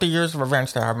 50 years of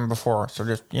events that happened before, so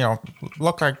just,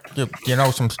 look like you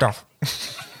know some stuff.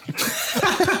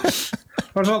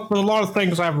 There's a lot of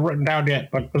things I haven't written down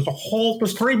yet, but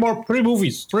there's three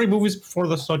movies before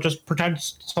this, so just pretend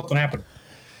something happened.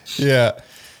 Yeah.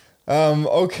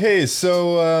 Okay,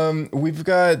 so we've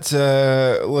got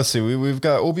let's see, we've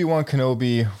got Obi-Wan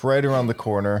Kenobi right around the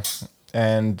corner,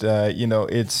 and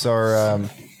it's our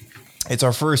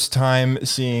first time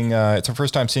seeing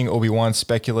Obi-Wan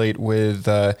speculate with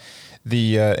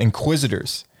the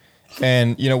Inquisitors,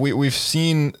 and we've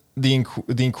seen the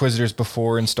Inquisitors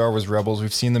before in Star Wars Rebels.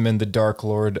 We've seen them in the Dark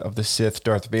Lord of the Sith,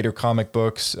 Darth Vader comic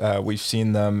books. We've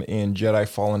seen them in Jedi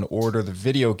Fallen Order, the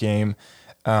video game.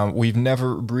 We've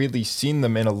never really seen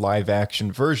them in a live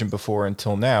action version before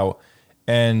until now.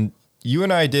 And you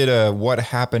and I did a What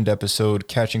Happened episode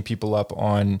catching people up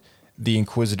on the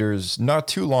Inquisitors not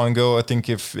too long ago. I think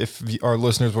if our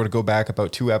listeners were to go back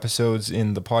about 2 episodes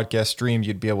in the podcast stream,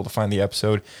 you'd be able to find the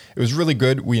episode. It was really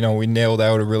good. We nailed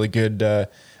out a really good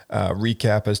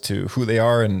recap as to who they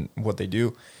are and what they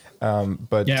do. Here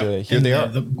they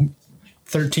are.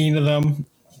 13 of them,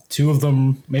 2 of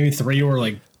them, maybe 3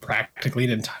 were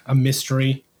practically a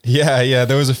mystery. Yeah,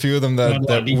 there was a few of them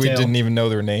that we didn't even know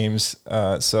their names.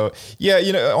 On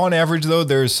average though,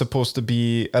 there's supposed to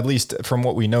be, at least from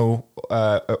what we know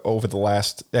over the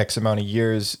last X amount of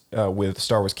years with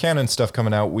Star Wars canon stuff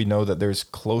coming out, we know that there's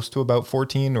close to about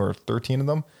 14 or 13 of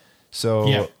them.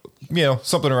 So,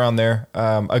 something around there.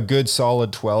 A good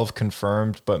solid 12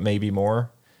 confirmed, but maybe more.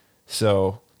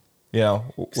 So,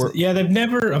 they've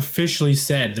never officially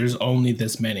said there's only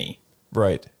this many.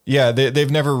 Right. Yeah,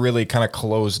 they've never really kind of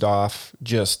closed off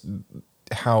just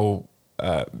how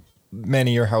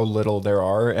many or how little there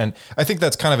are. And I think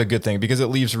that's kind of a good thing because it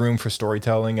leaves room for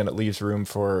storytelling and it leaves room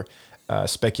for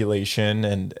speculation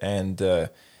and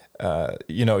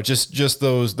just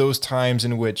those times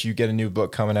in which you get a new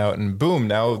book coming out and boom,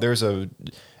 now there's an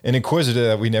Inquisitor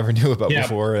that we never knew about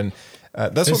before. And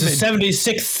that's what made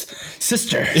 76th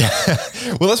sister. Yeah.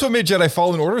 Well, that's what made Jedi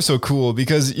Fallen Order so cool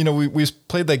because we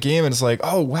played that game and it's like,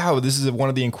 oh wow, this is one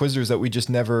of the Inquisitors that we just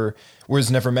was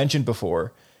never mentioned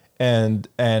before, and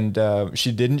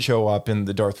she didn't show up in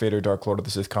the Darth Vader Dark Lord of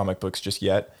the Sith comic books just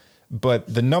yet,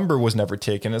 but the number was never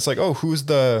taken. It's like, oh, who's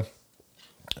the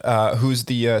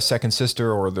second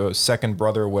sister or the second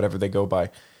brother or whatever they go by.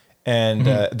 And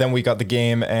then we got the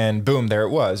game and boom, there it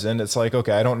was. And it's like,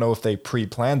 okay, I don't know if they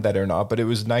pre-planned that or not, but it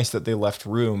was nice that they left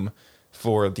room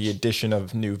for the addition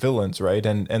of new villains, right?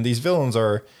 And these villains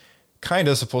are kind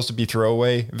of supposed to be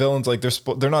throwaway villains. Like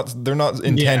they're not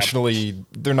intentionally,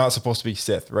 they're not supposed to be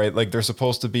Sith, right? Like they're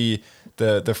supposed to be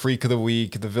the freak of the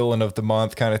week, the villain of the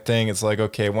month kind of thing. It's like,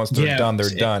 okay, once they're done, they're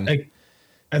done.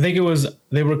 I think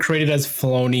they were created as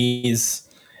Filoni's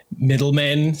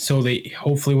middlemen, so they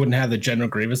hopefully wouldn't have the General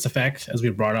Grievous effect, as we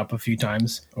brought up a few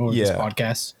times over this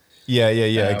podcast. Yeah,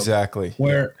 exactly.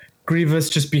 Where Grievous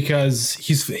just because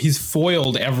he's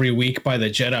foiled every week by the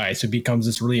Jedi, so he becomes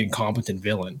this really incompetent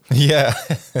villain. Yeah.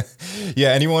 Yeah,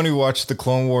 anyone who watched the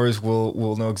Clone Wars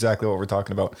will know exactly what we're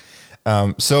talking about.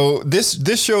 So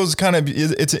this shows kind of,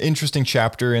 it's an interesting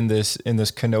chapter in this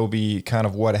Kenobi kind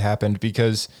of what happened,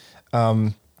 because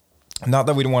not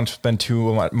that we don't want to spend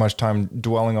too much time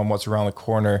dwelling on what's around the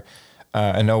corner.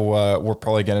 I know we're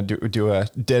probably going to do a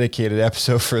dedicated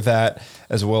episode for that,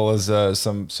 as well as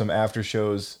some after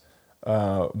shows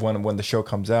when the show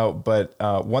comes out. But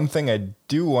one thing I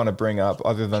do want to bring up,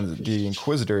 other than the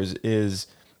Inquisitors, is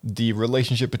the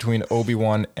relationship between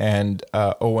Obi-Wan and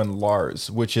Owen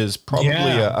Lars, which is probably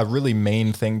a really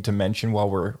main thing to mention while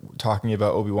we're talking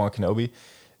about Obi-Wan Kenobi.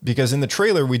 Because in the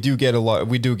trailer, we do get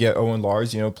Owen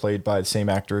Lars, played by the same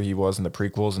actor he was in the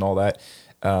prequels and all that.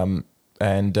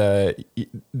 And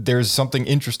there's something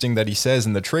interesting that he says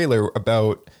in the trailer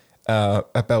about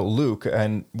Luke,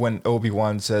 and when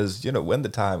Obi-Wan says, when the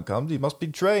time comes, he must be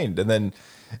trained, and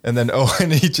then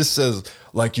Owen, he just says,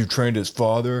 like you trained his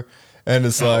father, and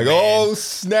it's oh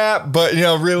snap! But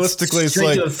realistically, it's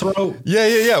straight to the throat.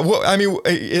 Yeah. Well, I mean,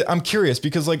 I'm curious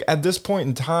because at this point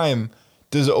in time,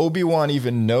 does Obi-Wan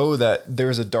even know that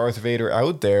there's a Darth Vader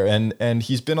out there? And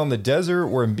he's been on the desert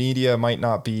where media might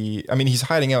not be. I mean, he's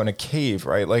hiding out in a cave,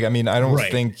 right? I don't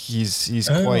think he's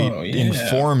quite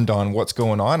informed on what's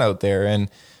going on out there. And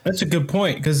that's a good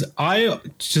point, because I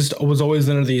just was always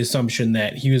under the assumption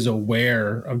that he was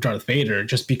aware of Darth Vader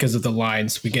just because of the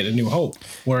lines we get in New Hope,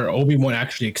 where Obi-Wan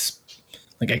actually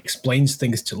explains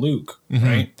things to Luke,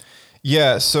 right?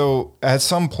 Yeah, so at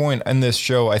some point in this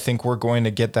show, I think we're going to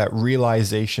get that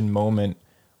realization moment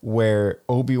where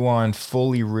Obi-Wan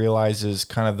fully realizes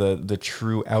kind of the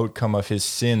true outcome of his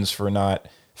sins for not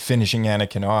finishing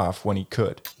Anakin off when he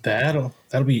could. That'll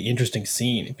be an interesting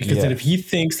scene, because then if he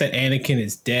thinks that Anakin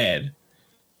is dead,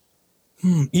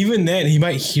 even then he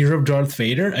might hear of Darth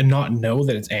Vader and not know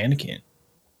that it's Anakin.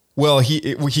 Well,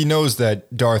 he knows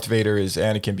that Darth Vader is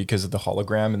Anakin because of the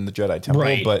hologram in the Jedi Temple,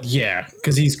 right? But yeah,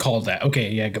 because he's called that.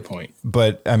 Okay, yeah, good point.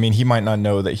 But I mean, he might not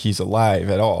know that he's alive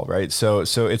at all, right? So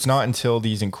it's not until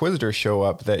these Inquisitors show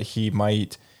up that he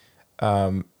might,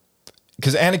 because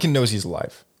Anakin knows he's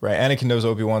alive, right? Anakin knows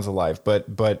Obi-Wan's alive, but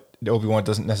Obi-Wan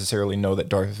doesn't necessarily know that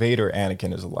Darth Vader,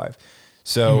 Anakin, is alive.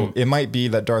 So it might be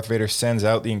that Darth Vader sends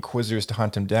out the Inquisitors to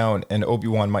hunt him down, and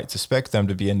Obi-Wan might suspect them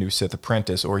to be a new Sith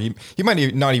apprentice, or he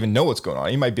might not even know what's going on.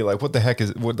 He might be like, "What the heck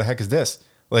is this?"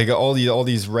 Like all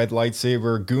these red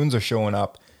lightsaber goons are showing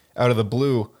up out of the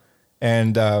blue,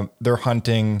 and they're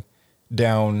hunting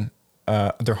down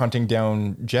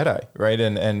Jedi, right?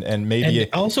 And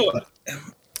maybe also,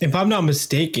 if I'm not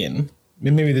mistaken,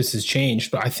 maybe this has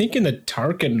changed, but I think in the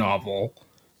Tarkin novel,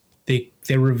 they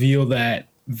reveal that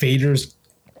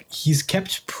he's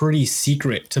kept pretty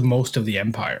secret to most of the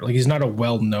Empire. Like, he's not a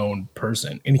well-known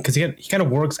person, and because he kind of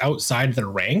works outside their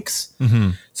ranks,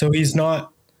 so he's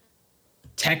not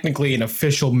technically an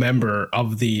official member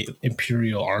of the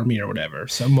Imperial Army or whatever.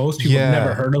 So most people have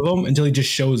never heard of him until he just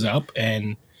shows up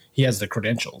and he has the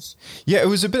credentials. Yeah, it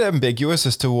was a bit ambiguous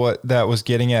as to what that was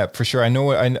getting at, for sure. I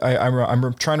know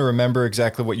I'm trying to remember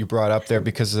exactly what you brought up there,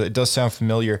 because it does sound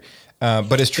familiar.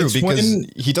 But it's true, because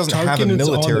he doesn't have a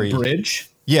military on the bridge.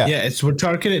 Yeah, it's where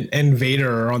Tarkin and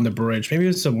Vader are on the bridge. Maybe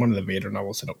it's one of the Vader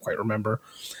novels. I don't quite remember.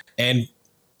 And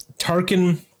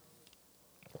Tarkin,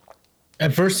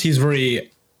 at first, he's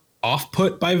very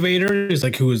off-put by Vader. He's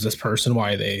like, "Who is this person?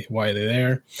 Why are they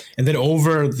there?" And then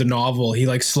over the novel,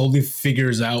 he slowly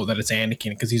figures out that it's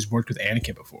Anakin, because he's worked with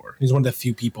Anakin before. He's one of the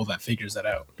few people that figures that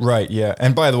out. Right. Yeah.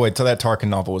 And by the way, that Tarkin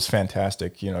novel was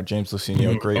fantastic. James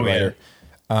Luceno, great writer. Yeah.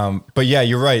 But yeah,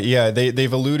 you're right. Yeah,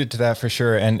 they've alluded to that for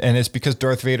sure, and it's because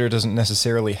Darth Vader doesn't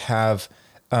necessarily have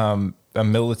a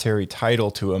military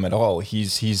title to him at all.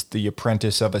 He's the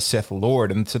apprentice of a Sith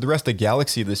Lord, and to the rest of the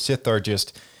galaxy, the Sith are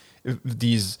just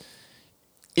these.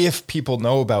 If people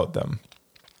know about them,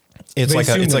 it's like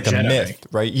a myth,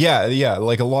 right? Yeah.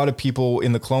 Like a lot of people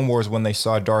in the Clone Wars, when they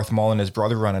saw Darth Maul and his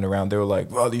brother running around, they were like,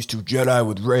 "Well, these two Jedi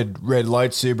with red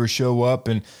lightsabers show up,"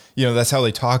 and that's how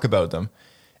they talk about them.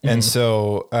 And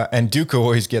so, and Dooku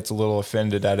always gets a little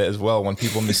offended at it as well when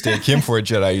people mistake him for a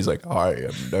Jedi. He's like, "I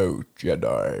am no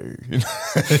Jedi,"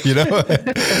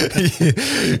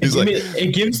 He's like,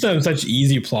 it gives them such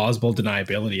easy, plausible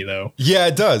deniability, though. Yeah,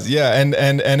 it does. Yeah, and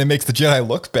it makes the Jedi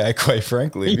look bad, quite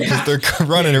frankly, because they're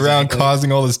running around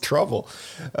causing all this trouble.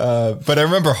 But I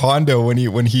remember Hondo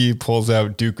when he pulls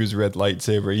out Dooku's red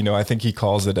lightsaber. I think he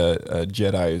calls it a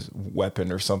Jedi's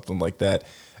weapon or something like that.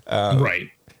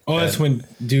 Right. Oh, that's when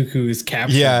Dooku is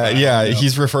captured. Yeah.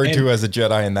 He's referred to as a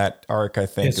Jedi in that arc, I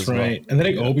think. That's right. Well. And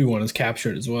then Obi-Wan is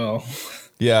captured as well.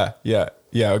 Yeah.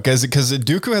 Yeah, because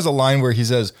Dooku has a line where he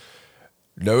says,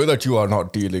 "Know that you are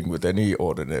not dealing with any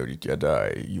ordinary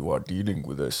Jedi. You are dealing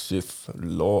with a Sith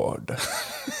Lord."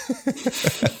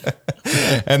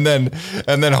 and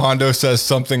then Hondo says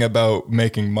something about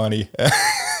making money.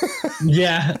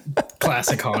 Yeah,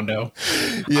 classic Hondo.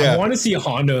 Yeah. I want to see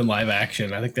Hondo in live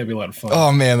action. I think that'd be a lot of fun.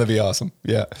 Oh man, that'd be awesome.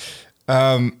 Yeah.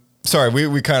 Sorry,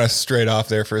 we kind of strayed off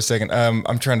there for a second.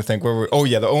 I'm trying to think where we're. Oh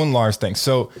yeah, the Owen Lars thing.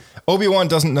 So Obi-Wan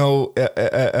doesn't know.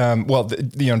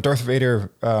 Darth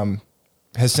Vader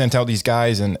has sent out these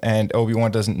guys, and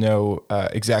Obi-Wan doesn't know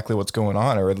exactly what's going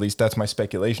on, or at least that's my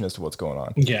speculation as to what's going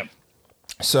on. Yeah.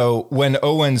 So when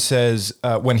Owen says,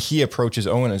 when he approaches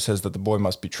Owen and says that the boy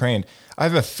must be trained, I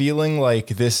have a feeling like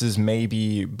this is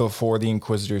maybe before the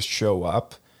Inquisitors show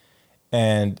up,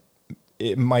 and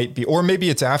it might be, or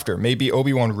maybe it's after. Maybe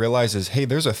Obi-Wan realizes, hey,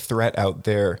 there's a threat out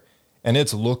there, and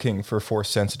it's looking for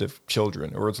Force-sensitive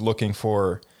children, or it's looking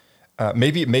for,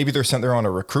 maybe they're sent there on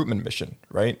a recruitment mission,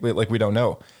 right? We don't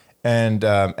know. And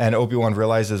Obi-Wan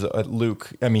realizes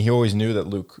Luke, I mean, he always knew that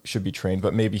Luke should be trained,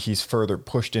 but maybe he's further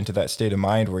pushed into that state of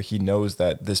mind where he knows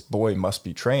that this boy must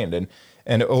be trained.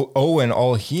 And Owen,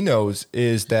 all he knows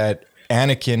is that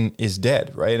Anakin is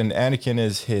dead, right? And Anakin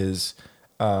is his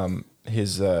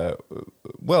he's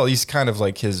kind of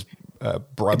like his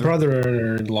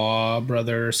brother-in-law,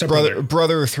 brother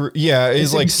through, yeah,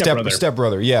 he's like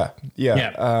stepbrother. Yeah.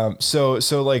 So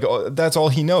like that's all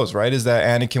he knows, right? Is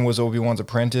that Anakin was Obi-Wan's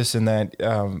apprentice, and that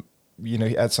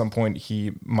at some point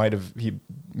he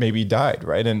maybe died,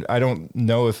 right? And I don't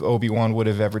know if Obi-Wan would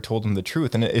have ever told him the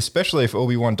truth, and especially if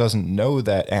Obi-Wan doesn't know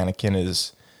that Anakin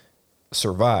is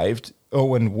survived,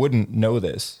 Owen wouldn't know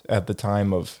this at the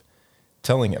time of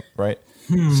telling him, right?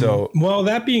 So, well,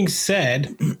 that being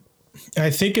said, I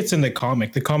think it's in the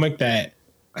comic that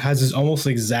has this almost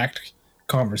exact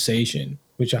conversation,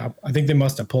 which I think they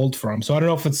must have pulled from. So I don't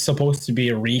know if it's supposed to be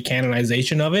a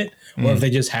recanonization of it, or if they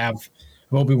just have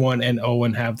Obi-Wan and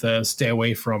Owen have the stay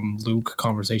away from Luke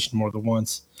conversation more than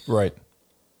once. Right.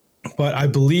 But I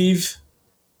believe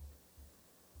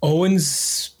Owen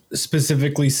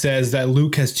specifically says that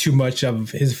Luke has too much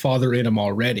of his father in him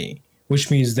already,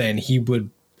 which means then he would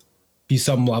be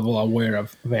some level aware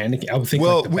of Anakin. I would think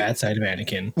the bad side of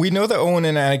Anakin. We know that Owen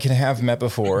and Anakin have met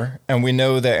before, and we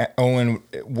know that Owen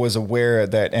was aware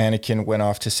that Anakin went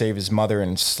off to save his mother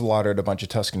and slaughtered a bunch of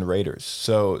Tusken Raiders.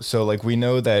 So like we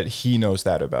know that he knows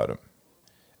that about him.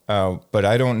 But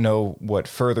I don't know what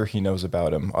further he knows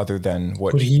about him other than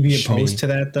what. Would he be opposed to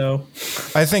that though?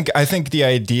 I think the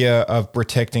idea of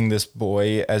protecting this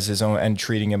boy as his own and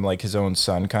treating him like his own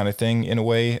son kind of thing in a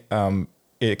way,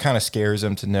 it kind of scares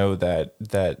him to know that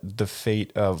the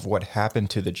fate of what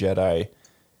happened to the Jedi,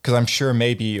 because I'm sure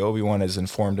maybe Obi-Wan has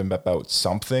informed him about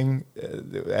something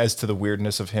as to the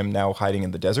weirdness of him now hiding in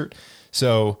the desert.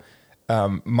 So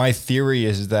my theory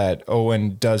is that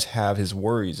Owen does have his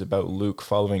worries about Luke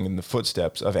following in the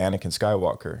footsteps of Anakin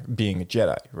Skywalker being a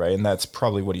Jedi, right? And that's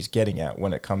probably what he's getting at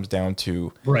when it comes down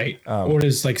to... Right. Or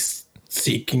his like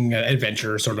seeking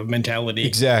adventure sort of mentality.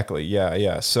 Exactly.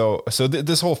 Yeah. So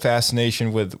this whole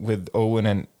fascination with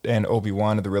Owen and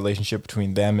Obi-Wan and the relationship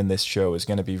between them in this show is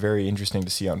going to be very interesting to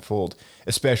see unfold,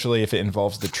 especially if it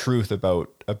involves the truth about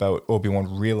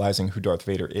Obi-Wan realizing who Darth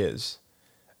Vader is.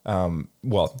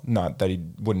 Well, not that he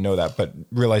wouldn't know that, but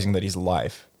realizing that he's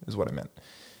alive is what I meant.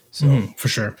 So for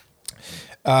sure.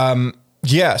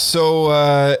 Yeah.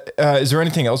 So is there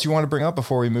anything else you want to bring up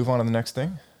before we move on to the next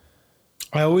thing?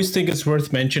 I always think it's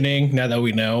worth mentioning now that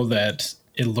we know that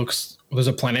there's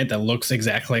a planet that looks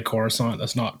exactly like Coruscant.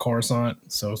 That's not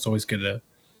Coruscant. So it's always good to.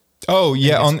 Oh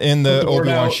yeah. In the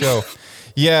Obi-Wan show.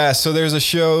 Yeah. So there's a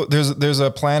show, there's a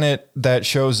planet that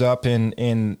shows up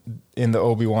in the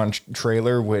Obi-Wan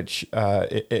trailer, which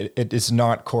it is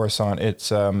not Coruscant.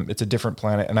 It's a different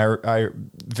planet. And I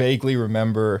vaguely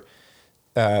remember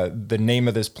the name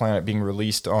of this planet being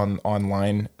released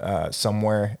online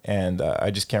somewhere, and I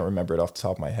just can't remember it off the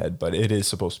top of my head, but it is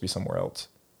supposed to be somewhere else,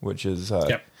 which is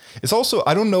it's also,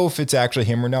 I don't know if it's actually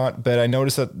him or not, but I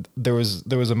noticed that there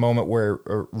was a moment where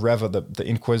Reva, the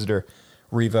Inquisitor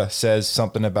Reva, says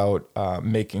something about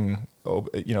making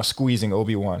squeezing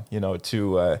Obi-Wan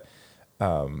to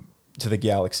the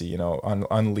galaxy,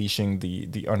 unleashing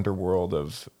the underworld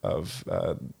of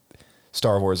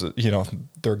Star Wars,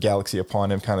 their galaxy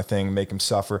upon him kind of thing, make him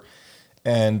suffer.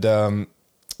 And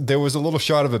there was a little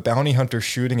shot of a bounty hunter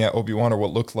shooting at Obi-Wan, or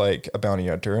what looked like a bounty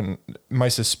hunter. And my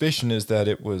suspicion is that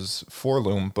it was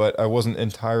Forloom, but I wasn't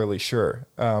entirely sure.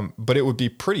 But it would be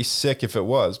pretty sick if it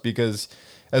was, because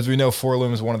as we know,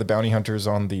 Forloom is one of the bounty hunters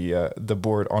on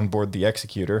on board the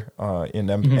Executor in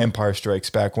Empire Strikes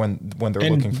Back when they're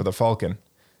looking for the Falcon.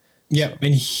 Yeah,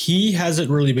 and he hasn't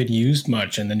really been used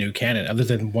much in the new canon other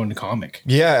than one comic.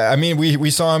 Yeah, I mean, we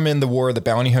saw him in the War of the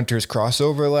Bounty Hunters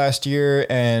crossover last year,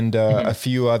 and a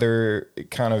few other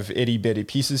kind of itty-bitty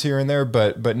pieces here and there,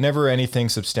 but never anything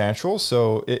substantial.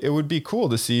 So it would be cool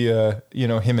to see him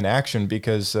in action,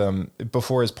 because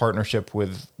before his partnership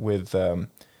with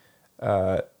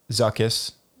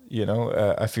Zuckuss,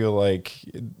 I feel like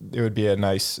it would be a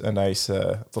nice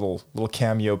little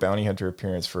cameo bounty hunter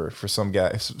appearance for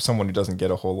someone who doesn't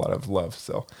get a whole lot of love.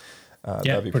 So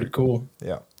that'd be pretty cool.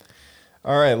 Yeah.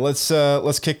 All right,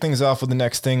 let's kick things off with the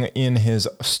next thing in his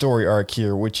story arc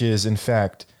here, which is in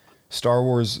fact Star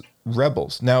Wars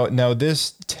Rebels. Now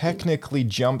this technically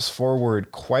jumps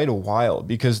forward quite a while,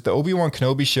 because the Obi-Wan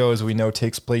Kenobi show, as we know,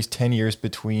 takes place 10 years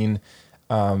between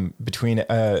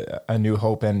A New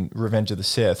Hope and Revenge of the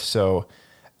Sith. So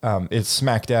it's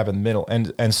smack dab in the middle.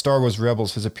 And Star Wars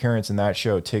Rebels, his appearance in that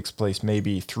show takes place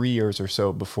maybe 3 years or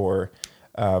so before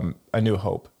A New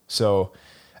Hope. So,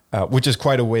 which is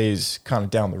quite a ways kind of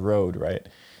down the road, right?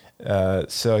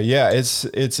 So yeah,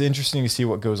 it's interesting to see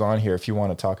what goes on here if you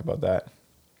want to talk about that.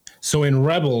 So in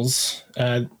Rebels,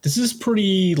 this is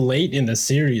pretty late in the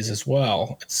series as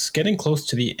well. It's getting close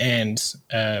to the end.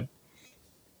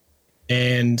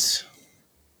 And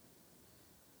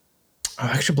I'm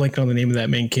actually blanking on the name of that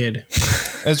main kid.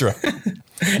 Ezra.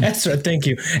 Ezra, thank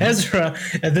you. Ezra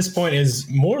at this point is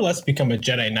more or less become a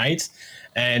Jedi Knight,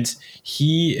 and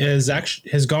he has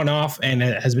gone off and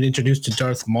has been introduced to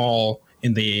Darth Maul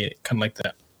in the kind of like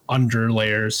the under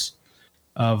layers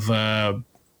of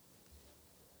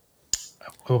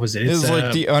what was it? It's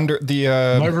like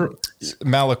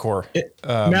Malachor.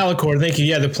 Malachor, thank you.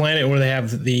 Yeah, the planet where they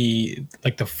have the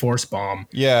Force bomb.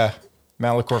 Yeah,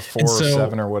 Malachor 4 or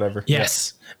 7 or whatever.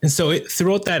 Yes, yeah. And so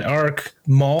throughout that arc,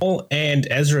 Maul and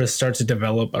Ezra start to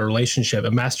develop a relationship,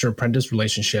 a master-apprentice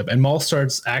relationship, and Maul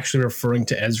starts actually referring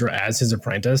to Ezra as his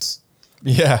apprentice.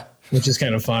 Yeah, which is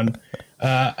kind of fun.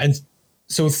 And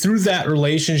so through that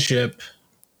relationship,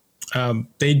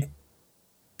 they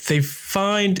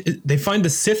find the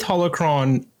Sith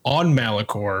holocron on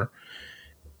Malachor,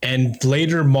 and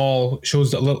later Maul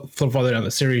shows a little farther down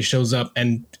the series, shows up,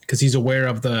 and because he's aware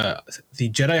of the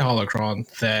Jedi holocron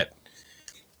that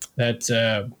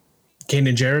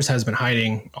Kanan Jarrus has been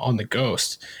hiding on the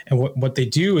Ghost. And what they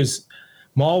do is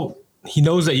Maul, he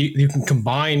knows that you can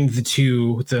combine the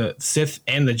two, the Sith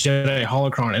and the Jedi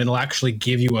holocron, and it'll actually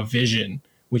give you a vision,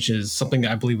 which is something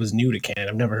that I believe was new to canon.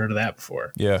 I've never heard of that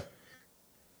before. Yeah.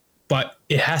 But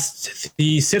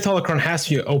the Sith holocron has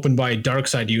to be opened by a dark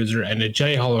side user, and the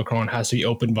Jedi holocron has to be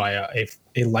opened by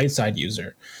a light side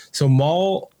user. So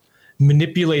Maul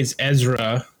manipulates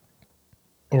Ezra,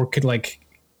 or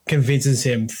convinces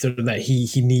him that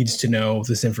he needs to know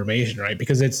this information, right?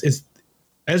 Because it's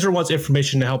Ezra wants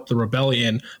information to help the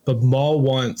rebellion, but Maul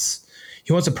wants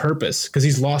a purpose, because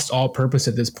he's lost all purpose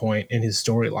at this point in his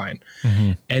storyline.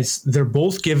 Mm-hmm. And they're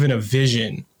both given a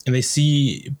vision, and they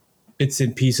see bits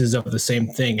and pieces of the same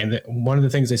thing. And one of the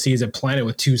things they see is a planet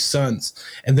with 2 suns.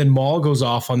 And then Maul goes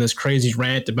off on this crazy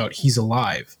rant about he's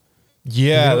alive.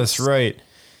 Yeah, that's right.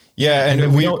 Yeah,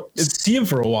 and we don't see him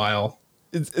for a while.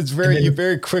 You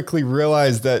very quickly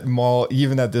realize that Maul,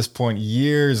 even at this point,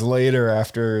 years later,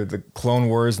 after the Clone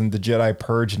Wars and the Jedi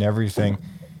Purge and everything,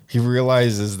 he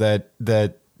realizes that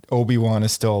Obi-Wan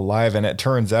is still alive. And it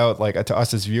turns out, like, to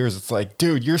us as viewers, it's like,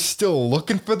 dude, you're still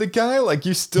looking for the guy? Like,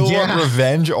 you still want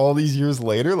revenge all these years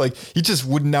later? Like, he just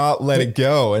would not let it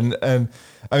go. And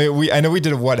I mean, I know we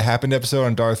did a What Happened episode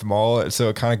on Darth Maul, so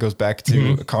it kind of goes back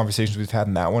to conversations we've had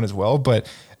in that one as well. But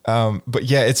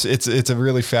yeah, it's a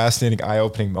really fascinating,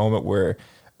 eye-opening moment where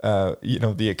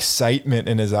the excitement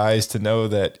in his eyes to know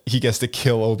that he gets to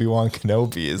kill Obi-Wan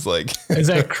Kenobi is like, is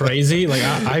that crazy? Like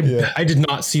I did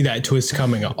not see that twist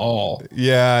coming at all.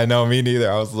 Yeah, no, me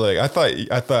neither. I was like, I thought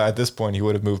at this point he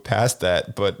would have moved past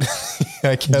that, but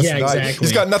I guess not. Exactly.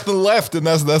 He's got nothing left, and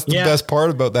that's the best part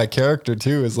about that character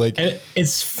too. Is like, and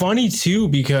it's funny too,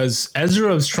 because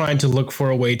Ezra is trying to look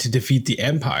for a way to defeat the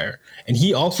Empire, and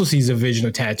he also sees a vision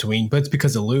of Tatooine, but it's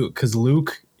because of Luke, because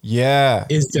Luke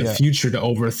is the future to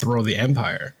overthrow the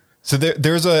Empire. So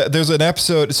there's an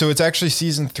episode, so it's actually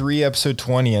season 3, episode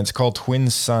 20, and it's called Twin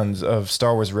Sons of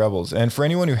Star Wars Rebels. And for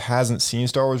anyone who hasn't seen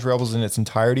Star Wars Rebels in its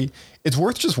entirety, it's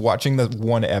worth just watching that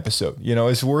one episode.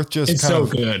 It's worth just it's so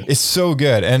good. It's so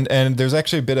good. And there's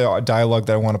actually a bit of dialogue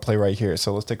that I want to play right here.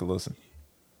 So let's take a listen.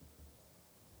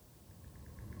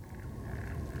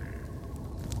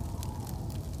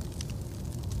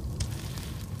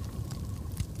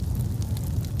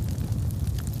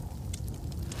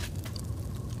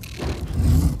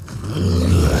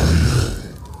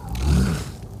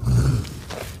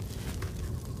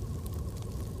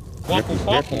 Quackle,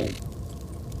 quackle.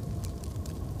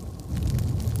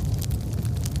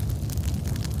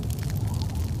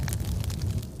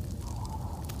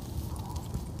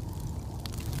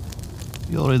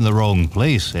 You're in the wrong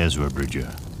place, Ezra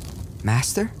Bridger.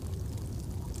 Master?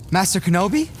 Master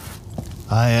Kenobi?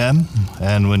 I am,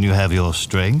 and when you have your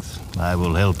strength, I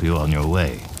will help you on your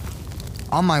way.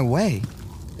 On my way?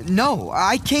 No,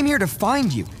 I came here to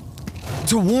find you.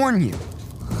 To warn you.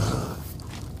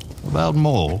 About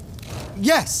Maul?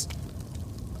 Yes.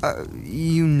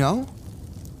 You know?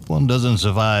 One doesn't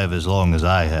survive as long as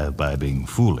I have by being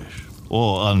foolish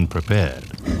or unprepared.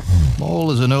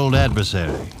 Maul is an old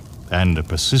adversary, and a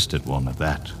persistent one at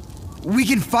that. We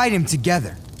can fight him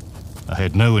together. I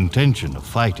had no intention of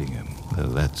fighting him, though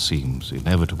that seems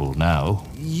inevitable now.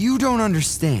 You don't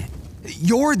understand.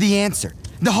 You're the answer.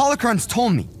 The Holocrons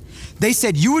told me. They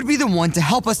said you would be the one to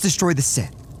help us destroy the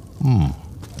Sith.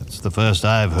 That's the first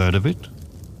I've heard of it.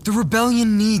 The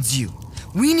rebellion needs you.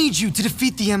 We need you to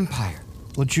defeat the Empire.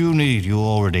 What you need, you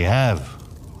already have.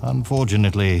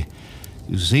 Unfortunately,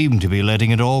 you seem to be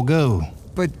letting it all go.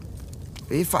 But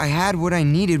if I had what I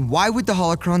needed, why would the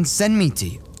Holocrons send me to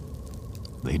you?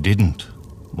 They didn't.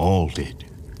 Maul did.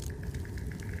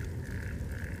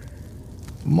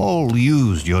 Maul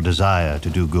used your desire to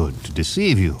do good to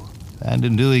deceive you, and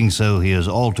in doing so he has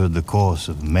altered the course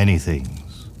of many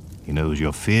things. He knows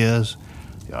your fears,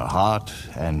 your heart,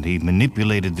 and he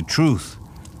manipulated the truth,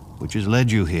 which has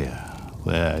led you here,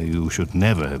 where you should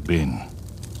never have been.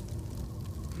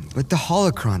 But the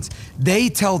Holocrons, they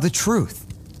tell the truth.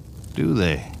 Do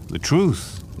they? The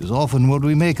truth is often what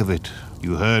we make of it.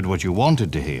 You heard what you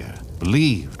wanted to hear,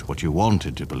 believed what you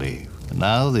wanted to believe. And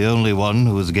now the only one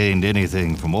who has gained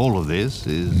anything from all of this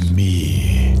is...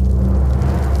 me.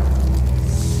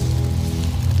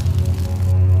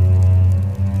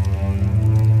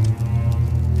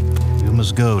 You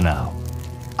must go now.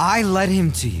 I led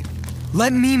him to you.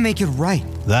 Let me make it right.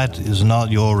 That is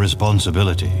not your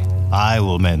responsibility. I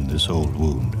will mend this old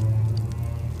wound.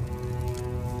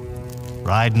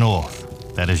 Ride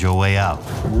north. That is your way out.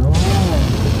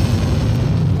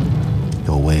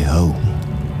 Your way home.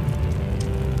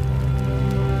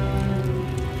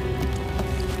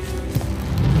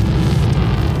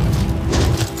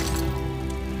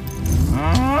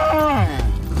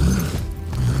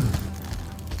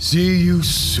 See you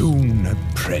soon,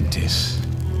 apprentice.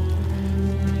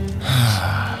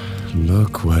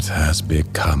 Look what has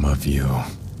become of you.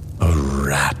 A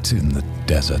rat in the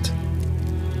desert.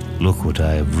 Look what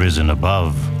I have risen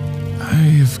above. I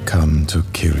have come to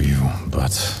kill you,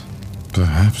 but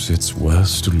perhaps it's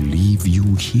worse to leave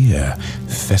you here,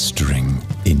 festering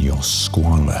in your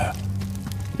squalor.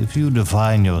 If you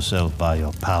define yourself by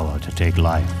your power to take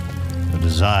life, your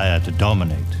desire to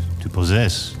dominate, to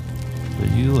possess,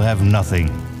 then you have nothing.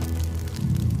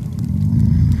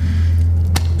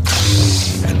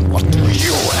 And what do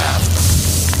you have?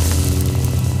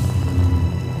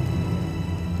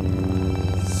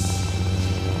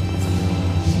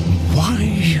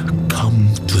 Why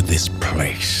come to this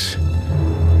place?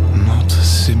 Not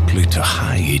simply to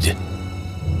hide.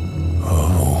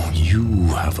 Oh, you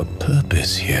have a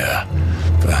purpose here.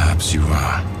 Perhaps you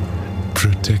are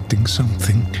protecting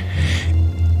something?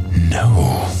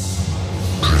 No.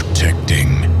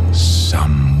 Protecting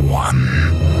someone.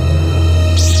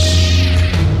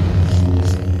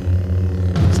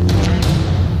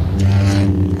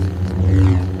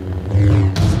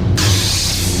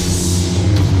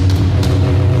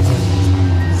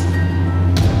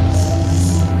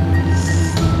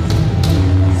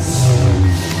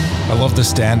 I love the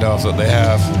standoffs that they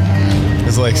have.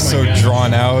 It's like so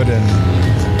drawn out and...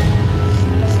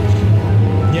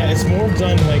 Yeah, it's more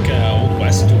done like Old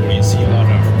West, where you see a lot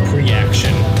of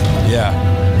pre-action. Yeah.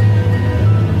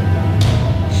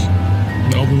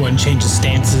 Obi-Wan changes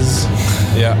stances.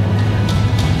 Yeah.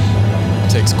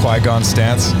 Takes Qui-Gon's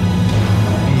stance.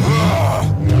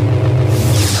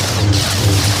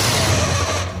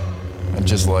 And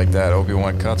just like that,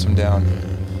 Obi-Wan cuts him down.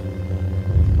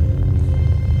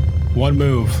 One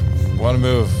move.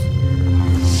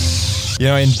 You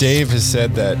know, and Dave has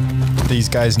said that these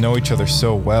guys know each other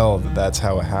so well that that's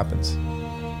how it happens.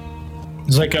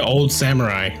 It's like an old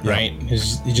samurai, right? He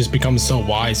just becomes so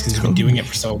wise because he's been doing it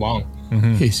for so long.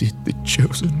 Mm-hmm. Is it the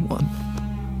chosen one?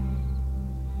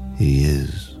 He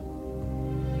is.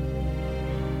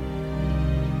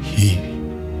 He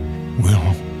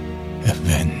will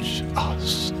avenge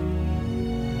us.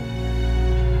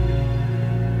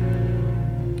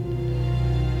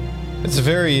 It's a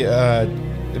very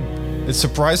it's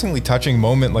surprisingly touching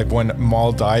moment, like when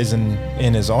Maul dies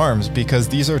in his arms, because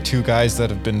these are two guys that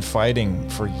have been fighting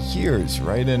for years,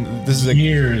 right? And this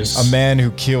is a man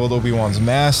who killed Obi-Wan's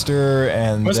master,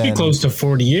 and must be close to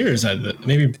 40 years,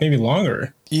 maybe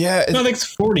longer. Yeah, no, I think it's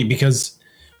 40 because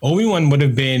Obi-Wan would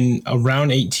have been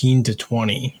around 18 to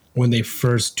 20 when they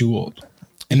first dueled.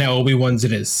 And now Obi-Wan's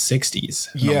in his 60s,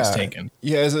 if I'm not mistaken.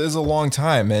 Yeah, it's a long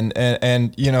time.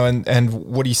 And you know, and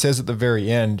what he says at the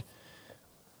very end,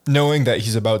 knowing that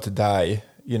he's about to die,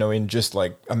 you know, in just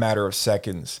like a matter of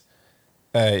seconds,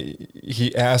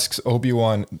 he asks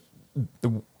Obi-Wan,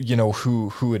 you know,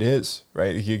 who it is,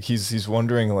 right? He's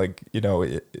wondering, like, you know,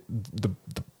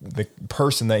 the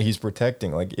person that he's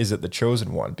protecting, like, is it the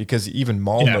chosen one? Because even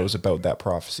Maul knows about that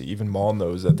prophecy. Even Maul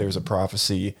knows that there's a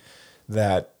prophecy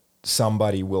that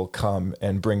somebody will come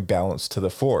and bring balance to the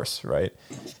Force, right?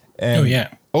 And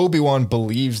Obi-Wan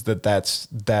believes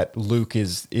that Luke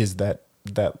is that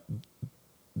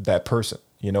person,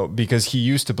 you know, because he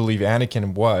used to believe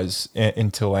Anakin was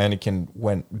until Anakin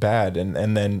went bad,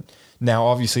 and then now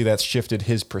obviously that's shifted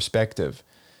his perspective.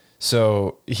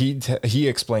 So he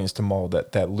explains to Maul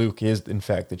that Luke is in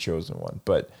fact the chosen one,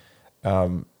 but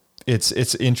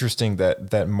it's interesting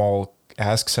that Maul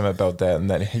asks him about that, and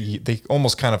that they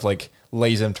almost kind of like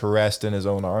lays him to rest in his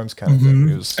own arms, kind of thing.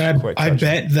 It was quite touching. I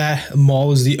bet that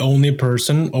Maul is the only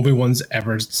person Obi-Wan's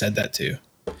ever said that to.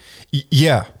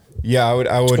 Yeah, I would.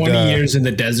 20 years in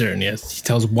the desert, and yes, he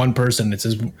tells one person. It's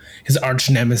his arch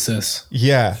nemesis.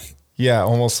 Yeah,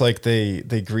 almost like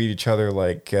they greet each other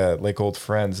like old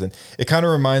friends, and it kind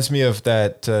of reminds me of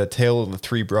that tale of the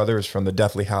three brothers from the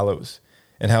Deathly Hallows,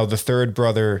 and how the third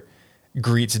brother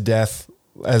greets death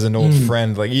as an old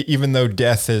friend. Like even though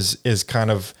death is kind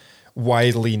of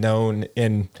widely known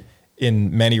in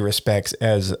many respects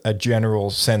as a general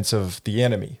sense of the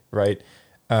enemy, right?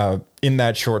 In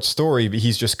that short story,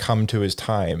 he's just come to his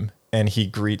time, and he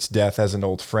greets death as an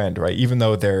old friend, right? Even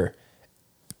though they're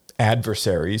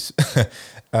adversaries.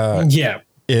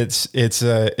 It's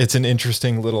an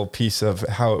interesting little piece of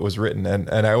how it was written,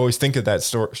 and I always think of that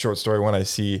short story when I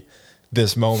see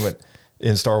this moment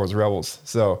in Star Wars Rebels.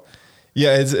 So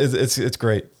yeah, it's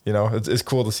great. You know, it's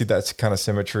cool to see that kind of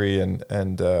symmetry, and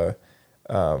as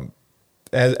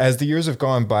the years have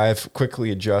gone by, I've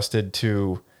quickly adjusted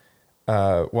to.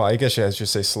 Well, I guess I should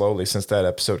say slowly, since that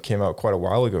episode came out quite a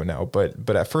while ago now.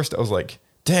 But at first I was like,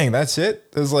 dang, that's it?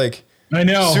 It was like, I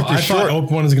know. Super I short. thought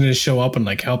Obi-Wan was going to show up and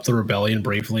like help the rebellion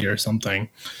briefly or something.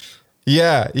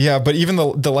 Yeah. But even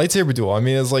the lightsaber duel, I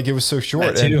mean, it was so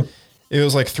short. That too. And it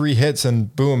was like 3 hits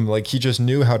and boom, like he just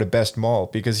knew how to best Maul,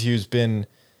 because he's been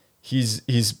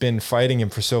fighting him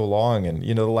for so long. And,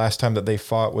 you know, the last time that they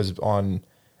fought was on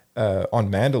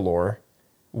Mandalore,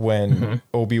 when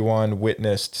Obi-Wan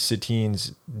witnessed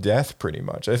Satine's death, pretty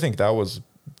much. I think that was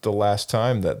the last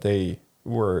time that they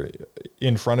were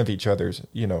in front of each other's,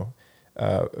 you know,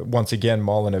 once again,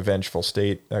 Maul in a vengeful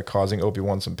state, causing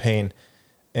Obi-Wan some pain.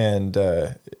 And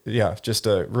just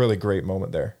a really great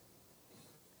moment there.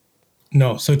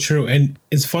 No, so true. And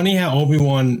it's funny how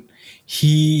Obi-Wan,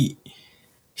 he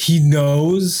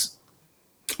knows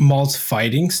Maul's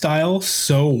fighting style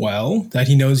so well that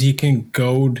he knows he can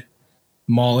goad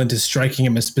Maul into striking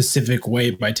him a specific way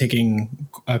by taking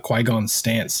Qui-Gon's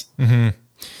stance. Mm-hmm.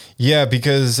 Yeah,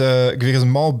 because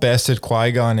Maul bested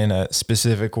Qui-Gon in a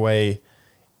specific way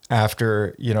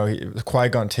after, you know,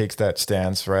 Qui-Gon takes that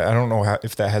stance, right? I don't know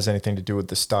if that has anything to do with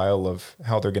the style of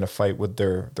how they're going to fight with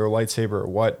their lightsaber or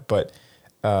what, but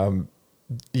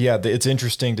it's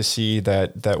interesting to see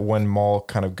that when Maul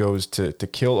kind of goes to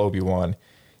kill Obi-Wan,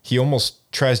 he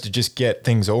almost tries to just get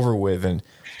things over with and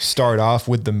start off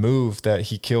with the move that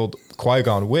he killed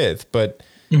Qui-Gon with, but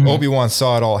Obi-Wan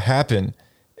saw it all happen,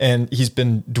 and he's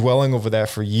been dwelling over that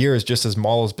for years, just as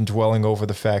Maul has been dwelling over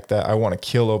the fact that I want to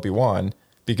kill Obi-Wan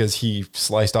because he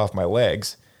sliced off my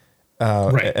legs.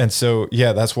 Right. And so,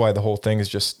 that's why the whole thing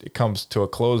it comes to a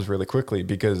close really quickly,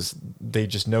 because they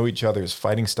just know each other's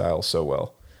fighting styles so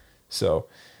well. So,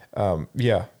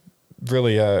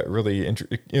 really,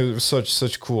 it was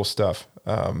such cool stuff.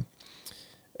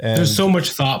 And there's so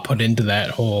much thought put into that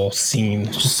whole scene.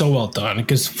 It's just so well done.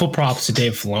 Because full props to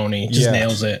Dave Filoni. He just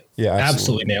nails it. Yeah,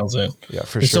 absolutely nails it. Yeah,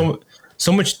 for there's sure.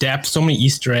 So much depth, so many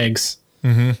Easter eggs.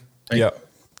 Mm-hmm.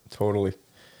 Totally.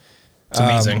 It's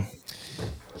amazing.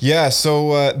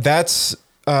 So that's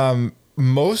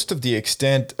most of the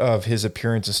extent of his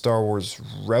appearance in Star Wars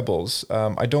Rebels.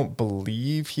 I don't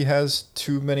believe he has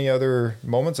too many other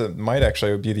moments. It might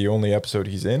actually be the only episode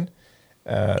he's in.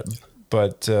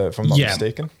 But if I'm not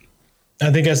mistaken.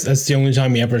 I think that's the only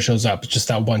time he ever shows up. It's just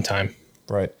that one time.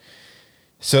 Right.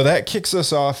 So that kicks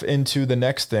us off into the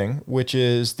next thing, which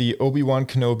is the Obi-Wan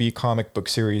Kenobi comic book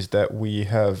series that we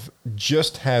have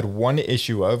just had one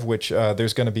issue of, which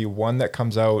there's going to be one that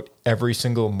comes out every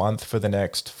single month for the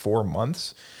next 4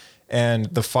 months.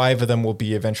 And the 5 of them will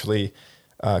be eventually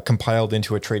compiled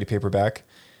into a trade paperback.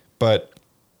 But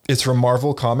it's from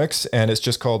Marvel Comics, and it's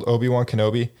just called Obi-Wan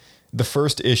Kenobi. The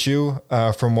first issue,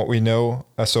 from what we know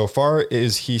so far,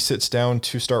 is he sits down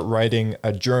to start writing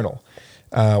a journal.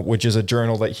 Which is a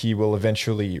journal that he will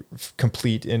eventually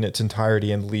complete in its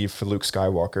entirety and leave for Luke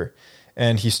Skywalker.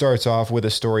 And he starts off with a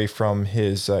story from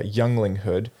his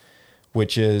younglinghood,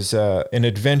 which is an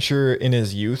adventure in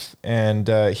his youth, and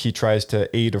he tries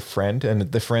to aid a friend,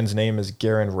 and the friend's name is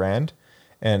Garen Rand.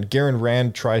 And Garen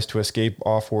Rand tries to escape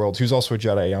Offworld, who's also a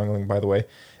Jedi youngling, by the way.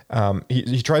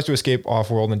 He tries to escape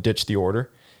Offworld and ditch the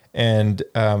Order. And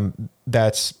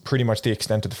that's pretty much the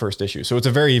extent of the first issue. So it's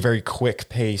a very, very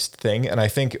quick-paced thing. And I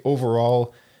think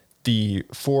overall, the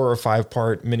 4 or 5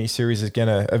 part miniseries is going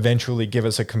to eventually give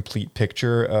us a complete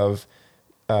picture of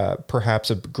perhaps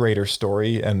a greater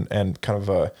story and kind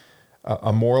of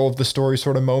a moral of the story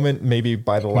sort of moment, maybe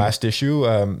by the last issue,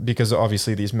 because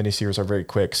obviously these miniseries are very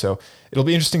quick. So it'll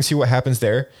be interesting to see what happens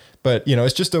there. But, you know,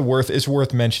 it's just it's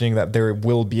worth mentioning that there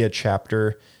will be a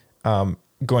chapter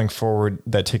going forward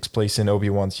that takes place in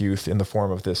Obi-Wan's youth in the form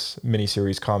of this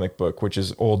miniseries comic book, which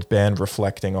is old Ben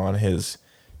reflecting on his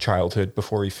childhood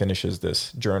before he finishes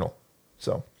this journal.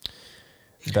 So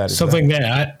that is something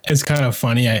that is kind of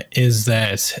funny is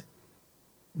that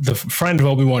the friend of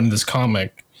Obi-Wan in this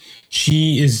comic,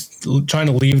 she is trying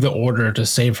to leave the Order to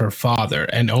save her father,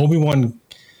 and Obi-Wan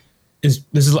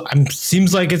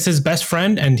seems like it's his best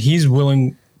friend, and he's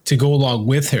willing to go along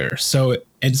with her. So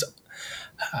it's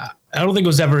I don't think it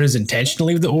was ever his intention to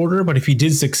leave the Order, but if he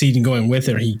did succeed in going with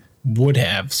her, he would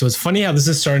have. So it's funny how this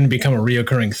is starting to become a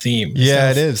reoccurring theme. Yeah,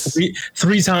 it is.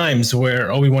 Three times where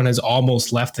Obi-Wan has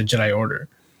almost left the Jedi Order.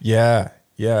 Yeah.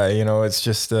 You know, it's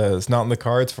just it's not in the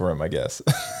cards for him, I guess.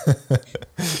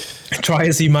 Try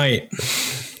as he might.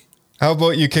 How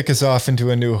about you kick us off into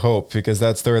A New Hope, because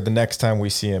that's the next time we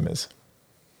see him is.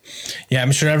 Yeah,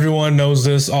 I'm sure everyone knows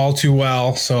this all too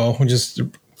well, so we'll just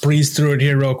breeze through it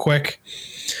here real quick.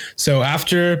 So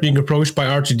after being approached by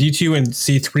R2-D2 and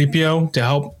C-3PO to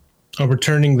help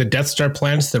returning the Death Star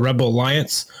plans to the Rebel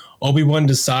Alliance, Obi-Wan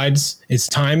decides it's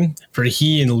time for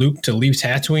he and Luke to leave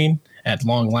Tatooine at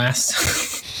long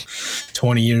last,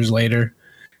 20 years later.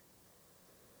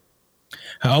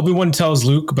 Obi-Wan tells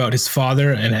Luke about his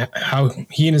father and how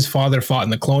he and his father fought in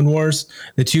the Clone Wars.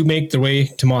 The two make their way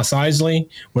to Mos Eisley,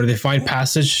 where they find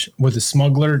passage with a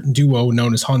smuggler duo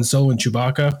known as Han Solo and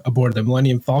Chewbacca aboard the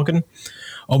Millennium Falcon.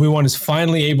 Obi-Wan is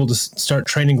finally able to start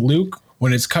training Luke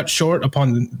when it's cut short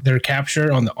upon their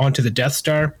capture onto the Death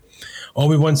Star.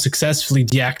 Obi-Wan successfully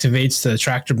deactivates the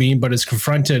tractor beam, but is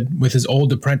confronted with his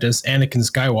old apprentice, Anakin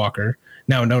Skywalker,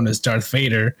 now known as Darth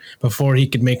Vader, before he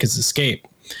could make his escape.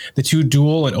 The two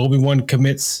duel, and Obi-Wan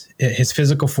commits his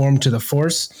physical form to the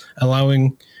Force,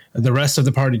 allowing the rest of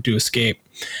the party to escape.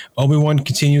 Obi-Wan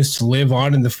continues to live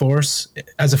on in the Force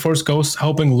as a Force ghost,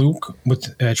 helping Luke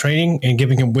with training and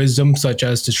giving him wisdom such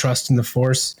as to trust in the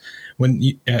Force when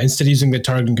instead of using the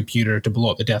targeting computer to blow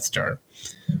up the Death Star.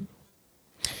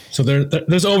 So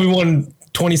there's Obi-Wan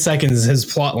 20 seconds, his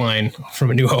plot line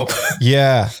from A New Hope.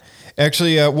 Yeah.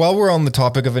 Actually, while we're on the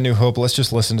topic of A New Hope, let's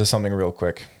just listen to something real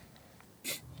quick.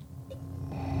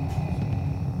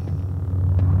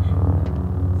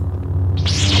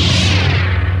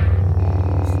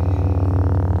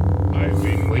 I've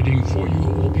been waiting for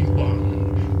you,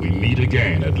 Obi-Wan. We meet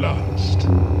again at last.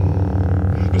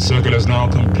 The circle is now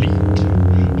complete.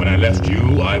 When I left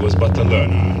you, I was but the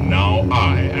learner. Now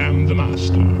I am the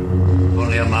master.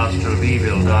 Only a master of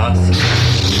evil, Darth.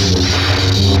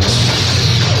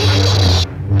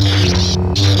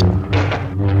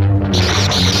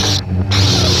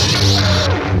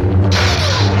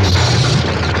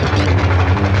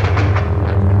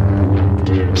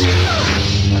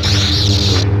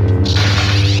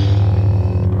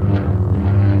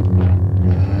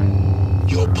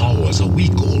 Your powers are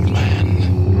weak, old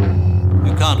man.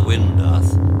 You can't win,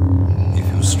 Darth.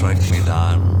 If you strike me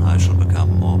down, I shall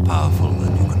become more powerful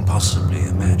than you can possibly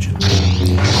imagine.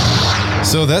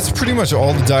 So that's pretty much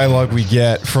all the dialogue we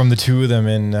get from the two of them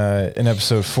in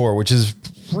episode 4, which is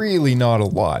really not a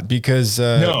lot because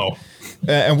no.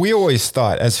 And we always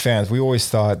thought, as fans,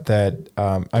 that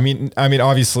I mean,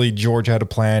 obviously George had a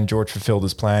plan. George fulfilled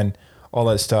his plan, all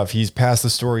that stuff. He's passed the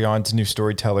story on to new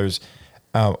storytellers.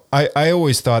 I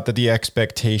always thought that the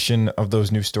expectation of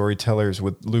those new storytellers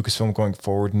with Lucasfilm going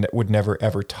forward would never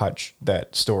ever touch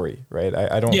that story, right?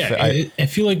 I don't. Yeah, I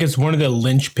feel like it's one of the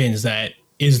linchpins that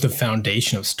is the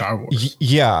foundation of Star Wars.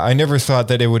 Yeah, I never thought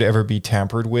that it would ever be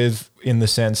tampered with, in the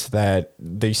sense that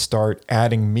they start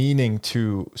adding meaning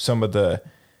to some of the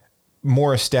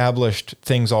more established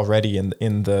things already in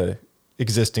the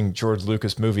existing George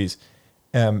Lucas movies.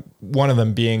 One of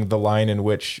them being the line in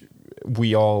which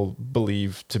we all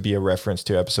believe to be a reference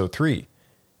to Episode 3.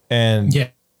 And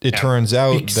it turns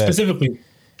out that... Specifically,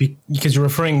 because you're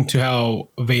referring to how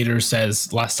Vader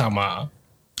says last time,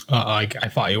 I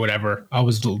fought you, whatever, I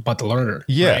was but the learner.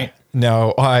 Yeah. Right?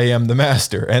 Now I am the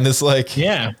master. And it's like...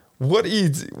 Yeah. What?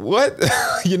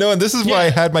 You know, and this is why I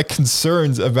had my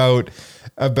concerns about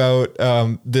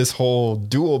this whole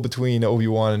duel between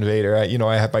Obi-Wan and Vader. I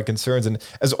had my concerns, and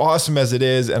as awesome as it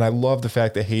is, and I love the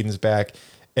fact that Hayden's back,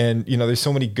 and there's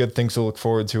so many good things to look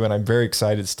forward to, and I'm very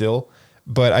excited still.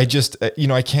 But I just,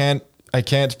 I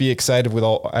can't be excited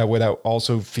without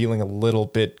also feeling a little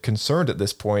bit concerned at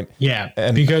this point. Yeah,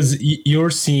 and because you're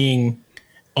seeing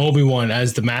Obi-Wan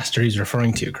as the master he's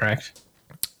referring to, correct?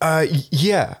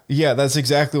 Yeah, that's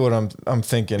exactly what I'm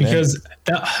thinking. Because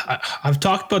I've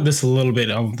talked about this a little bit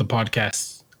on the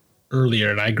podcast earlier,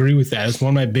 and I agree with that. It's one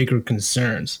of my bigger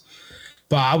concerns.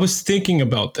 But I was thinking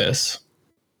about this,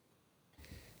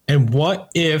 and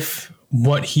what if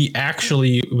what he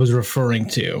actually was referring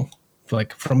to,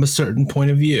 like from a certain point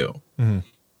of view,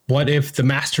 what if the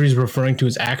master he's referring to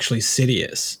is actually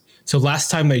Sidious? So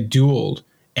last time they dueled,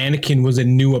 Anakin was a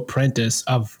new apprentice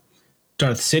of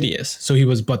Darth Sidious, so he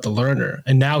was but the learner,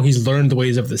 and now he's learned the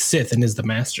ways of the Sith and is the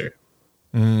master.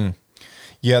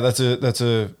 Yeah, that's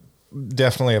a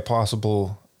definitely a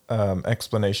possible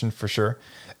explanation for sure.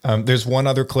 There's one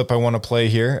other clip I want to play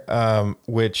here,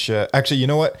 which actually, you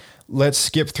know what? Let's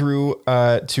skip through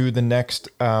to the next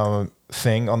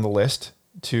thing on the list.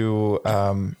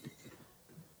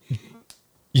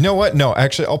 You know what? No,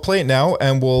 actually, I'll play it now,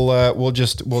 and we'll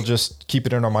just keep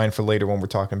it in our mind for later when we're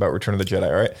talking about Return of the Jedi.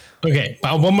 All right? Okay.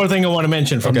 One more thing I want to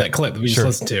mention from that clip that we just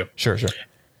listened to. Sure.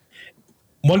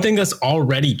 One thing that's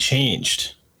already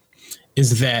changed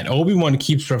is that Obi-Wan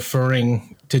keeps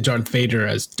referring to Darth Vader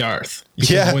as Darth.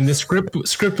 Because when the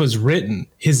script was written,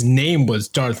 his name was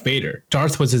Darth Vader.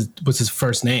 Darth was his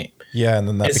first name. Yeah, and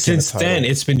then that since then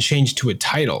it's been changed to a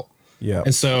title. Yeah,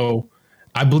 and so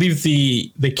I believe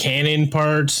the canon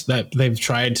part that they've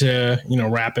tried to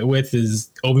wrap it with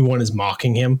is Obi-Wan is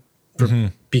mocking him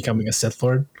for becoming a Sith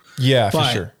Lord. Yeah, for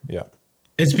sure. Yeah,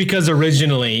 it's because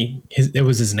originally it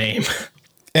was his name.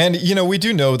 And we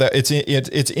do know that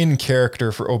it's in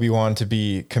character for Obi-Wan to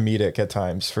be comedic at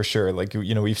times, for sure. Like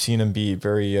we've seen him be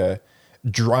very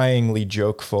dryingly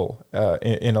jokeful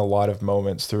in a lot of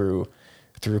moments through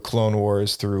Clone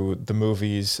Wars, through the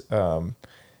movies. And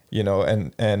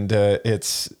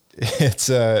it's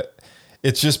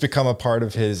just become a part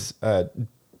of his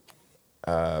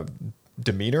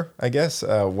demeanor, I guess,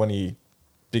 when he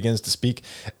begins to speak.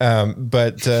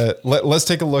 But let's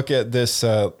take a look at this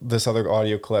other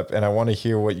audio clip, and I want to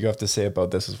hear what you have to say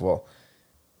about this as well.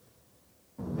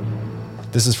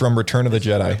 This is from Return of the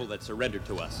Jedi. That surrendered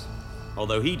to us.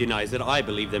 Although he denies it, I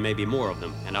believe there may be more of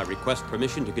them, and I request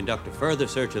permission to conduct a further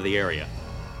search of the area.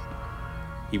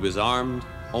 He was armed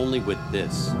only with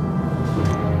this.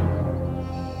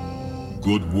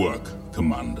 Good work,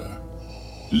 Commander.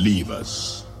 Leave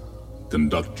us.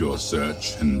 Conduct your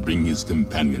search and bring his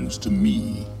companions to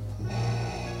me.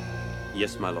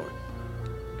 Yes, my lord.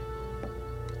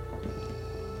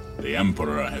 The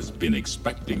Emperor has been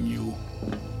expecting you.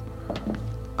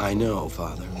 I know,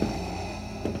 Father.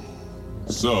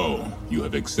 So, you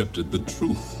have accepted the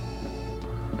truth.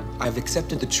 I've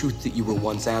accepted the truth that you were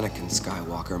once Anakin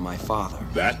Skywalker, my father.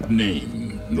 That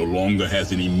name no longer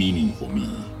has any meaning for me.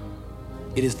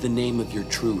 It is the name of your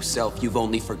true self you've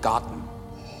only forgotten.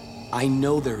 I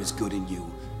know there is good in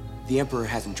you. The Emperor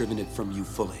hasn't driven it from you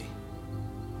fully.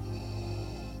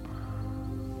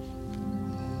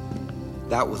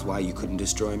 That was why you couldn't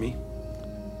destroy me.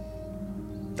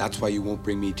 That's why you won't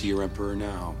bring me to your Emperor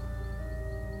now.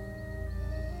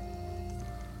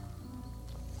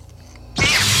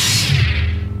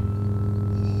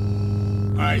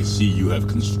 I see you have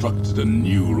constructed a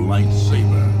new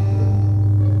lightsaber.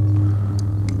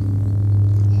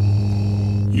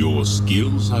 Your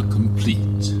skills are complete.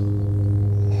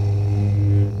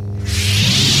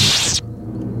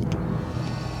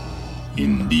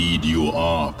 Indeed, you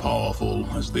are powerful,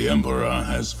 as the Emperor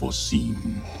has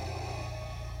foreseen.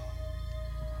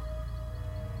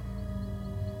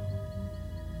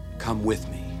 Come with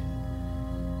me.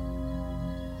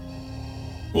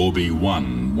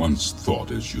 Obi-Wan once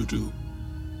thought as you do.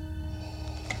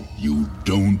 You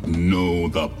don't know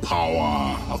the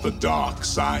power of the dark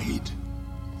side.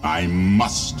 I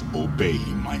must obey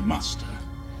my master.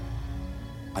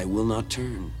 I will not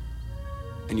turn,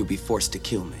 and you'll be forced to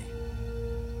kill me.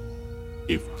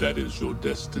 If that is your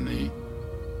destiny.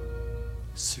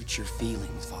 Search your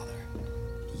feelings, Father.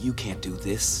 You can't do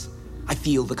this. I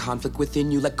feel the conflict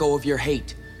within you. Let go of your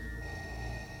hate.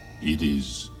 It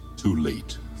is too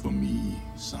late for me,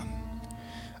 son.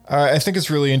 I think it's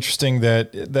really interesting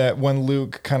that when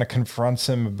Luke kind of confronts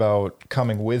him about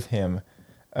coming with him,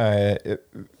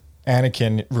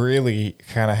 Anakin really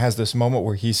kind of has this moment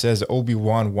where he says,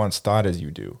 Obi-Wan once thought as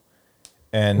you do.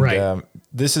 And Right.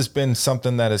 This has been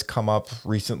something that has come up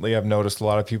recently. I've noticed a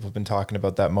lot of people have been talking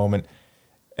about that moment.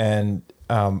 And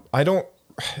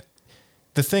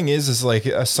the thing is like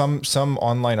some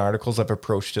online articles have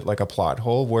approached it like a plot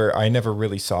hole where I never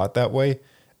really saw it that way.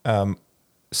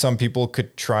 Some people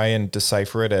could try and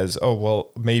decipher it as, oh, well,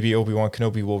 maybe Obi-Wan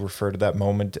Kenobi will refer to that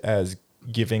moment as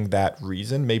giving that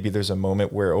reason. Maybe there's a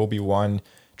moment where Obi-Wan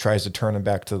tries to turn him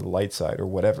back to the light side or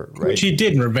whatever, right? Which he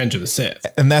did in Revenge of the Sith.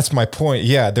 And that's my point.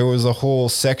 Yeah, there was a whole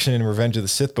section in Revenge of the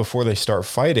Sith before they start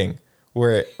fighting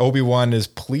where Obi-Wan is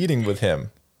pleading with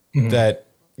him that,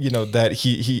 you know, that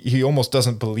he almost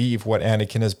doesn't believe what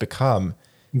Anakin has become.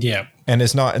 Yeah. And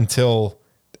it's not until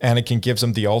Anakin gives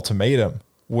him the ultimatum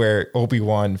where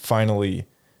Obi-Wan finally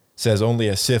says only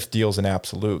a Sith deals in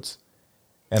absolutes.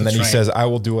 And then he says, I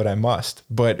will do what I must.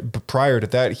 But prior to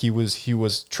that, he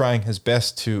was trying his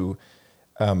best to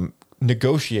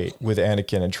negotiate with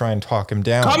Anakin and try and talk him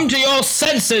down. Come to your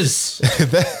senses.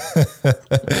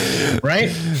 Right?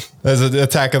 That's an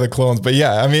Attack of the Clones. But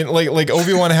yeah, I mean, like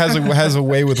Obi-Wan has a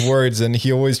way with words, and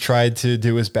he always tried to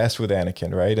do his best with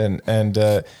Anakin, right? And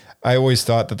I always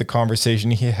thought that the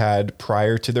conversation he had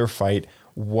prior to their fight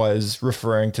was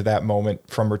referring to that moment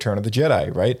from Return of the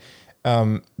Jedi, right?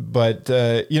 But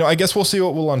you know, I guess we'll see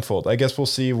what will unfold. I guess we'll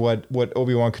see what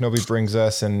Obi-Wan Kenobi brings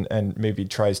us and maybe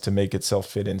tries to make itself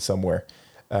fit in somewhere.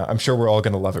 I'm sure we're all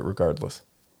going to love it regardless.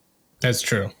 That's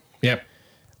true. Yep.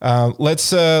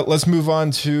 Let's move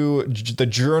on to the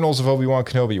Journals of Obi-Wan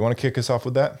Kenobi. You want to kick us off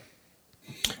with that?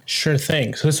 Sure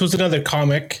thing. So this was another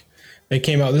comic that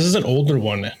came out. This is an older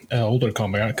one, older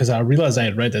comic, because I realized I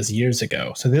had read this years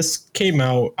ago. So this came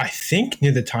out, I think,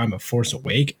 near the time of Force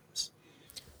Awakens.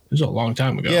 It was a long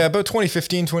time ago. Yeah, about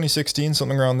 2015, 2016,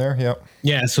 something around there. Yeah.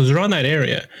 Yeah, so it's around that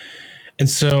area. And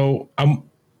so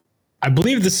I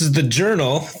believe this is the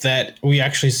journal that we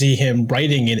actually see him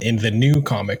writing in the new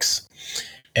comics.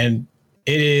 And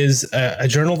it is a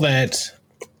journal that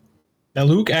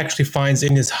Luke actually finds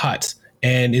in his hut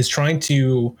and is trying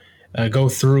to go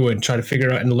through and try to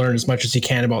figure out and learn as much as he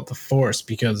can about the Force,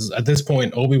 because at this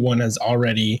point, Obi-Wan has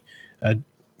already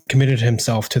committed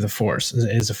himself to the Force,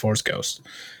 is a Force ghost.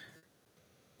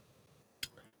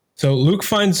 So Luke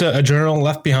finds a journal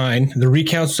left behind, the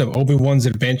recounts of Obi-Wan's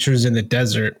adventures in the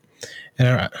desert,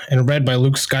 and read by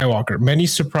Luke Skywalker. Many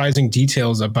surprising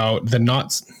details about the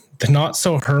not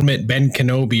so hermit Ben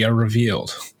Kenobi are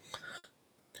revealed.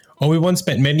 Obi-Wan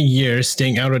spent many years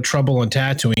staying out of trouble on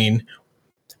Tatooine,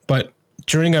 but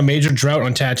during a major drought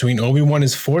on Tatooine, Obi-Wan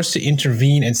is forced to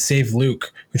intervene and save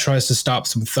Luke, who tries to stop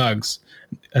some thugs,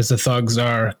 as the thugs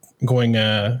are going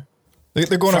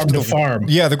they're going after the farm.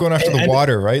 Yeah, they're going after the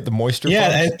water, right? The moisture.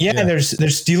 Yeah, and they're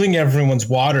stealing everyone's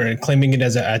water and claiming it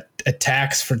as a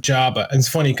tax for Jabba. And it's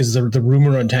funny because the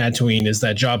rumor on Tatooine is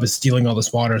that Jabba is stealing all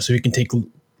this water so he can take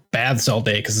baths all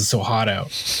day because it's so hot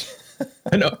out.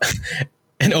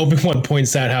 And Obi-Wan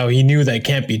points out how he knew that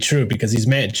can't be true because he's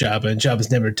met Jabba, and Jabba's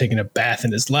never taken a bath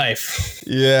in his life.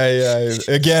 Yeah.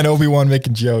 Again, Obi-Wan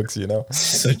making jokes, you know.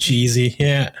 So cheesy,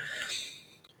 yeah.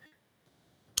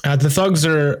 The thugs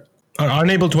are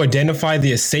unable to identify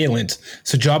the assailant,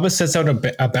 so Jabba sets out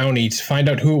a bounty to find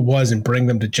out who it was and bring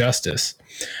them to justice.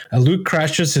 Luke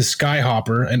crashes his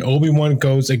Skyhopper, and Obi-Wan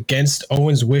goes against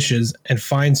Owen's wishes and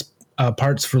finds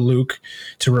parts for Luke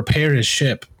to repair his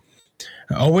ship.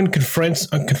 Owen confronts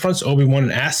Obi-Wan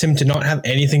and asks him to not have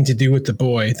anything to do with the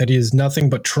boy, that he is nothing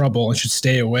but trouble and should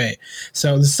stay away.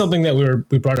 So this is something that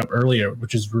we brought up earlier,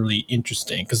 which is really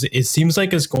interesting because it seems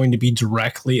like it's going to be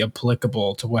directly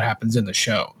applicable to what happens in the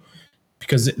show.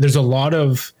 Because there's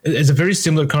it's a very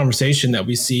similar conversation that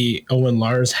we see Owen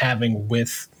Lars having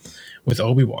with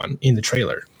Obi-Wan in the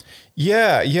trailer.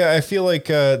 Yeah. I feel like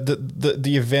the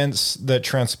events that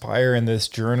transpire in this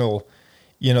journal,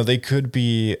 you know, they could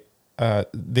be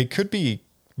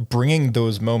bringing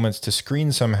those moments to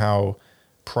screen somehow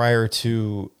prior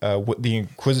to what the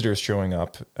Inquisitors showing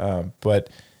up.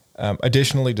 But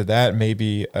additionally to that,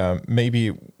 maybe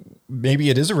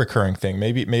it is a recurring thing.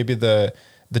 Maybe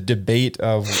the debate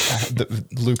of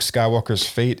Luke Skywalker's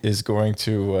fate is going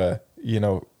to,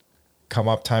 come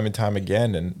up time and time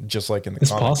again, and just like in the It's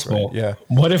comics, possible. right? Yeah.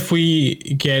 What if we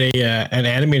get an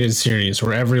animated series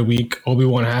where every week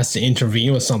Obi-Wan has to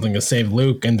intervene with something to save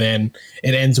Luke, and then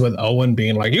it ends with Owen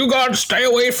being like, "You got to stay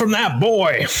away from that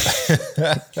boy."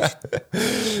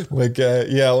 like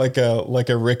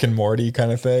a Rick and Morty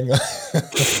kind of thing.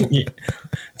 Yeah.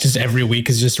 Just every week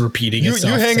is just repeating You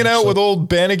itself. hanging out with old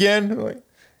Ben again? Like,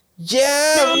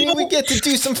 yeah, we get to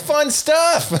do some fun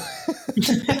stuff.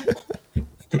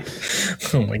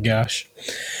 Oh my gosh.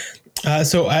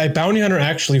 So a bounty hunter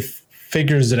actually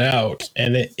figures it out,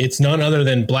 and it's none other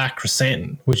than Black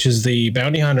Chrysanthemum, which is the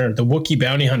bounty hunter, the Wookiee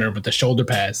bounty hunter with the shoulder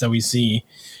pads that we see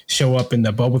show up in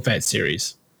the Boba Fett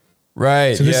series.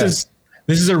 Right. So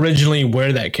this is originally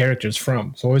where that character is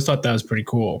from. So I always thought that was pretty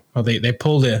cool. How they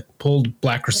pulled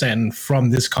Black Chrysanthemum from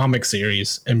this comic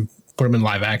series and put him in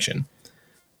live action.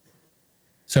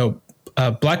 So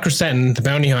Black Chrysanthemum, the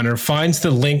bounty hunter, finds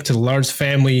the link to the large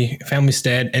family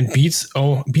stead and beats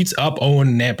up Owen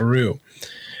and Aunt Beru.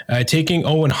 Taking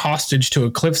Owen hostage to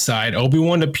a cliffside,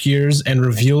 Obi-Wan appears and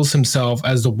reveals himself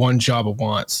as the one Jabba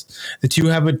wants. The two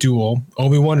have a duel,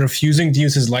 Obi-Wan refusing to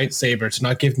use his lightsaber to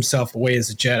not give himself away as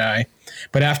a Jedi.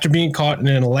 But after being caught in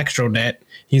an electro net,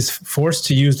 he's forced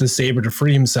to use the saber to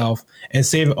free himself and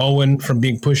save Owen from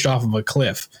being pushed off of a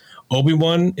cliff.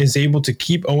 Obi-Wan is able to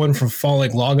keep Owen from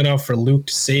falling long enough for Luke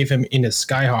to save him in his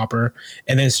skyhopper,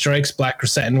 and then strikes Black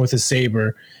Chrysanthemum with his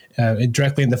saber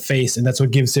directly in the face, and that's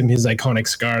what gives him his iconic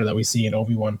scar that we see in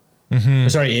Obi-Wan.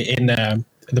 Mm-hmm. In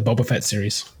the Boba Fett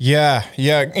series. Yeah.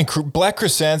 In Black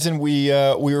Chrysanthemum, we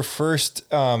were first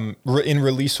in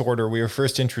release order. We were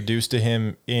first introduced to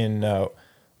him in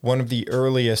one of the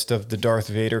earliest of the Darth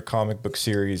Vader comic book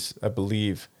series, I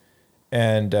believe.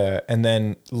 And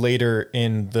then later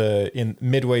in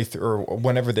midway through, or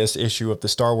whenever this issue of the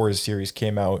Star Wars series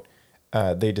came out,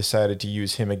 they decided to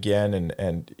use him again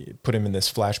and put him in this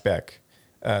flashback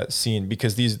scene,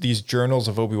 because these journals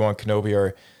of Obi-Wan Kenobi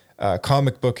are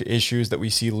comic book issues that we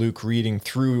see Luke reading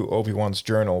through Obi-Wan's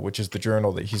journal, which is the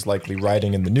journal that he's likely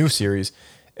writing in the new series.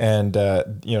 And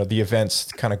the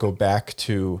events kind of go back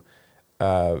to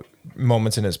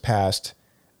moments in his past.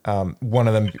 One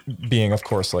of them being, of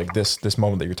course, like this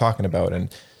moment that you're talking about.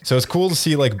 And so it's cool to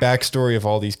see like backstory of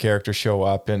all these characters show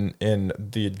up in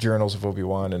the journals of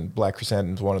Obi-Wan, and Black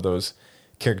Chrysanthemum is one of those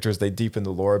characters they deepen the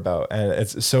lore about. And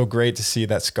it's so great to see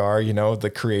that scar,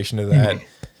 the creation of that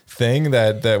thing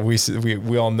that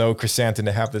we all know Chrysanthemum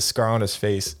to have this scar on his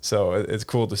face. So it's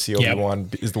cool to see Obi-Wan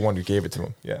is the one who gave it to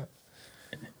him. Yeah.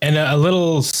 And a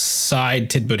little side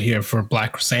tidbit here for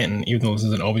Black Chrysanthemum, even though this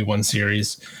is an Obi-Wan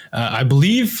series. I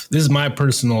believe, this is my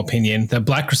personal opinion, that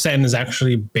Black Chrysanthemum is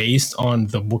actually based on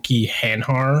the Wookiee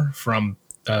Hanhar from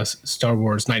Star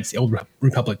Wars Knights of the Old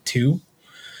Republic 2.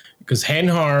 Because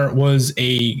Hanhar was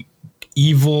a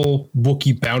evil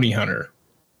Wookiee bounty hunter.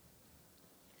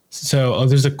 So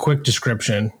there's a quick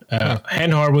description.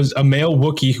 Hanhar was a male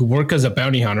Wookiee who worked as a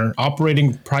bounty hunter,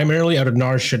 operating primarily out of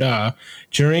Nar Shaddaa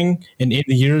during and in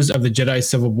the years of the Jedi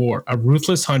Civil War. A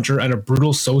ruthless hunter and a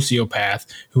brutal sociopath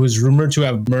who was rumored to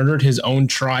have murdered his own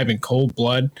tribe in cold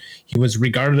blood. He was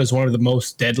regarded as one of the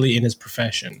most deadly in his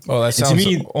profession. Oh, that sounds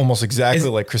almost exactly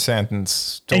like Chrysanthemum's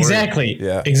story. Exactly.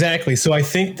 Yeah. Exactly. So I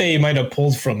think they might have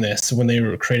pulled from this when they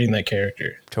were creating that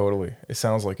character. Totally. It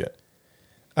sounds like it.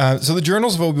 So the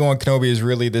Journals of Obi-Wan Kenobi is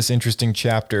really this interesting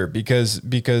chapter because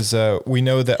we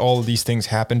know that all of these things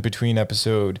happened between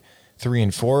episode 3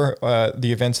 and 4,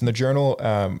 the events in the journal,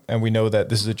 and we know that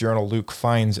this is a journal Luke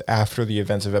finds after the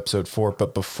events of episode 4,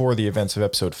 but before the events of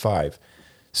episode 5.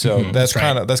 So that's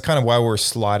kind of why we're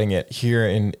slotting it here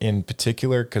in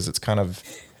particular, because it's kind of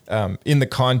in the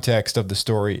context of the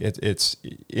story. It's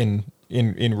in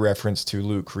reference to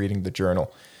Luke reading the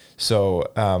journal.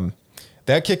 So.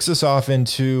 That kicks us off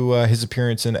into his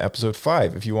appearance in episode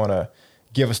 5, if you want to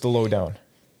give us the lowdown.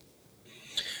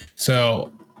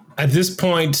 So at this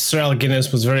point, Sir Alec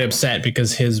Guinness was very upset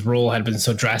because his role had been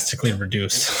so drastically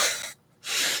reduced.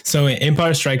 So in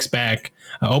Empire Strikes Back,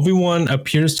 Obi-Wan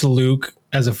appears to Luke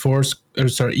as a Force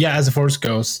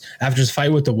ghost after his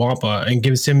fight with the Wampa and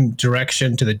gives him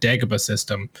direction to the Dagobah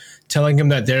system, telling him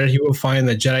that there he will find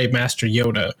the Jedi Master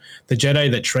Yoda, the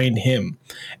Jedi that trained him.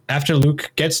 After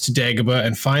Luke gets to Dagobah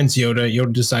and finds Yoda,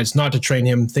 Yoda decides not to train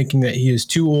him, thinking that he is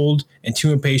too old and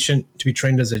too impatient to be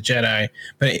trained as a Jedi.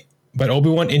 But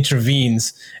Obi-Wan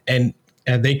intervenes and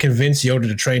they convince Yoda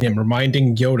to train him,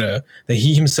 reminding Yoda that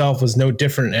he himself was no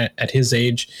different at his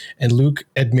age, and Luke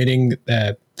admitting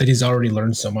that he's already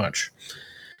learned so much.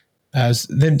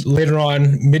 Then later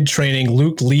on, mid-training,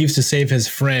 Luke leaves to save his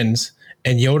friends,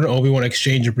 and Yoda and Obi-Wan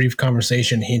exchange a brief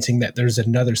conversation hinting that there's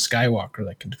another Skywalker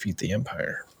that can defeat the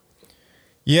Empire.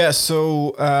 Yeah,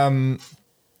 so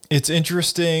it's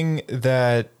interesting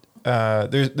that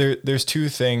there's two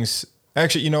things.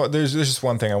 Actually, there's just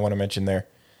one thing I want to mention there.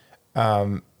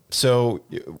 So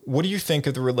what do you think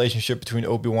of the relationship between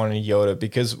Obi-Wan and Yoda?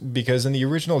 Because in the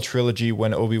original trilogy,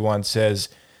 when Obi-Wan says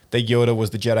that Yoda was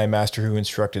the Jedi Master who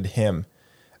instructed him,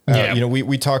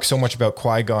 we talk so much about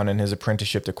Qui-Gon and his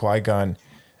apprenticeship to Qui-Gon.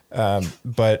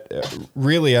 But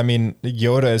really, I mean,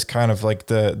 Yoda is kind of like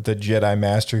the Jedi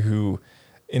Master who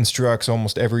instructs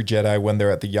almost every Jedi when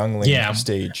they're at the youngling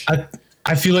stage.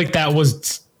 I feel like that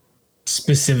was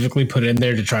specifically put in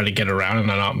there to try to get around and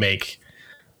not make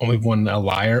Obi-Wan a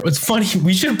liar. It's funny.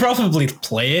 We should probably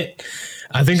play it.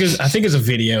 I think it's a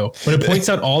video, but it points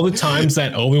out all the times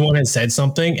that Obi-Wan has said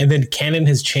something and then canon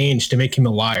has changed to make him a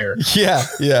liar. Yeah,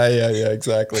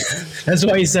 exactly. That's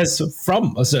why he says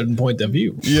from a certain point of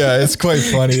view. Yeah, it's quite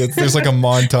funny. There's like a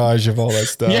montage of all that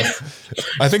stuff. Yeah.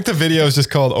 I think the video is just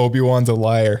called Obi-Wan's a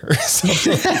liar or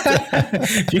something like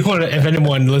that. If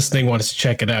anyone listening wants to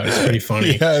check it out, it's pretty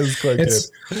funny. Yeah, it's quite good.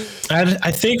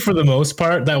 I think for the most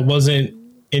part, that wasn't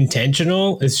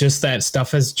intentional. It's just that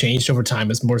stuff has changed over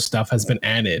time as more stuff has been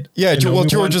added. Yeah, well,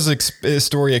 George's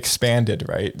story expanded,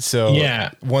 right? So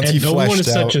once he fleshed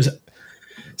out,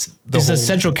 he's a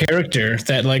central character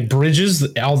that like bridges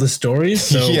all the stories.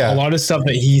 So a lot of stuff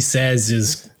that he says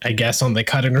is, I guess, on the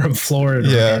cutting room floor in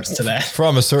regards to that.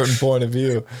 From a certain point of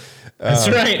view. That's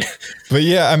right. But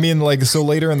yeah, I mean, like, so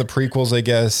later in the prequels, I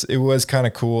guess it was kind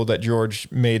of cool that George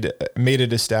made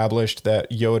it established that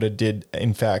Yoda did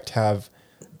in fact have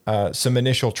some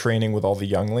initial training with all the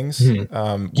younglings,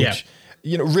 which,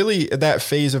 really that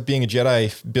phase of being a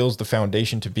Jedi builds the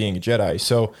foundation to being a Jedi.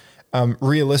 So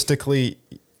realistically,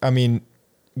 I mean,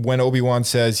 when Obi-Wan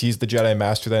says he's the Jedi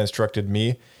Master that instructed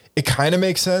me, it kind of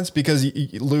makes sense because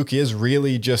Luke is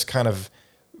really just kind of,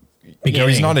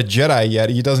 he's not a Jedi yet.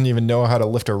 He doesn't even know how to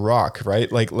lift a rock,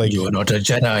 right? Like you're not a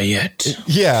Jedi yet.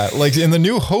 Yeah, like in the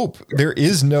New Hope, there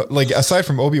is no, like, aside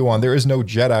from Obi-Wan, there is no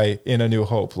Jedi in A New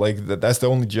Hope. Like that's the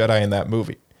only Jedi in that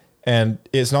movie. And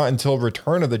it's not until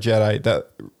Return of the Jedi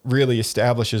that really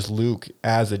establishes Luke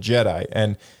as a Jedi.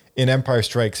 And in Empire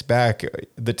Strikes Back,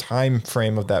 the time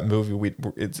frame of that movie,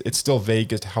 it's still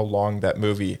vague as to how long that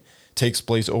movie takes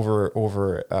place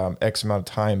over X amount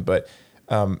of time, but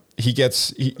he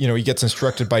gets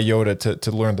instructed by Yoda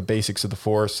to learn the basics of the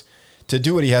Force, to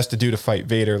do what he has to do to fight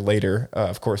Vader later.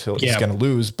 Of course, he's going to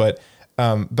lose, but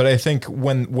I think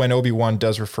when Obi-Wan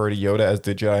does refer to Yoda as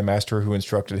the Jedi Master who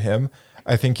instructed him,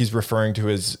 I think he's referring to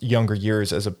his younger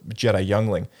years as a Jedi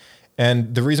youngling.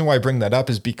 And the reason why I bring that up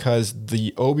is because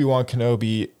the Obi-Wan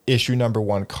Kenobi issue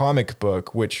 #1 comic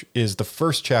book, which is the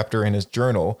first chapter in his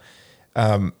journal,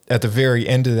 at the very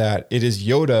end of that, it is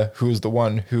Yoda who is the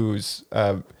one who's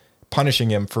punishing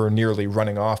him for nearly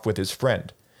running off with his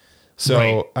friend.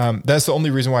 So that's the only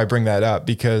reason why I bring that up,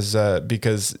 because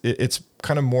it's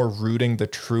kind of more rooting the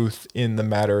truth in the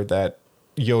matter that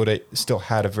Yoda still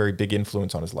had a very big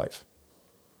influence on his life.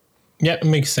 Yeah, it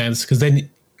makes sense.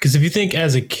 Because if you think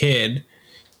as a kid,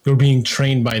 you're being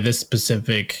trained by this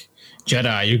specific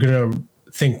Jedi, you're going to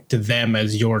think to them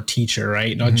as your teacher,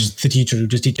 right? Not just the teacher who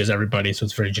just teaches everybody. So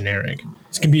it's very generic.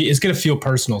 It's going to feel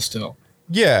personal still.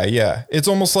 Yeah. It's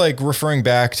almost like referring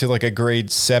back to like a grade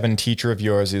 7 teacher of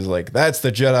yours. He's like, that's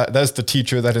the Jedi, that's the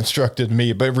teacher that instructed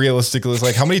me. But realistically, it's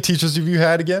like, how many teachers have you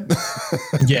had again?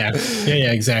 Yeah,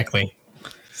 exactly.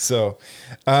 So,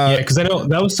 because I know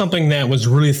that was something that was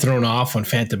really thrown off when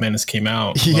Phantom Menace came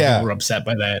out. People were upset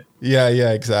by that. Yeah,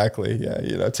 exactly.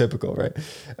 Yeah, typical, right?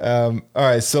 All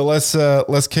right, so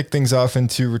let's kick things off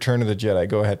into Return of the Jedi.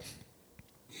 Go ahead.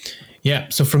 Yeah,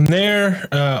 so from there,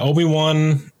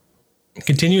 Obi-Wan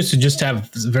continues to just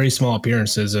have very small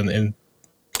appearances in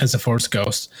as a Force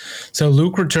ghost. So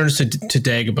Luke returns to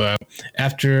Dagobah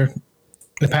after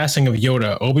the passing of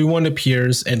Yoda. Obi-Wan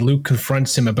appears and Luke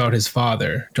confronts him about his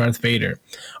father, Darth Vader.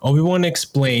 Obi-Wan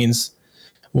explains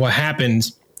what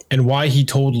happened and why he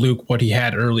told Luke what he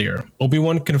had earlier.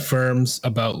 Obi-Wan confirms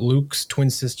about Luke's twin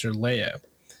sister, Leia.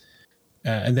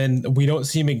 And then we don't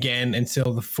see him again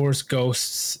until the Force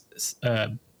ghosts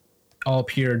all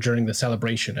appear during the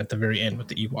celebration at the very end with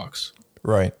the Ewoks.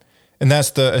 Right. And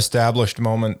that's the established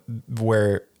moment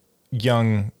where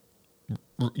young,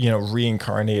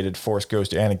 reincarnated Force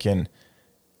Ghost Anakin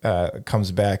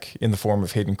comes back in the form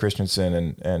of Hayden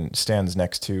Christensen and stands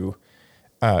next to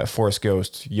Force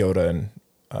Ghost Yoda and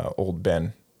old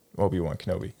Ben, Obi-Wan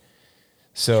Kenobi.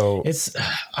 So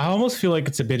I almost feel like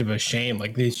it's a bit of a shame.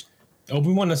 Like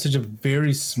Obi-Wan has such a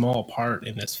very small part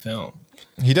in this film.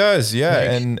 He does, yeah.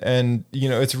 And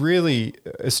it's really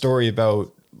a story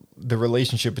about the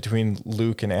relationship between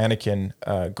Luke and Anakin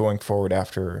going forward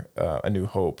after A New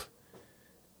Hope.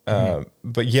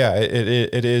 But yeah,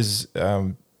 it is.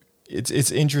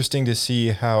 It's interesting to see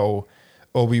how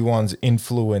Obi-Wan's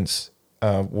influence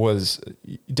was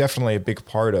definitely a big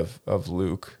part of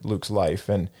Luke's life,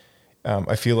 and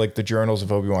I feel like the journals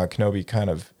of Obi-Wan Kenobi kind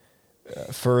of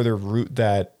further root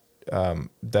that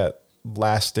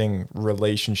lasting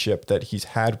relationship that he's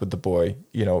had with the boy,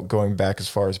 you know, going back as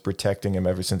far as protecting him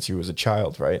ever since he was a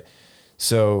child, right?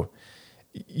 So,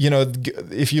 you know,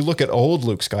 if you look at old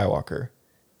Luke Skywalker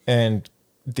and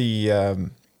the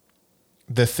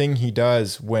thing he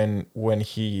does when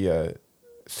he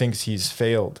thinks he's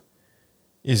failed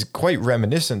is quite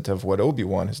reminiscent of what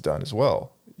Obi-Wan has done as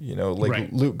well. You know, like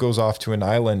Right. Luke goes off to an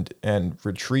island and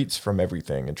retreats from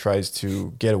everything and tries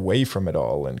to get away from it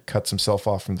all and cuts himself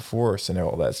off from the Force and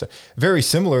all that stuff. Very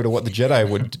similar to what the Jedi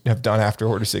would have done after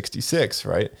Order 66,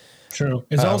 right? True.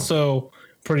 It's also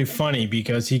pretty funny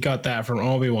because he got that from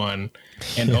Obi-Wan,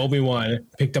 and Obi-Wan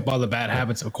picked up all the bad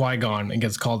habits of Qui-Gon and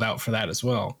gets called out for that as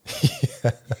well.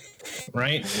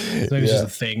 Right? So it's just a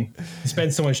thing. He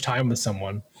spends so much time with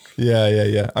someone.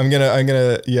 Yeah. I'm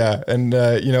gonna, yeah. And,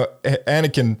 you know,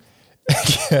 Anakin,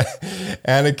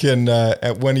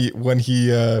 when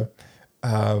he,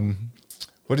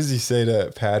 what does he say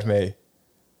to Padme,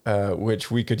 which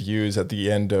we could use at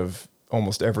the end of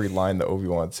almost every line that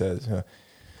Obi-Wan says,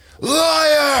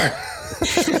 liar!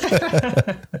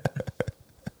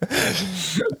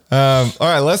 All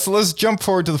right, let's jump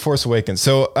forward to The Force Awakens.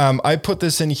 So I put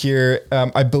this in here.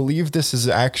 I believe this is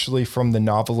actually from the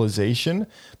novelization,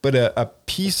 but a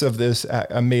piece of this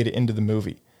made it into the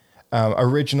movie.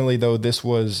 Originally, though, this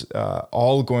was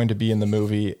all going to be in the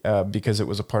movie because it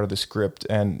was a part of the script,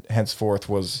 and henceforth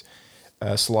was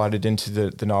slotted into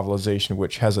the novelization,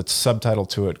 which has a subtitle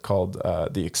to it called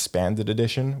the Expanded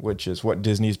Edition, which is what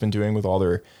Disney's been doing with all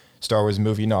their Star Wars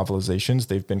movie novelizations.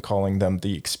 They've been calling them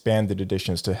the Expanded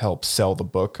Editions to help sell the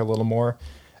book a little more.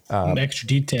 Extra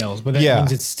details, but that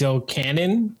means it's still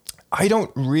canon? I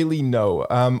don't really know.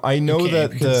 I know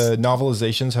that the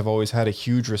novelizations have always had a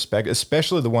huge respect,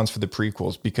 especially the ones for the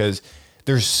prequels, because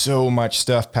there's so much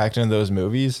stuff packed into those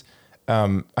movies.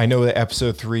 I know that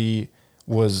Episode 3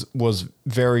 was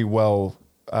very well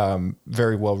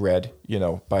read, you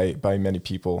know, by many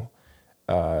people.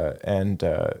 And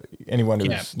anyone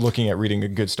who's looking at reading a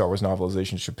good Star Wars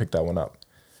novelization should pick that one up.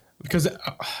 Because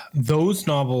those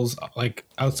novels, like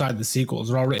outside the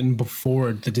sequels, are all written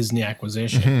before the Disney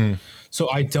acquisition. Mm-hmm. So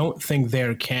I don't think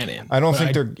they're canon. I don't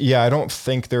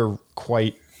think they're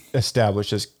quite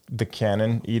established as the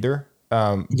canon either.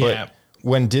 But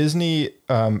when Disney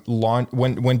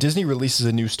when Disney releases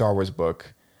a new Star Wars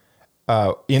book,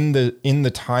 in the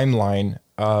timeline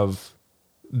of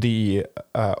the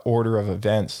order of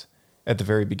events at the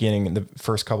very beginning, in the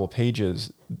first couple of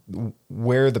pages,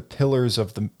 where the pillars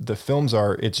of the films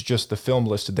are, it's just the film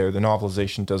listed there. The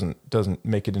novelization doesn't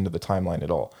make it into the timeline at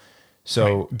all.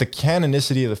 So the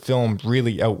canonicity of the film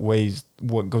really outweighs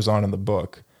what goes on in the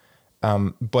book.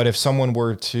 But if someone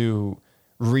were to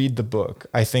read the book,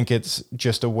 I think it's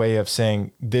just a way of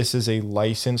saying this is a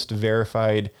licensed,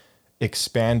 verified,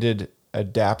 expanded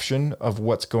adaptation of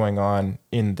what's going on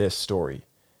in this story.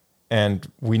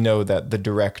 And we know that the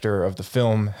director of the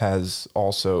film has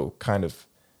also kind of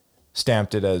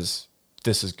stamped it as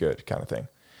this is good kind of thing.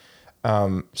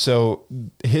 So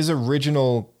his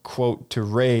original quote to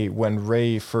Rey, when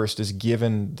Rey first is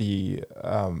given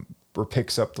or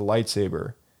picks up the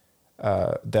lightsaber,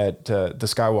 that the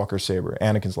Skywalker saber,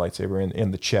 Anakin's lightsaber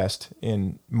in the chest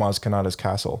in Maz Kanata's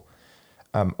castle,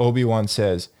 Obi-Wan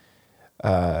says,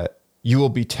 you will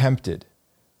be tempted,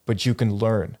 but you can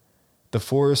learn. The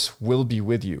Force will be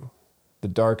with you. The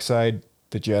dark side,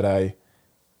 the Jedi,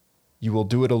 you will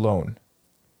do it alone.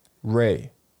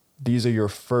 Rey, these are your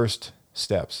first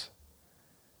steps.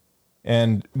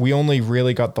 And we only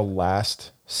really got the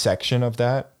last section of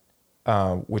that,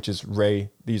 which is Rey,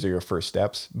 these are your first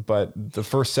steps. But the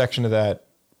first section of that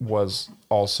was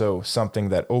also something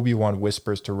that Obi-Wan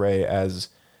whispers to Rey as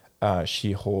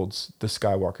she holds the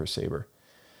Skywalker saber.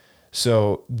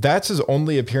 So that's his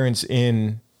only appearance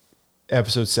in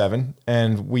Episode 7,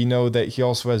 and we know that he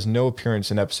also has no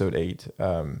appearance in Episode 8.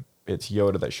 It's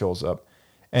Yoda that shows up.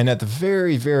 And at the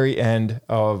very, very end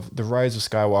of The Rise of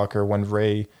Skywalker, when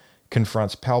Rey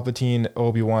confronts Palpatine,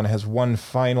 Obi-Wan has one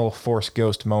final Force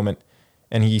Ghost moment,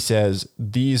 and he says,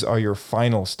 these are your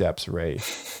final steps, Rey.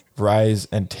 Rise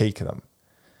and take them.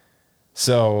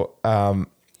 So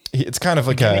it's kind of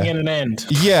like beginning and an end.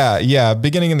 Yeah,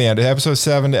 beginning and the end. Episode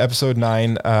 7 to Episode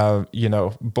 9, you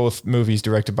know, both movies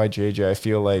directed by JJ. I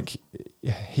feel like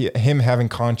him having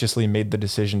consciously made the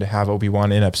decision to have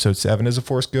Obi-Wan in episode 7 as a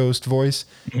Force Ghost voice,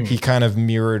 he kind of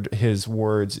mirrored his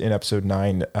words in episode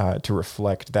 9 to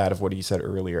reflect that of what he said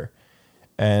earlier.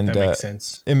 And that makes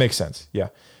sense. It makes sense, yeah.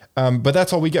 But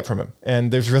that's all we get from him.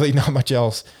 And there's really not much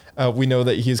else. We know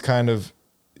that he's kind of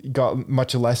got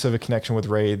much less of a connection with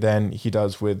Rey than he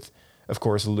does with, of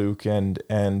course, Luke and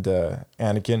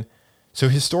Anakin. So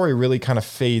his story really kind of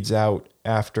fades out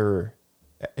after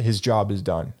his job is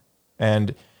done.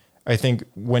 And I think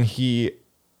when he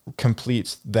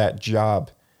completes that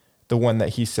job, the one that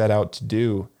he set out to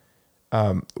do,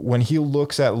 when he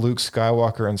looks at Luke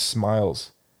Skywalker and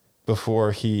smiles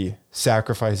before he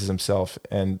sacrifices himself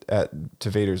to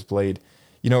Vader's blade,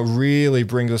 really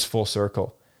brings us full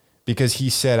circle, because he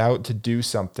set out to do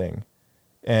something.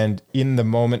 And in the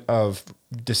moment of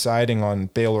deciding on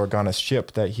Bail Organa's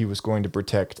ship that he was going to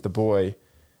protect the boy,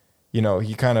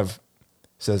 he kind of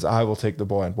says, I will take the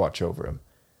boy and watch over him,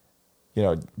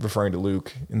 referring to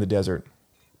Luke in the desert.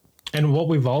 And what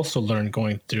we've also learned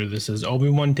going through this is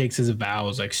Obi-Wan takes his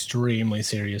vows extremely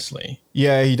seriously.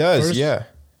 Yeah, he does. First, yeah.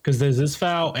 Because there's this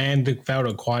vow and the vow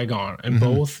to Qui-Gon, and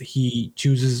both he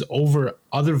chooses over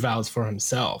other vows for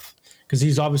himself. Because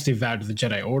he's obviously vowed to the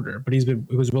Jedi Order, but he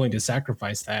was willing to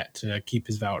sacrifice that to keep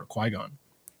his vow to Qui-Gon.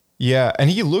 Yeah, and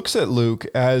he looks at Luke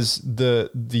as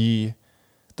the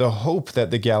hope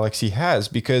that the galaxy has,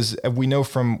 because we know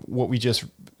from what we just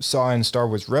saw in Star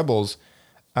Wars Rebels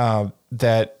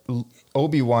that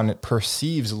Obi-Wan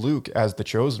perceives Luke as the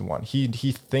chosen one. He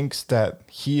thinks that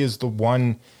he is the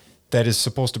one that is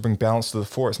supposed to bring balance to the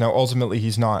Force. Now, ultimately,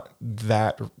 he's not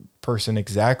that person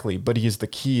exactly, but he is the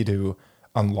key to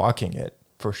unlocking it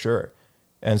for sure.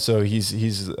 And so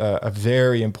he's a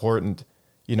very important,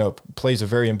 plays a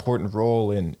very important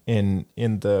role in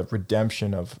the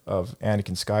redemption of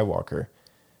Anakin Skywalker.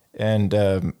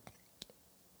 And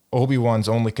Obi-Wan's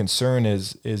only concern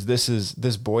is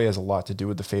this boy has a lot to do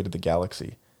with the fate of the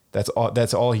galaxy. That's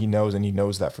all he knows, and he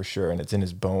knows that for sure, and it's in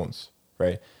his bones,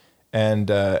 right? And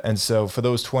so for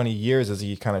those 20 years, as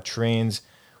he kind of trains,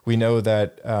 we know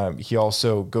that he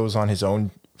also goes on his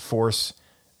own Force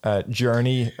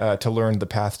journey to learn the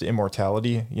path to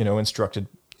immortality, instructed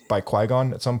by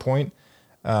Qui-Gon at some point.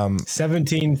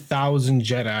 17,000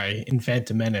 Jedi in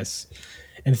Phantom Menace,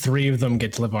 and 3 of them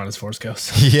get to live on as Force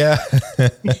Ghosts. Yeah.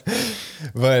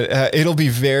 But it'll be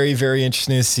very, very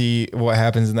interesting to see what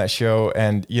happens in that show.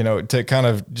 And, to kind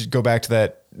of go back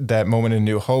to that moment in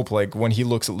New Hope, like when he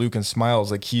looks at Luke and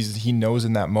smiles, like he knows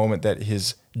in that moment that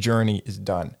his journey is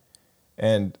done.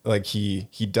 And like he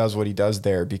does what he does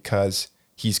there because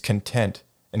he's content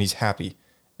and he's happy.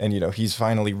 And, he's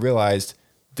finally realized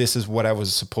this is what I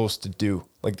was supposed to do,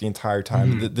 like the entire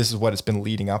time. This is what it's been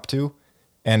leading up to.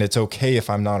 And it's okay if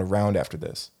I'm not around after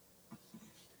this.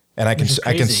 And I can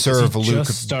serve Luke.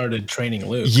 Just started training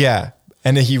Luke. Yeah.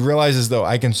 And then he realizes, though,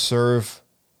 I can serve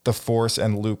the Force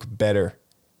and Luke better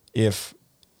if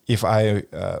I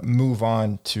move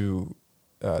on to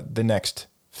the next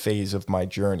phase of my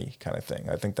journey, kind of thing.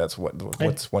 I think that's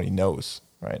what he knows,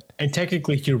 right? And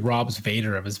technically, he robs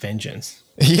Vader of his vengeance.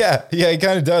 Yeah, he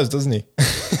kind of does, doesn't he?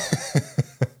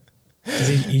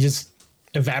 He just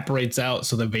evaporates out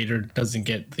so that Vader doesn't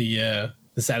get the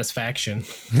satisfaction.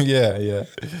 Yeah.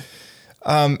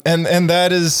 And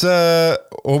that is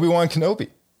Obi-Wan Kenobi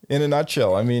in a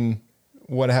nutshell. I mean,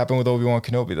 what happened with Obi-Wan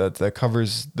Kenobi? That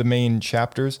covers the main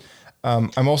chapters.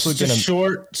 I'm also just a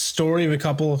short story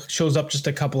of shows up just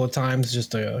a couple of times.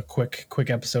 Just a quick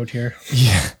episode here.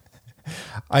 Yeah.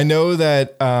 I know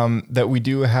that that we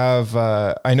do have.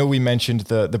 I know we mentioned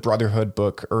the Brotherhood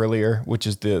book earlier, which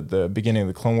is the beginning of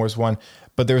the Clone Wars one.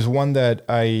 But there's one that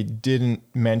I didn't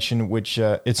mention, which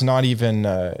it's not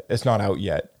out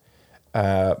yet.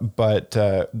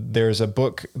 But there's a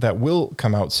book that will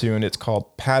come out soon. It's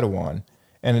called Padawan,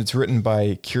 and it's written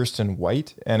by Kirsten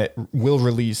White, and it will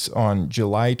release on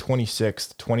July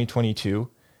 26th, 2022.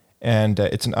 And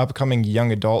it's an upcoming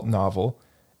young adult novel,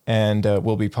 and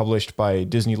will be published by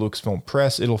Disney Lucasfilm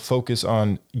Press. It'll focus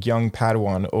on young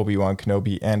Padawan Obi-Wan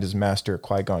Kenobi and his master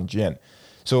Qui-Gon Jinn.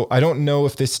 So I don't know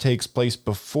if this takes place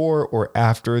before or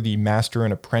after the Master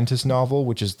and Apprentice novel,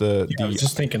 which is I was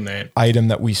just thinking that item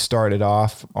that we started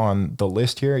off on the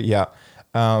list here. Yeah.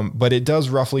 But it does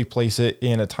roughly place it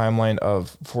in a timeline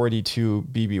of 42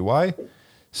 BBY.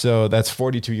 So that's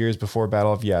 42 years before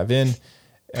Battle of Yavin.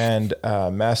 And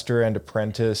Master and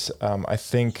Apprentice, I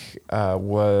think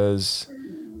was,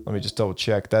 let me just double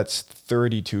check. That's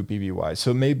 32 BBY.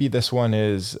 So maybe this one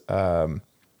is...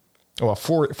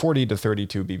 40 to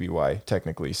 32 BBY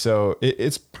technically. So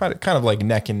it's kind of like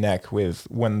neck and neck with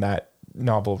when that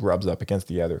novel rubs up against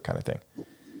the other kind of thing.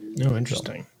 Oh,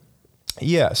 interesting.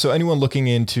 Yeah, so anyone looking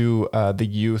into the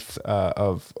youth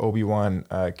of Obi-Wan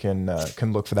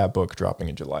can look for that book dropping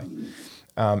in July.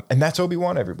 And that's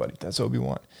Obi-Wan, everybody. That's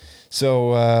Obi-Wan.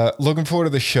 So looking forward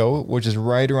to the show, which is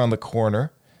right around the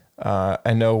corner.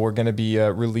 I know we're going to be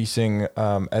releasing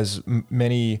as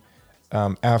many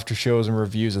after shows and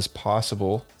reviews as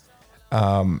possible.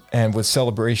 And with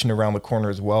Celebration around the corner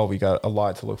as well, we got a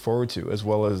lot to look forward to, as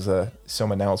well as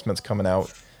some announcements coming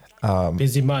out.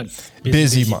 Busy month.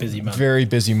 Busy month. Very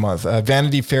busy month.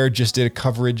 Vanity Fair just did a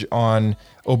coverage on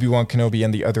Obi-Wan Kenobi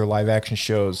and the other live action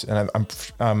shows, and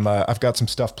I've got some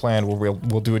stuff planned where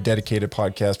we'll do a dedicated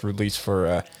podcast release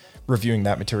for reviewing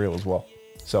that material as well.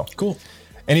 So cool.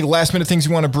 Any last minute things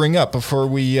you want to bring up before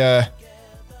we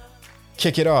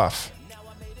kick it off?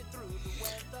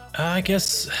 I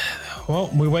guess,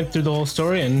 well, we went through the whole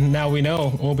story, and now we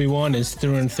know Obi-Wan is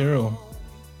through and through.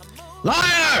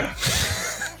 Liar!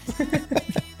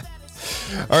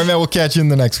 All right, man, we'll catch you in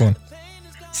the next one.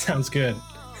 Sounds good.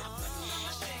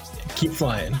 Keep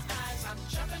flying.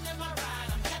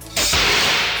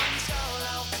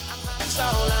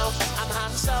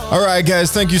 All right,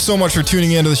 guys, thank you so much for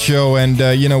tuning into the show. And,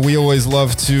 we always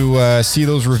love to see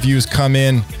those reviews come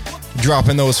in,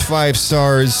 dropping those 5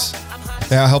 stars.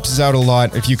 That helps us out a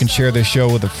lot. If you can share this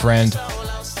show with a friend,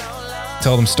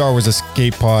 tell them Star Wars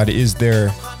Escape Pod is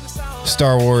their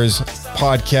Star Wars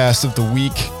podcast of the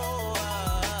week.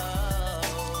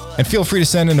 And feel free to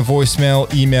send in a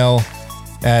voicemail, email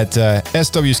at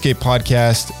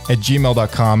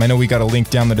swescapepodcast@gmail.com. I know we got a link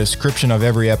down the description of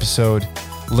every episode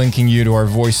linking you to our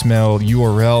voicemail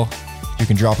URL. You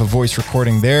can drop a voice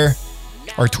recording there.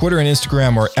 Our Twitter and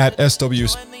Instagram are at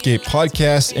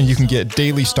swescapepodcast, and you can get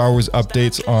daily Star Wars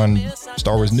updates on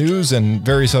Star Wars news and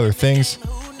various other things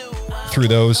through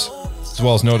those, as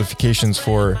well as notifications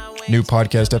for new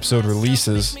podcast episode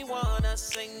releases.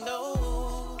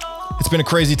 It's been a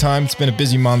crazy time. It's been a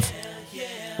busy month.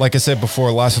 Like I said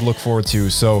before, lots to look forward to.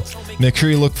 So make sure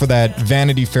you look for that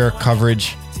Vanity Fair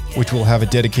coverage, which will have a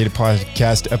dedicated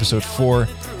podcast, episode 4,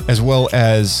 as well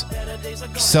as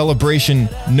Celebration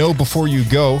Know Before You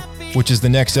Go, which is the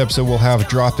next episode we'll have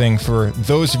dropping for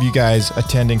those of you guys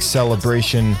attending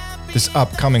Celebration this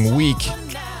upcoming week,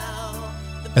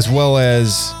 as well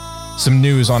as some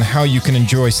news on how you can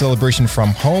enjoy Celebration from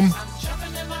home.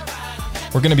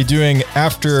 We're going to be doing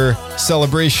after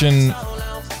Celebration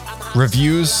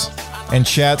reviews and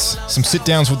chats, some sit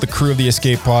downs with the crew of the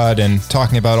Escape Pod and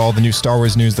talking about all the new Star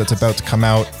Wars news that's about to come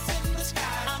out.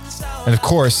 And of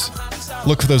course,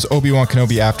 look for those Obi-Wan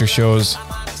Kenobi after shows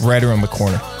right around the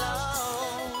corner.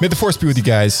 May the Force be with you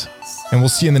guys, and we'll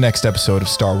see you in the next episode of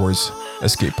Star Wars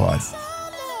Escape Pod.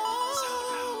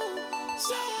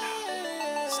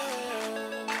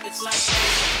 It's like